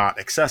was not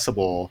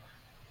accessible,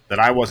 that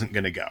I wasn't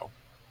going to go.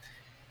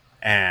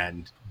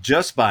 And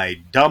just by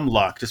dumb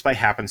luck, just by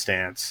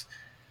happenstance,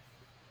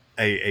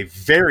 a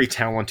very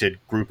talented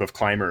group of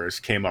climbers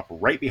came up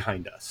right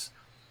behind us.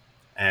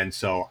 And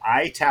so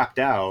I tapped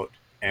out,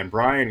 and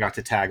Brian got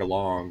to tag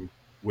along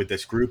with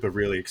this group of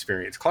really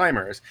experienced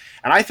climbers.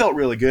 And I felt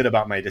really good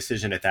about my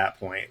decision at that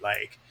point.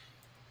 Like,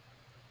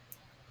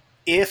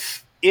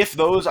 if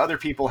those other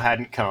people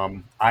hadn't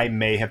come, I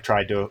may have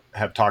tried to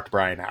have talked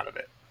Brian out of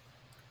it.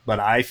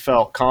 But I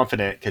felt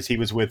confident because he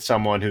was with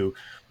someone who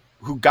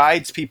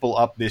guides people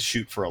up this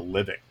chute for a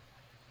living.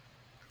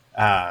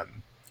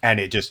 And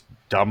it just,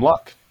 dumb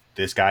luck.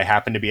 This guy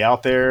happened to be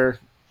out there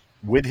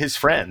with his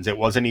friends. It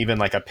wasn't even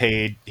like a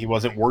paid, he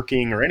wasn't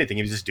working or anything.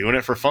 He was just doing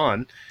it for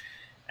fun.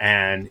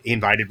 And he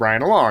invited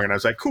Brian along. And I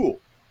was like, cool.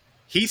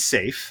 He's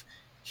safe.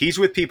 He's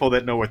with people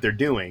that know what they're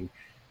doing.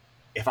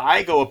 If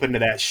I go up into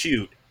that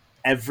chute,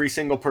 every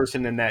single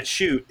person in that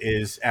chute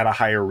is at a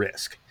higher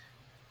risk.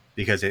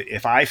 Because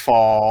if I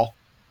fall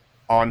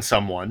on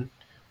someone,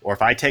 or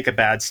if I take a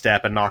bad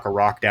step and knock a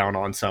rock down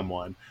on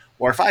someone,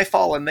 or if I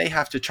fall and they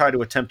have to try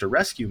to attempt to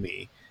rescue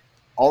me,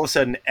 all of a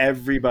sudden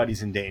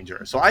everybody's in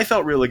danger. So I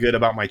felt really good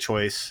about my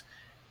choice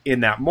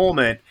in that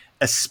moment,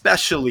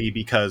 especially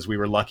because we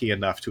were lucky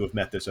enough to have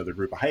met this other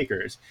group of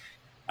hikers.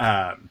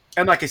 And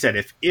like I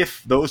said,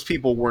 if those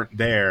people weren't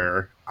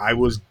there, I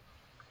was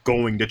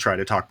going to try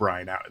to talk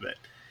Brian out of it.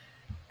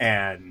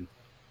 And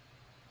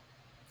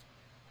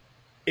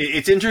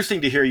it's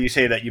interesting to hear you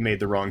say that you made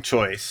the wrong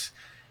choice.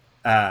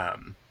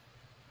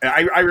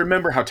 I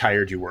remember how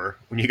tired you were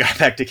when you got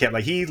back to camp.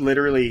 Like, he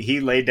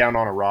laid down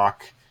on a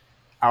rock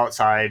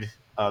outside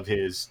of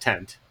his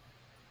tent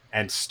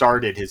and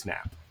started his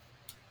nap,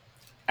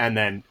 and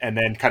then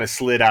kind of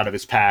slid out of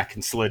his pack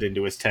and slid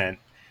into his tent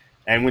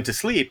and went to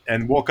sleep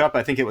and woke up.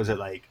 I think it was at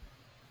like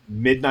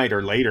midnight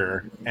or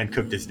later and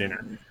cooked his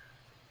dinner.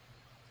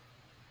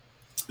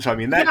 So I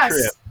mean, that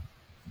trip,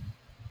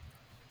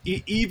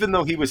 even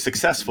though he was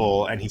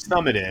successful and he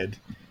summited,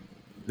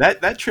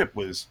 that trip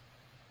was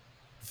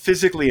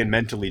physically and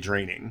mentally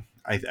draining,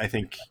 I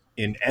think,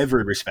 in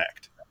every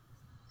respect.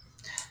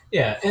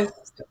 Yeah, and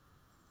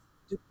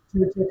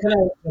to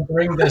kind of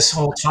bring this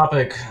whole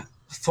topic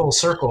full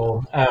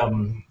circle,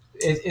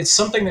 it's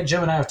something that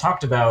Jim and I have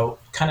talked about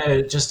kind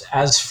of just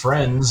as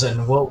friends,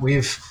 and what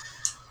we've,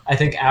 I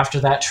think, after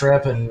that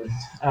trip, and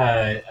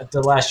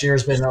the last year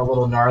has been a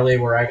little gnarly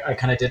where I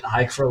kind of didn't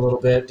hike for a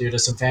little bit due to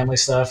some family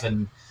stuff,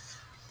 and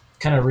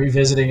kind of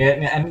revisiting it,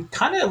 and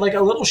kind of like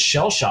a little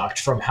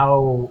shell-shocked from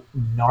how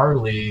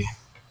gnarly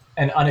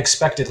and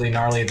unexpectedly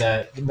gnarly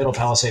that Middle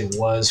Palisade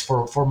was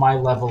for my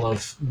level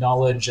of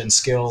knowledge and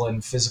skill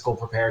and physical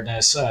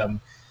preparedness.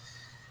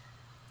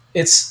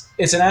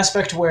 It's an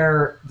aspect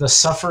where the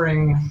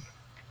suffering,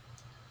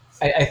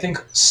 I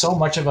think so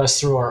much of us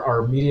through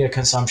our media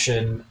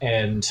consumption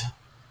and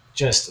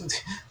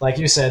just, like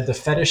you said, the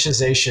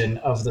fetishization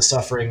of the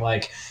suffering,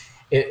 like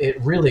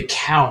it really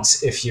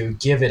counts if you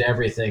give it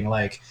everything.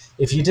 Like,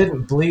 if you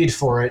didn't bleed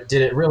for it,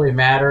 did it really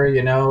matter?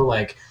 You know,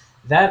 like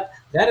that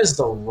is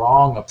the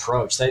wrong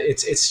approach. That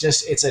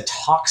it's a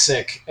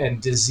toxic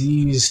and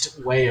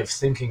diseased way of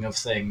thinking of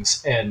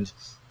things. And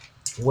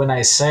when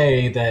I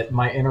say that,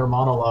 my inner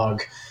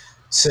monologue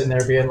sitting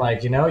there being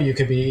like, you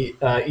could be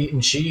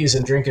eating cheese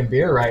and drinking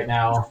beer right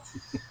now,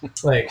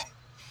 like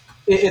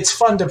it's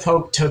fun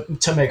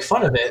to make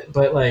fun of it,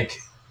 but like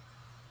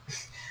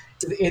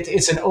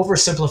it's an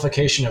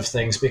oversimplification of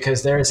things,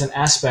 because there is an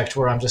aspect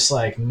where I'm just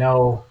like,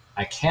 no,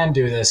 I can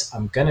do this.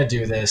 I'm gonna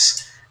do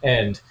this,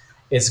 and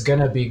it's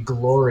gonna be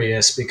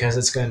glorious because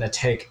it's gonna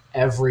take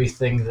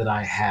everything that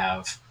I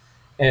have,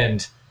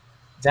 and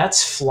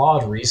that's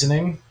flawed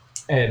reasoning.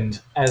 And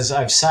as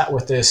I've sat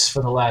with this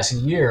for the last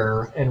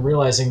year and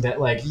realizing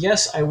that, like,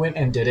 yes, I went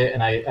and did it,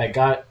 and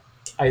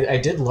I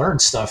did learn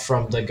stuff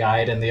from the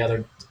guide and the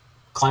other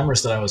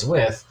climbers that I was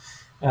with,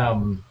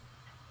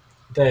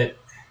 that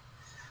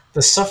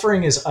the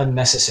suffering is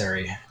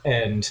unnecessary.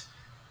 And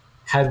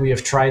had we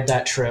have tried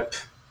that trip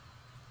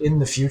in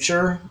the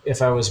future,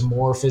 if I was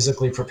more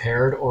physically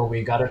prepared, or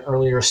we got an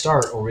earlier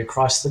start, or we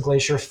crossed the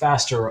glacier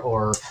faster,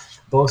 or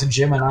both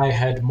Jim and I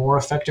had more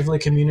effectively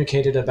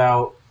communicated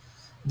about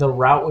the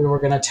route we were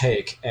going to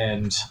take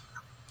and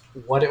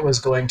what it was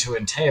going to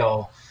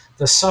entail,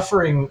 the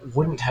suffering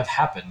wouldn't have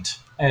happened.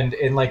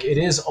 And like, it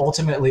is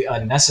ultimately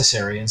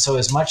unnecessary. And so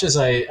as much as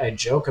I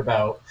joke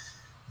about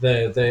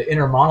the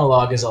inner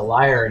monologue is a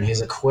liar and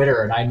he's a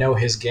quitter and I know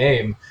his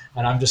game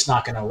and I'm just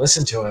not going to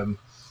listen to him,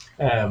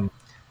 um,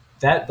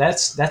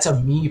 that's a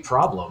me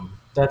problem.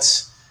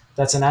 That's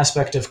an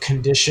aspect of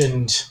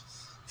conditioned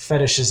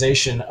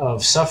fetishization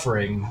of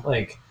suffering.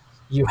 Like,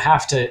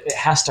 it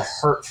has to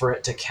hurt for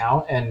it to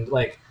count, and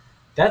like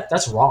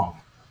that's wrong.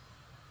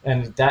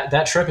 And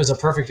that trip is a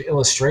perfect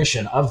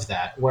illustration of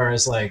that.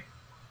 Whereas like,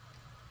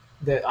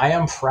 that I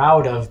am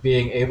proud of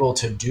being able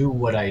to do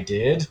what I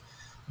did,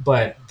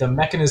 but the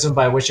mechanism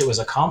by which it was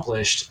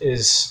accomplished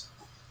is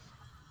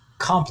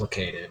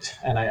complicated,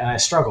 and I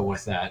struggle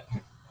with that.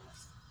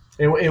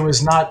 It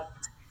was not,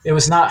 it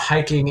was not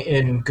hiking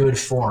in good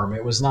form.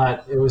 It was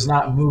not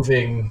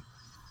moving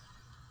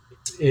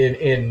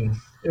in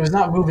it was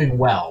not moving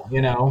well,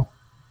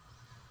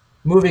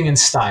 moving in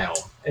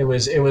style. It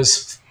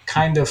was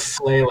kind of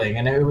flailing,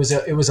 and it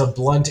was a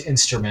blunt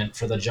instrument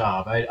for the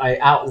job. I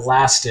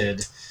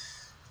outlasted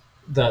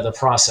the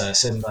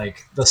process, and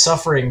like, the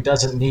suffering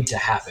doesn't need to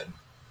happen.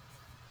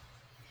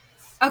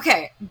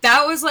 Okay,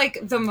 that was like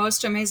the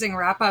most amazing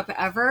wrap up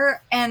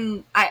ever.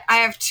 And I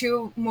have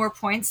two more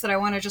points that I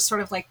want to just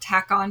sort of like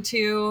tack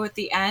onto at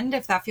the end,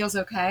 if that feels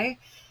okay.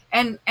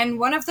 And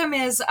one of them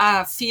is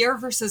fear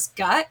versus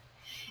gut.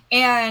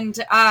 And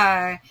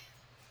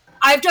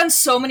I've done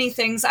so many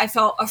things I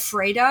felt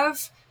afraid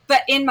of,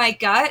 but in my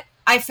gut,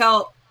 I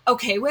felt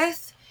okay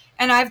with.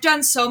 And I've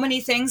done so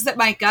many things that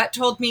my gut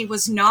told me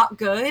was not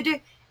good,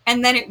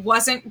 and then it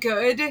wasn't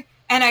good,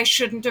 and I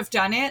shouldn't have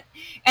done it.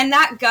 And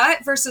that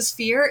gut versus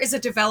fear is a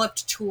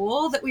developed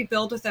tool that we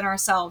build within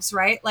ourselves,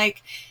 right?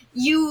 Like,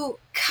 you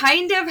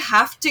kind of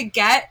have to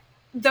get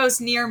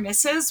those near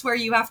misses where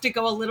you have to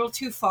go a little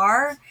too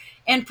far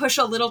and push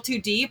a little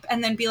too deep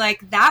and then be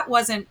like, that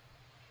was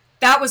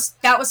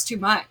too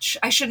much.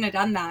 I shouldn't have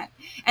done that.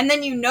 And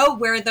then you know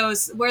where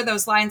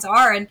those lines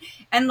are.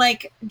 And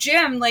like,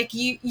 Jim, like,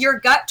 your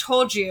gut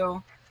told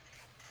you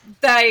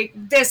that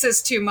this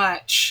is too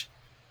much,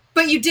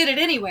 but you did it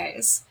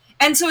anyways.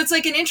 And so it's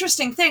like an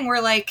interesting thing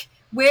where, like,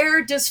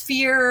 where does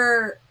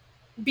fear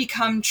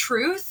become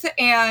truth?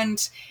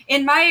 And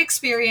in my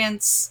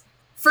experience,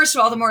 first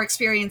of all, the more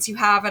experience you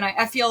have, and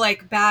I feel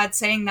like bad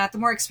saying that, the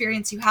more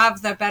experience you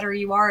have, the better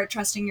you are at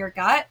trusting your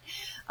gut.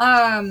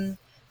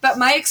 But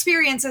my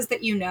experience is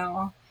that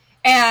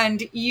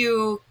and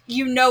you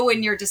know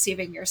when you're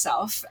deceiving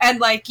yourself,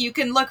 and like, you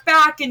can look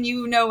back and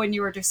you know when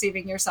you were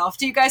deceiving yourself.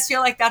 Do you guys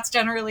feel like that's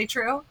generally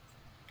true?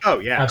 Oh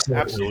yeah,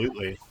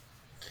 Absolutely.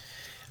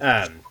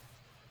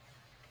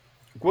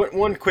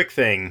 One quick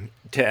thing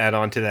to add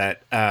on to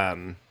that,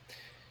 and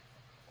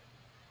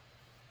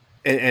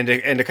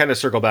to kind of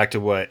circle back to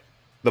what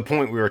the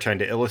point we were trying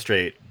to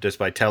illustrate just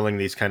by telling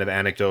these kind of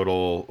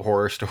anecdotal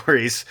horror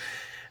stories.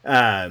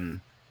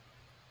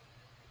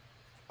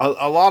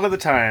 A lot of the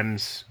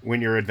times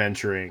when you're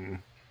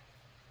adventuring,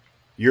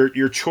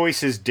 your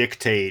choices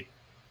dictate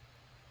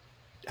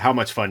how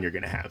much fun you're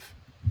going to have.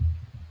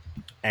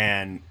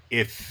 And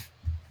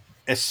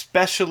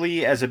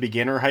especially as a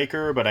beginner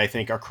hiker, but I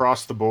think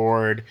across the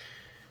board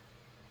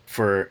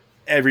for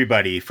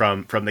everybody,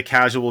 from the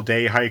casual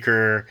day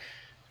hiker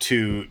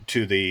to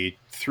the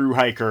through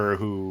hiker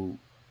who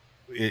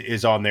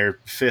is on their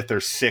 5th or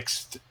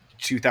 6th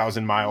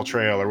 2,000-mile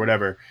trail or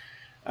whatever,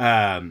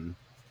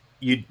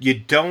 you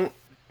don't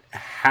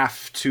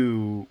have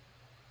to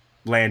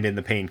land in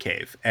the pain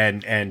cave,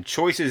 and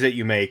choices that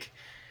you make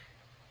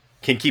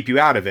can keep you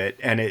out of it.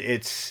 And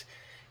it's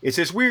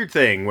this weird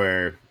thing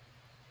where,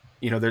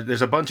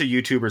 there's a bunch of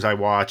YouTubers I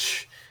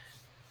watch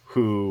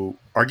who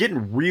are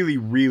getting really,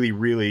 really,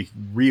 really,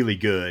 really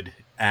good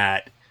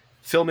at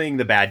filming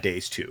the bad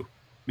days too,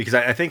 because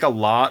I think a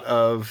lot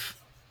of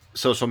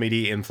social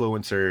media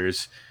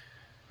influencers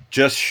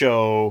just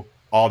show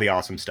all the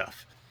awesome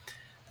stuff.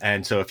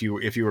 And so if you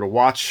were to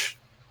watch,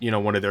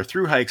 one of their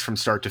through hikes from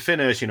start to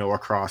finish,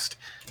 across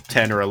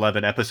 10 or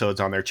 11 episodes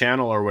on their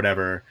channel or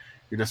whatever,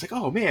 you're just like,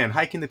 oh man,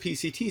 hiking the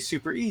PCT is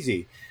super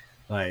easy.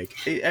 Like,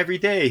 every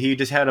day he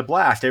just had a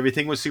blast.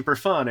 Everything was super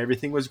fun.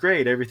 Everything was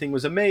great. Everything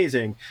was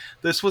amazing.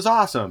 This was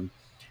awesome.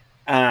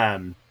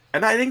 And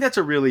I think that's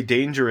a really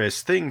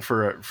dangerous thing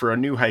for a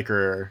new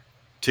hiker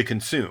to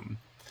consume.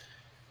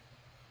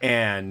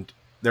 And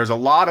there's a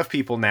lot of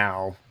people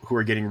now who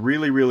are getting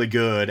really, really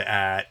good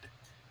at,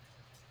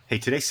 hey,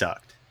 today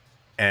sucked,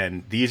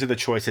 and these are the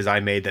choices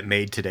I made that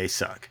made today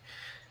suck.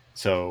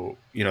 So,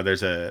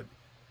 there's a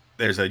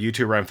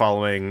YouTuber I'm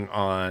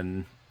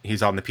following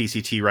he's on the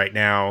PCT right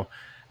now.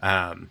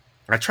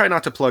 I try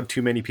not to plug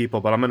too many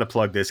people, but I'm going to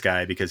plug this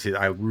guy because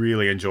I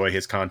really enjoy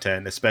his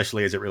content,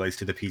 especially as it relates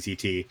to the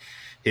PCT.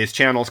 His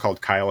channel is called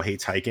Kyle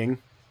Hates Hiking.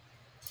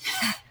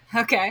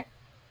 Okay.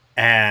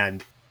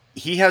 And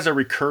he has a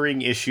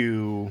recurring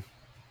issue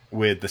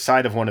with the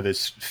side of one of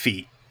his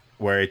feet,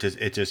 where it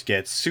just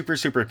gets super,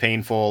 super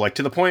painful, like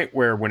to the point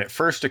where when it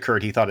first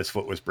occurred, he thought his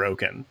foot was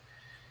broken.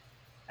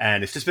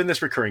 And it's just been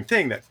this recurring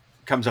thing that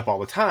comes up all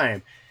the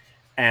time.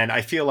 And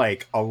I feel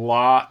like a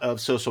lot of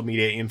social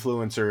media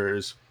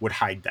influencers would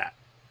hide that.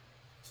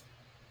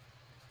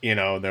 You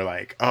know, they're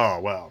like, oh,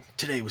 well,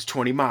 today was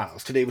 20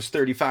 miles. Today was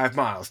 35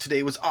 miles.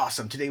 Today was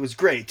awesome. Today was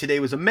great. Today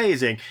was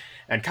amazing.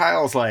 And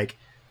Kyle's like,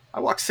 I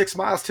walked 6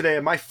 miles today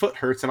and my foot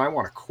hurts and I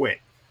want to quit.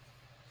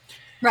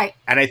 Right.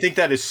 And I think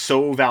that is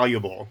so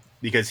valuable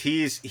because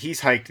he's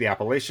hiked the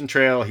Appalachian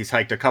Trail. He's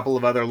hiked a couple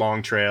of other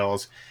long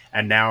trails.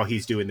 And now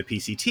he's doing the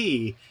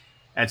PCT.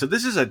 And so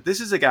this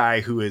is a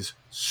guy who is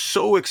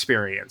so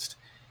experienced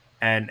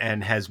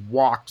and has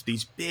walked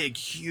these big,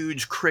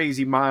 huge,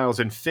 crazy miles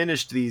and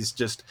finished these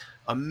just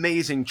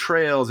amazing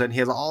trails, and he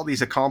has all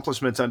these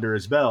accomplishments under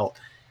his belt.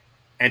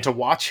 And to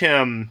watch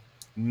him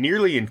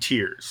nearly in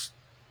tears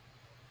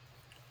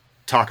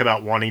talk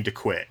about wanting to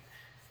quit,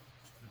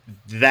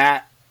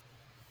 that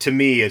to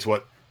me is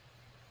what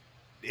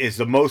is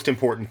the most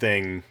important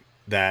thing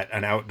that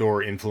an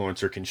outdoor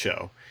influencer can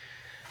show,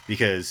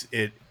 because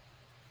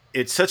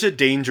it's such a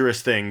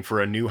dangerous thing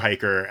for a new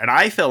hiker. And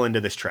I fell into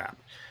this trap.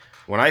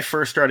 When I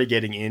first started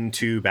getting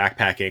into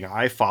backpacking,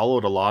 I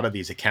followed a lot of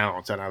these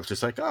accounts and I was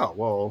just like, oh,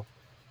 well,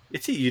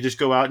 it's easy. You just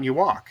go out and you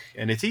walk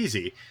and it's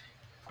easy.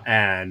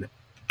 And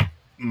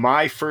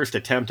my first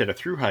attempt at a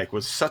thru hike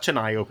was such an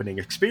eye-opening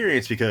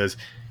experience because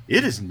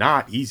it is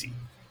not easy.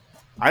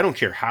 I don't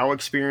care how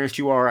experienced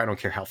you are. I don't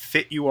care how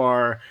fit you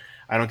are.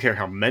 I don't care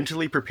how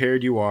mentally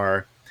prepared you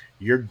are.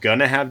 You're going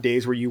to have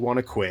days where you want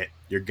to quit.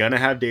 You're going to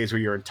have days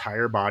where your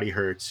entire body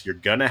hurts. You're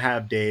going to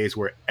have days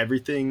where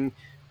everything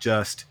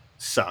just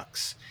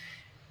sucks.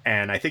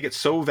 And I think it's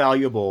so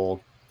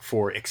valuable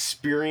for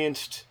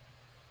experienced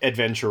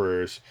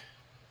adventurers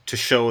to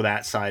show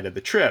that side of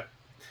the trip.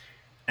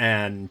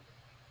 And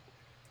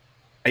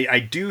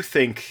I do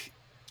think,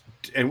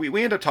 and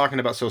we end up talking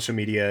about social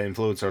media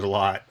influencers a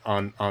lot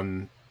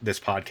on this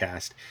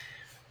podcast,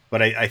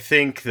 but I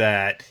think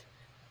that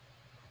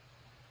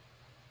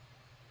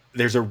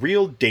there's a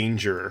real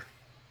danger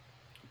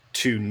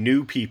to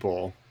new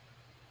people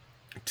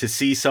to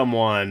see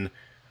someone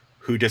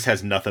who just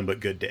has nothing but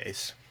good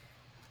days.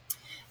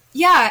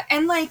 Yeah,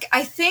 and like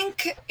I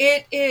think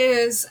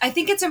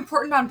it's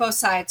important on both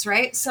sides,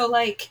 right? So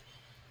like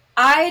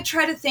I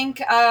try to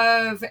think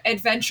of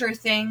adventure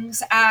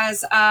things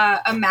as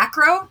a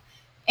macro,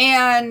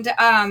 and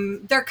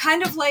they're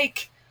kind of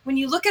like, when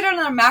you look at it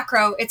on a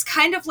macro, it's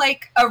kind of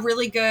like a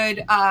really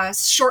good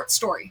short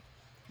story,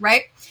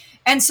 right?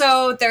 And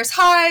so there's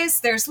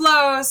highs, there's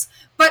lows,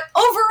 but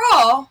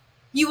overall,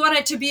 you want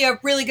it to be a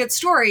really good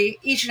story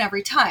each and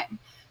every time.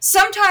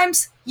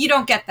 Sometimes you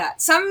don't get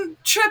that. Some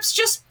trips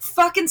just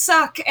fucking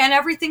suck and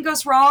everything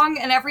goes wrong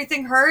and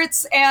everything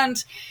hurts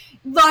and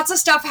lots of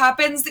stuff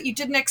happens that you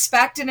didn't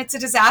expect and it's a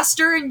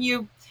disaster, and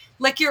you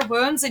lick your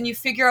wounds and you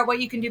figure out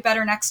what you can do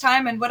better next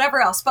time and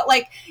whatever else. But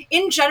like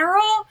in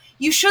general,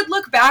 you should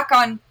look back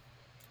on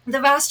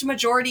the vast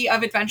majority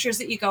of adventures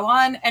that you go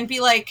on and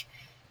be like,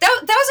 that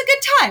was a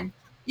good time,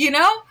 you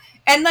know?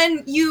 And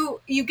then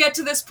you get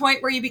to this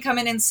point where you become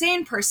an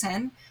insane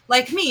person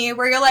like me,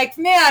 where you're like,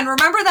 man,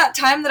 remember that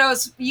time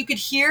that you could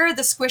hear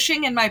the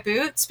squishing in my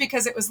boots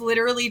because it was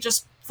literally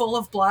just full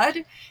of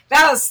blood?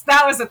 That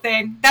was a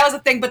thing. That was a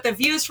thing, but the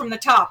views from the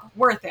top,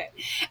 worth it.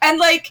 And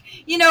like,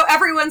 you know,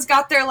 everyone's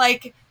got their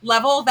like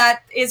level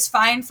that is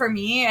fine for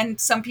me, and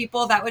some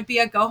people that would be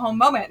a go home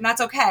moment, and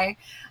that's okay.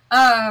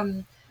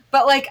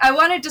 But like, I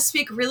wanted to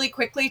speak really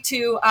quickly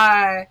to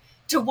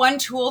one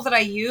tool that I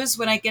use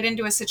when I get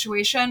into a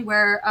situation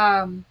where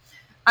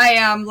I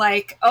am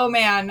like, oh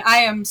man, I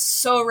am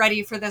so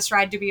ready for this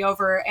ride to be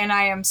over, and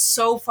I am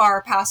so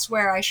far past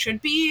where I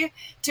should be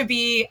to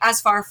be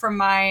as far from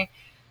my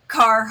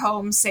car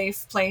home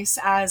safe place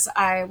as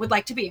I would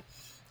like to be.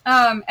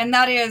 And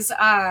that is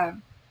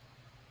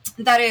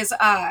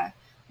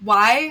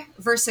why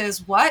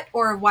versus what,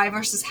 or why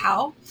versus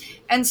how.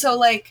 And so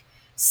like,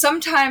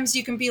 sometimes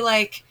you can be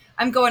like,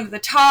 I'm going to the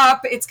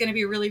top. It's going to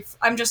be really,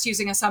 I'm just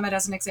using a summit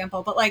as an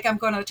example, but like, I'm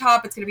going to the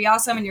top. It's going to be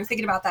awesome. And you're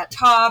thinking about that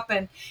top,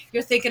 and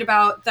you're thinking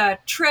about the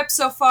trip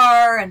so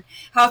far and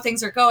how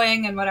things are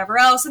going and whatever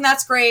else. And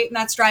that's great. And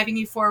that's driving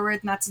you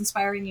forward and that's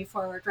inspiring you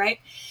forward. Right.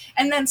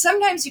 And then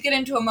sometimes you get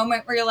into a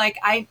moment where you're like,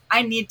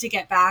 I need to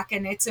get back,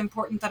 and it's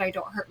important that I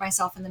don't hurt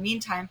myself in the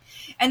meantime.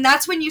 And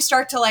that's when you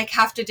start to like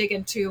have to dig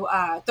into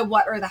the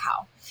what or the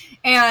how.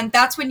 And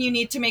that's when you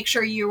need to make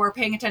sure you are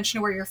paying attention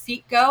to where your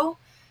feet go,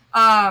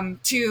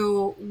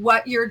 to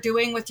what you're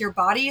doing with your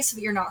body so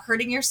that you're not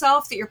hurting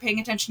yourself, that you're paying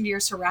attention to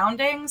your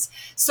surroundings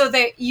so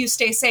that you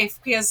stay safe.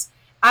 Because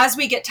as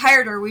we get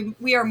tireder,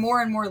 we are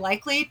more and more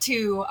likely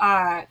to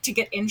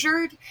get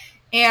injured.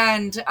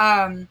 And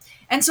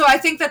so I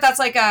think that's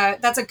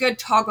a good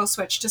toggle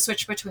switch to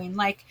switch between,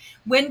 like,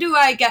 when do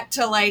I get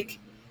to like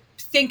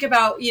think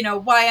about, you know,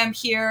 why I'm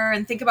here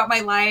and think about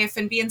my life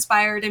and be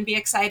inspired and be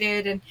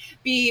excited and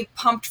be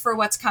pumped for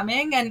what's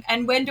coming.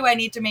 And when do I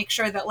need to make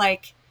sure that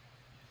like,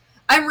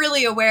 I'm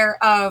really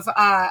aware of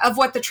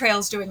what the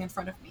trail's doing in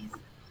front of me.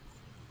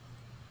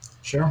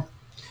 Sure.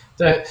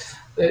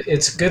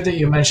 It's good that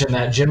you mentioned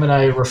that. Jim and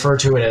I refer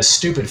to it as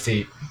stupid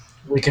feet.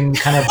 We can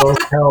kind of both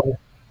tell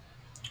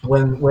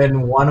when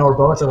one or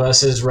both of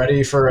us is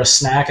ready for a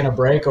snack and a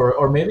break,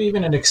 or maybe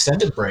even an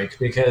extended break,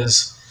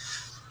 because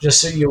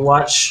just so you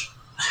watch,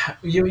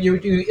 you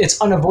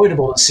it's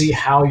unavoidable to see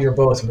how you're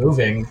both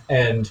moving,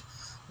 and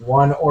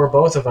one or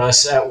both of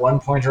us at one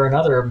point or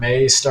another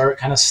may start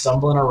kind of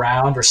stumbling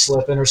around or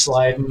slipping or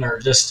sliding or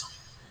just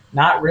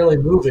not really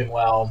moving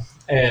well,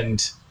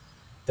 and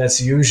that's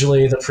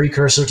usually the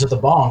precursor to the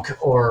bonk,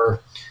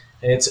 or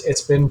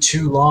it's been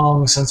too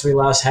long since we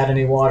last had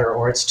any water,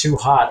 or it's too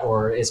hot,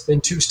 or it's been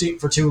too steep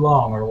for too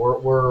long, or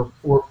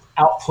we're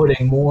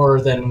outputting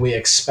more than we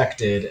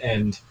expected,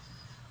 and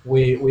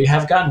we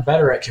have gotten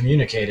better at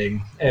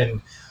communicating.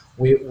 And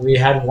we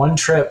had one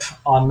trip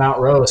on Mount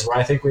Rose where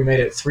I think we made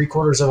it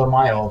 3/4 of a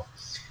mile,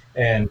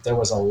 and there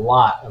was a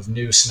lot of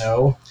new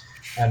snow,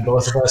 and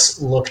both of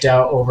us looked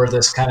out over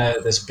this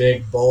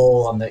big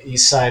bowl on the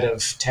east side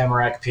of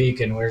Tamarack Peak,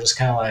 and we are just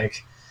kind of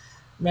like,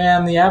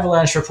 man, the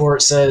avalanche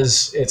report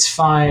says it's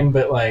fine,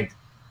 but like,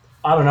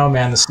 I don't know,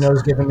 man, the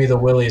snow's giving me the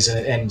willies,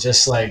 and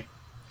just like,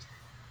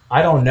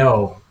 I don't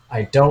know.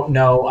 I don't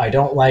know. I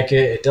don't like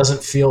it. It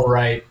doesn't feel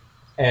right.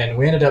 And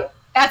we ended up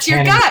That's your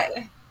canning.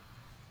 gut.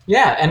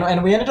 Yeah,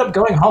 and we ended up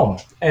going home.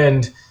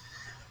 And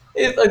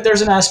like,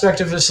 there's an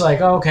aspect of just like,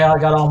 oh, okay, I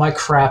got all my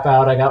crap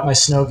out. I got my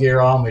snow gear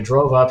on. We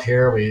drove up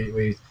here.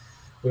 We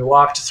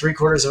walked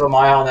 3/4 of a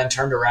mile and then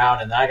turned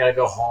around, and then I got to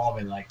go home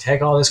and like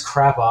take all this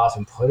crap off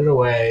and put it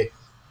away.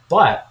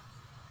 But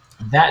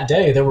that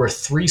day there were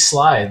 3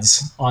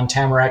 slides on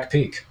Tamarack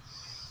Peak,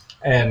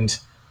 and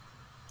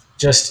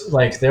just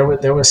like there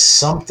was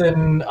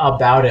something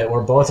about it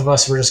where both of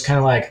us were just kind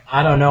of like,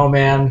 I don't know,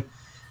 man,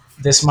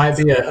 this might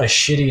be a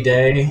shitty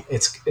day.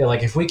 It's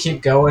like, if we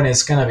keep going,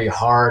 it's gonna be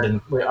hard,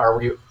 and are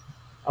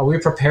we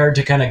prepared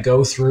to kind of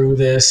go through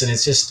this? And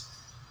it's just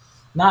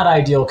not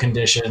ideal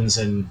conditions,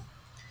 and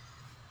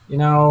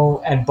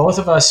and both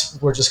of us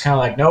were just kind of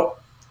like,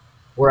 nope,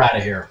 we're out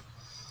of here.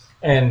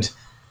 And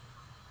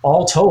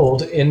all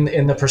told,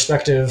 in the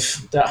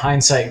perspective that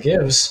hindsight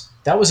gives,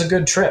 that was a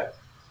good trip,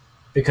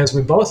 because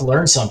we both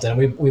learned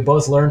something. We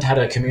both learned how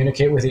to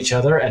communicate with each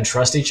other and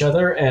trust each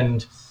other,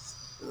 and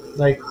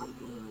like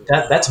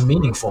that's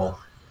meaningful.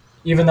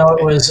 Even though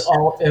it was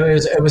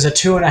a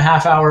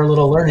 2.5 hour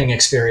little learning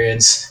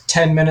experience,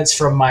 10 minutes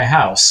from my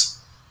house,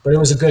 but it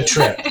was a good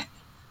trip.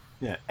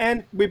 Yeah,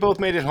 and we both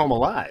made it home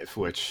alive,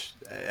 which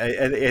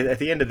at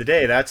the end of the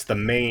day, that's the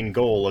main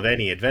goal of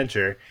any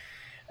adventure.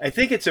 I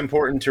think it's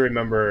important to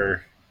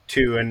remember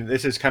too, and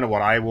this is kind of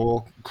what I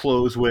will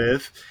close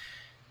with.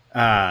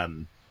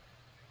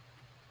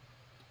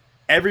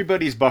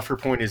 Everybody's buffer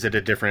point is at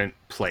a different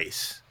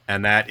place,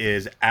 and that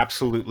is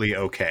absolutely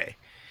okay.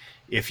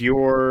 If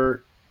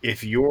your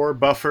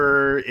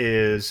buffer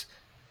is,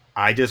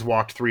 I just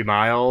walked 3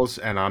 miles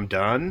and I'm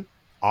done,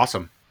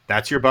 awesome.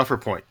 That's your buffer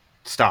point.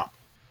 Stop.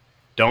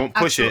 Don't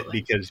push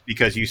Absolutely. it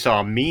because you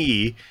saw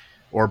me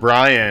or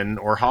Brian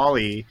or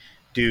Holly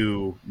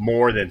do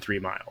more than 3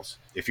 miles.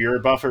 If your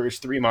buffer is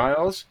 3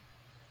 miles,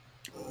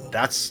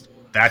 that's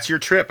your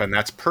trip, and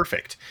that's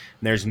perfect.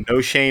 And there's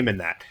no shame in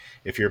that.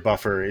 If your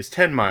buffer is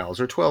 10 miles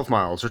or 12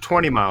 miles or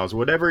 20 miles,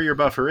 whatever your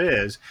buffer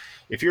is,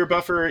 if your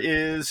buffer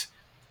is,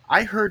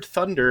 I heard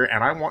thunder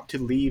and I want to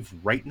leave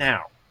right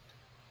now,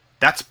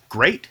 that's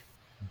great.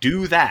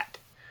 Do that.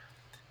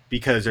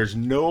 Because there's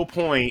no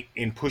point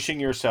in pushing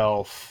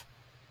yourself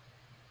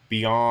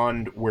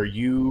beyond where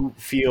you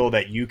feel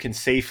that you can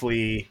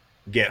safely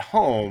get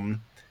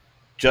home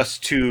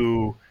just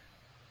to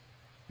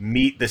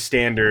meet the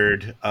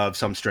standard of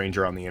some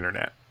stranger on the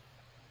internet.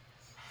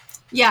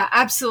 Yeah,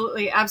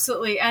 absolutely,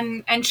 absolutely.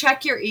 And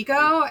check your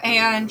ego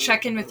and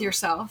check in with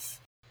yourself.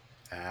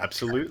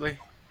 Absolutely.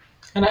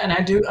 And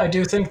I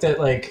do think that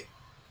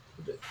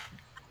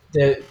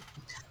that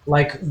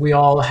like we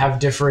all have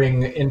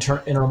differing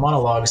inner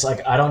monologues.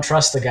 Like, I don't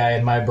trust the guy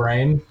in my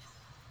brain,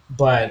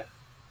 but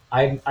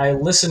I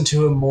listen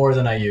to him more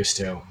than I used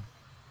to,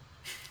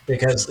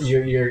 because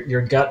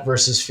your gut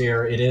versus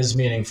fear, it is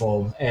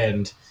meaningful.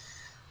 And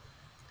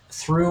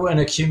through an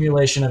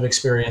accumulation of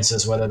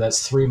experiences, whether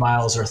that's 3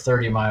 miles or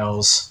 30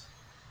 miles,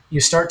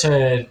 you start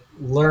to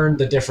learn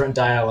the different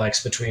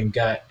dialects between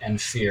gut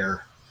and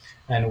fear,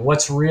 and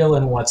what's real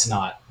and what's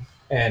not,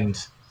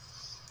 and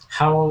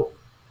how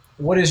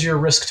what is your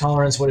risk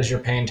tolerance, what is your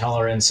pain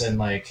tolerance, and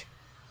like,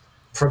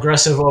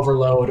 progressive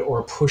overload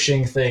or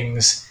pushing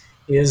things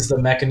is the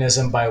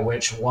mechanism by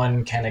which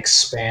one can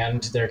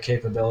expand their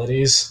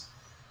capabilities,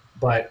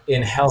 but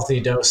in healthy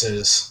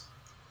doses.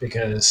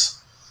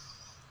 Because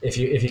if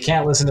you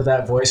can't listen to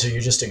that voice, or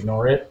you just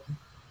ignore it,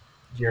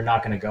 you're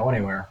not going to go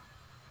anywhere.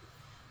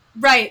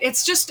 Right.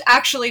 It's just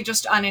actually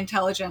just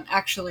unintelligent,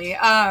 actually.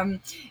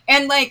 And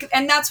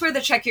that's where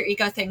the check your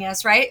ego thing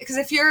is, right? Because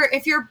if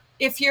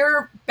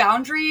your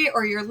boundary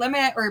or your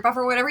limit or your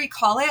buffer, whatever you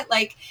call it,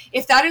 like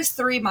if that is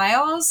 3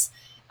 miles,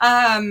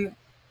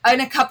 in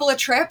a couple of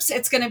trips,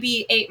 it's going to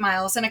be 8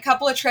 miles. In a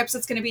couple of trips,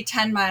 it's going to be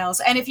 10 miles.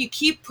 And if you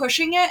keep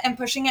pushing it and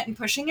pushing it and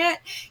pushing it,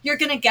 you're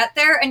going to get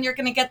there, and you're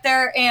going to get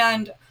there.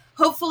 And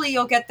hopefully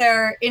you'll get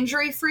there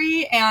injury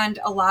free and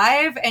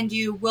alive, and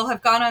you will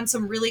have gone on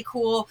some really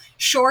cool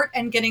short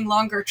and getting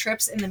longer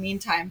trips in the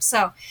meantime.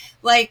 So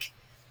like,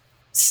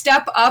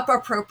 step up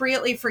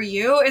appropriately for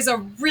you is a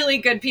really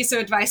good piece of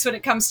advice when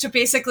it comes to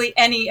basically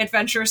any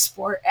adventure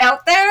sport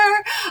out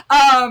there,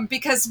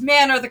 because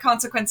man, are the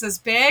consequences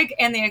big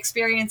and the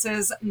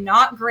experiences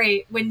not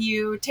great when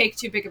you take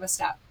too big of a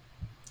step.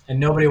 And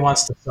nobody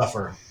wants to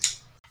suffer.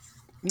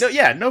 No,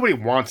 yeah, nobody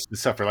wants to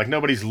suffer. Like,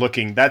 nobody's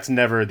looking. That's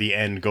never the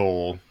end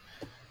goal,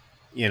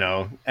 you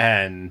know.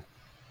 And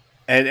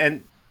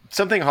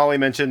something Holly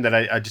mentioned that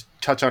I just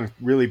touch on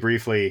really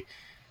briefly.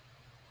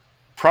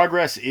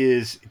 Progress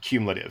is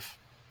cumulative.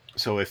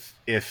 So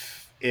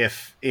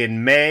if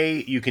in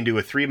May you can do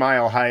a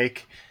 3-mile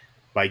hike,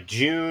 by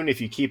June, if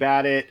you keep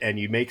at it and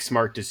you make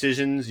smart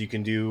decisions, you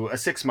can do a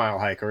 6-mile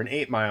hike or an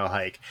 8-mile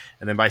hike.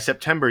 And then by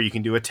September, you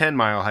can do a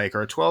 10-mile hike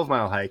or a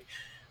 12-mile hike,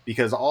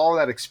 because all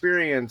that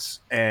experience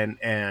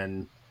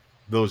and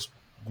those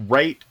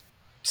right,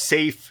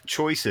 safe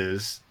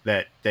choices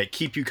that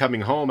keep you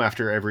coming home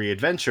after every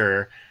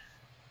adventure,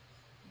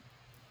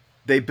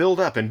 they build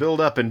up and build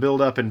up and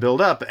build up and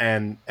build up.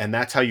 And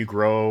that's how you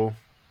grow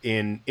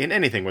in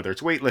anything, whether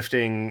it's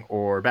weightlifting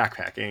or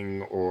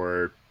backpacking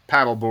or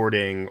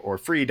paddleboarding or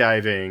free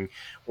diving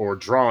or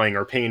drawing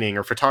or painting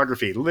or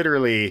photography.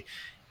 Literally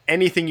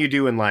anything you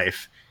do in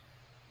life,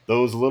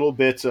 those little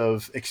bits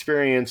of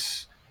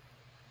experience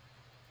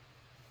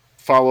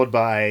followed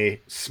by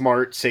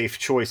smart, safe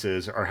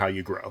choices are how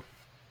you grow.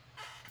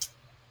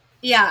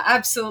 Yeah,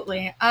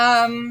 absolutely.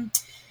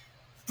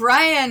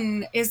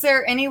 Brian, is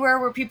there anywhere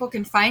where people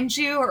can find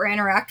you or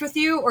interact with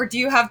you, or do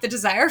you have the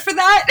desire for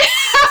that?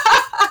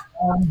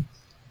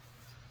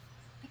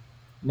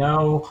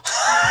 No.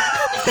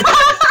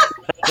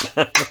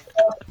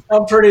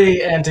 I'm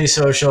pretty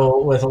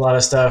antisocial with a lot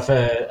of stuff.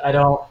 I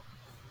don't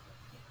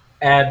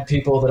add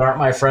people that aren't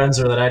my friends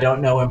or that I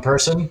don't know in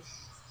person.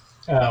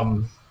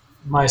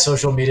 My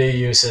social media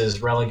use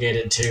is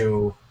relegated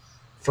to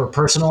for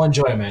personal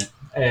enjoyment,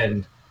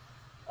 and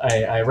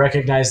I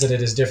recognize that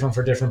it is different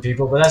for different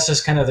people, but that's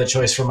just kind of the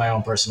choice for my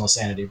own personal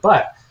sanity.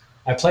 But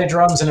I play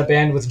drums in a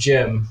band with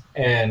Jim,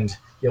 and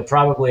you'll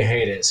probably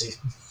hate it. So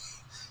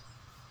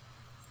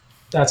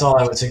that's all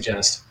I would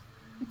suggest.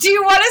 Do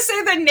you want to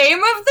say the name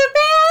of the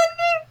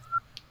band?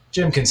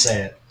 Jim can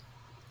say it.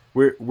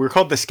 We're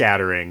called The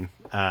Scattering.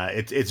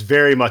 It's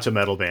very much a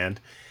metal band.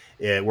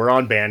 We're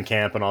on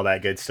Bandcamp and all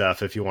that good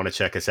stuff if you want to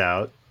check us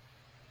out.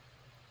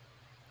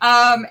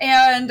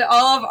 And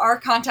all of our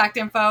contact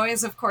info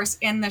is, of course,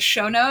 in the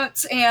show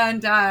notes.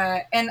 And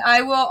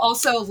I will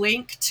also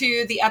link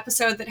to the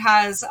episode that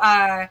has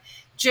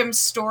Jim's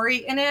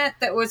story in it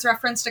that was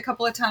referenced a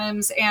couple of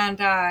times,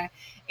 and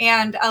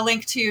a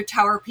link to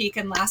Tower Peak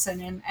and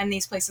Lassen and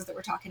these places that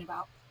we're talking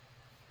about.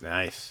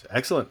 Nice.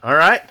 Excellent. All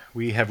right.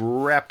 We have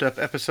wrapped up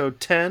episode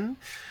 10.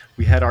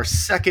 We had our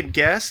second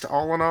guest.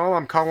 All in all,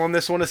 I'm calling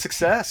this one a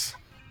success.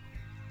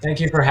 Thank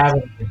you for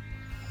having me.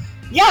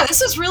 Yeah,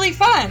 this was really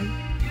fun.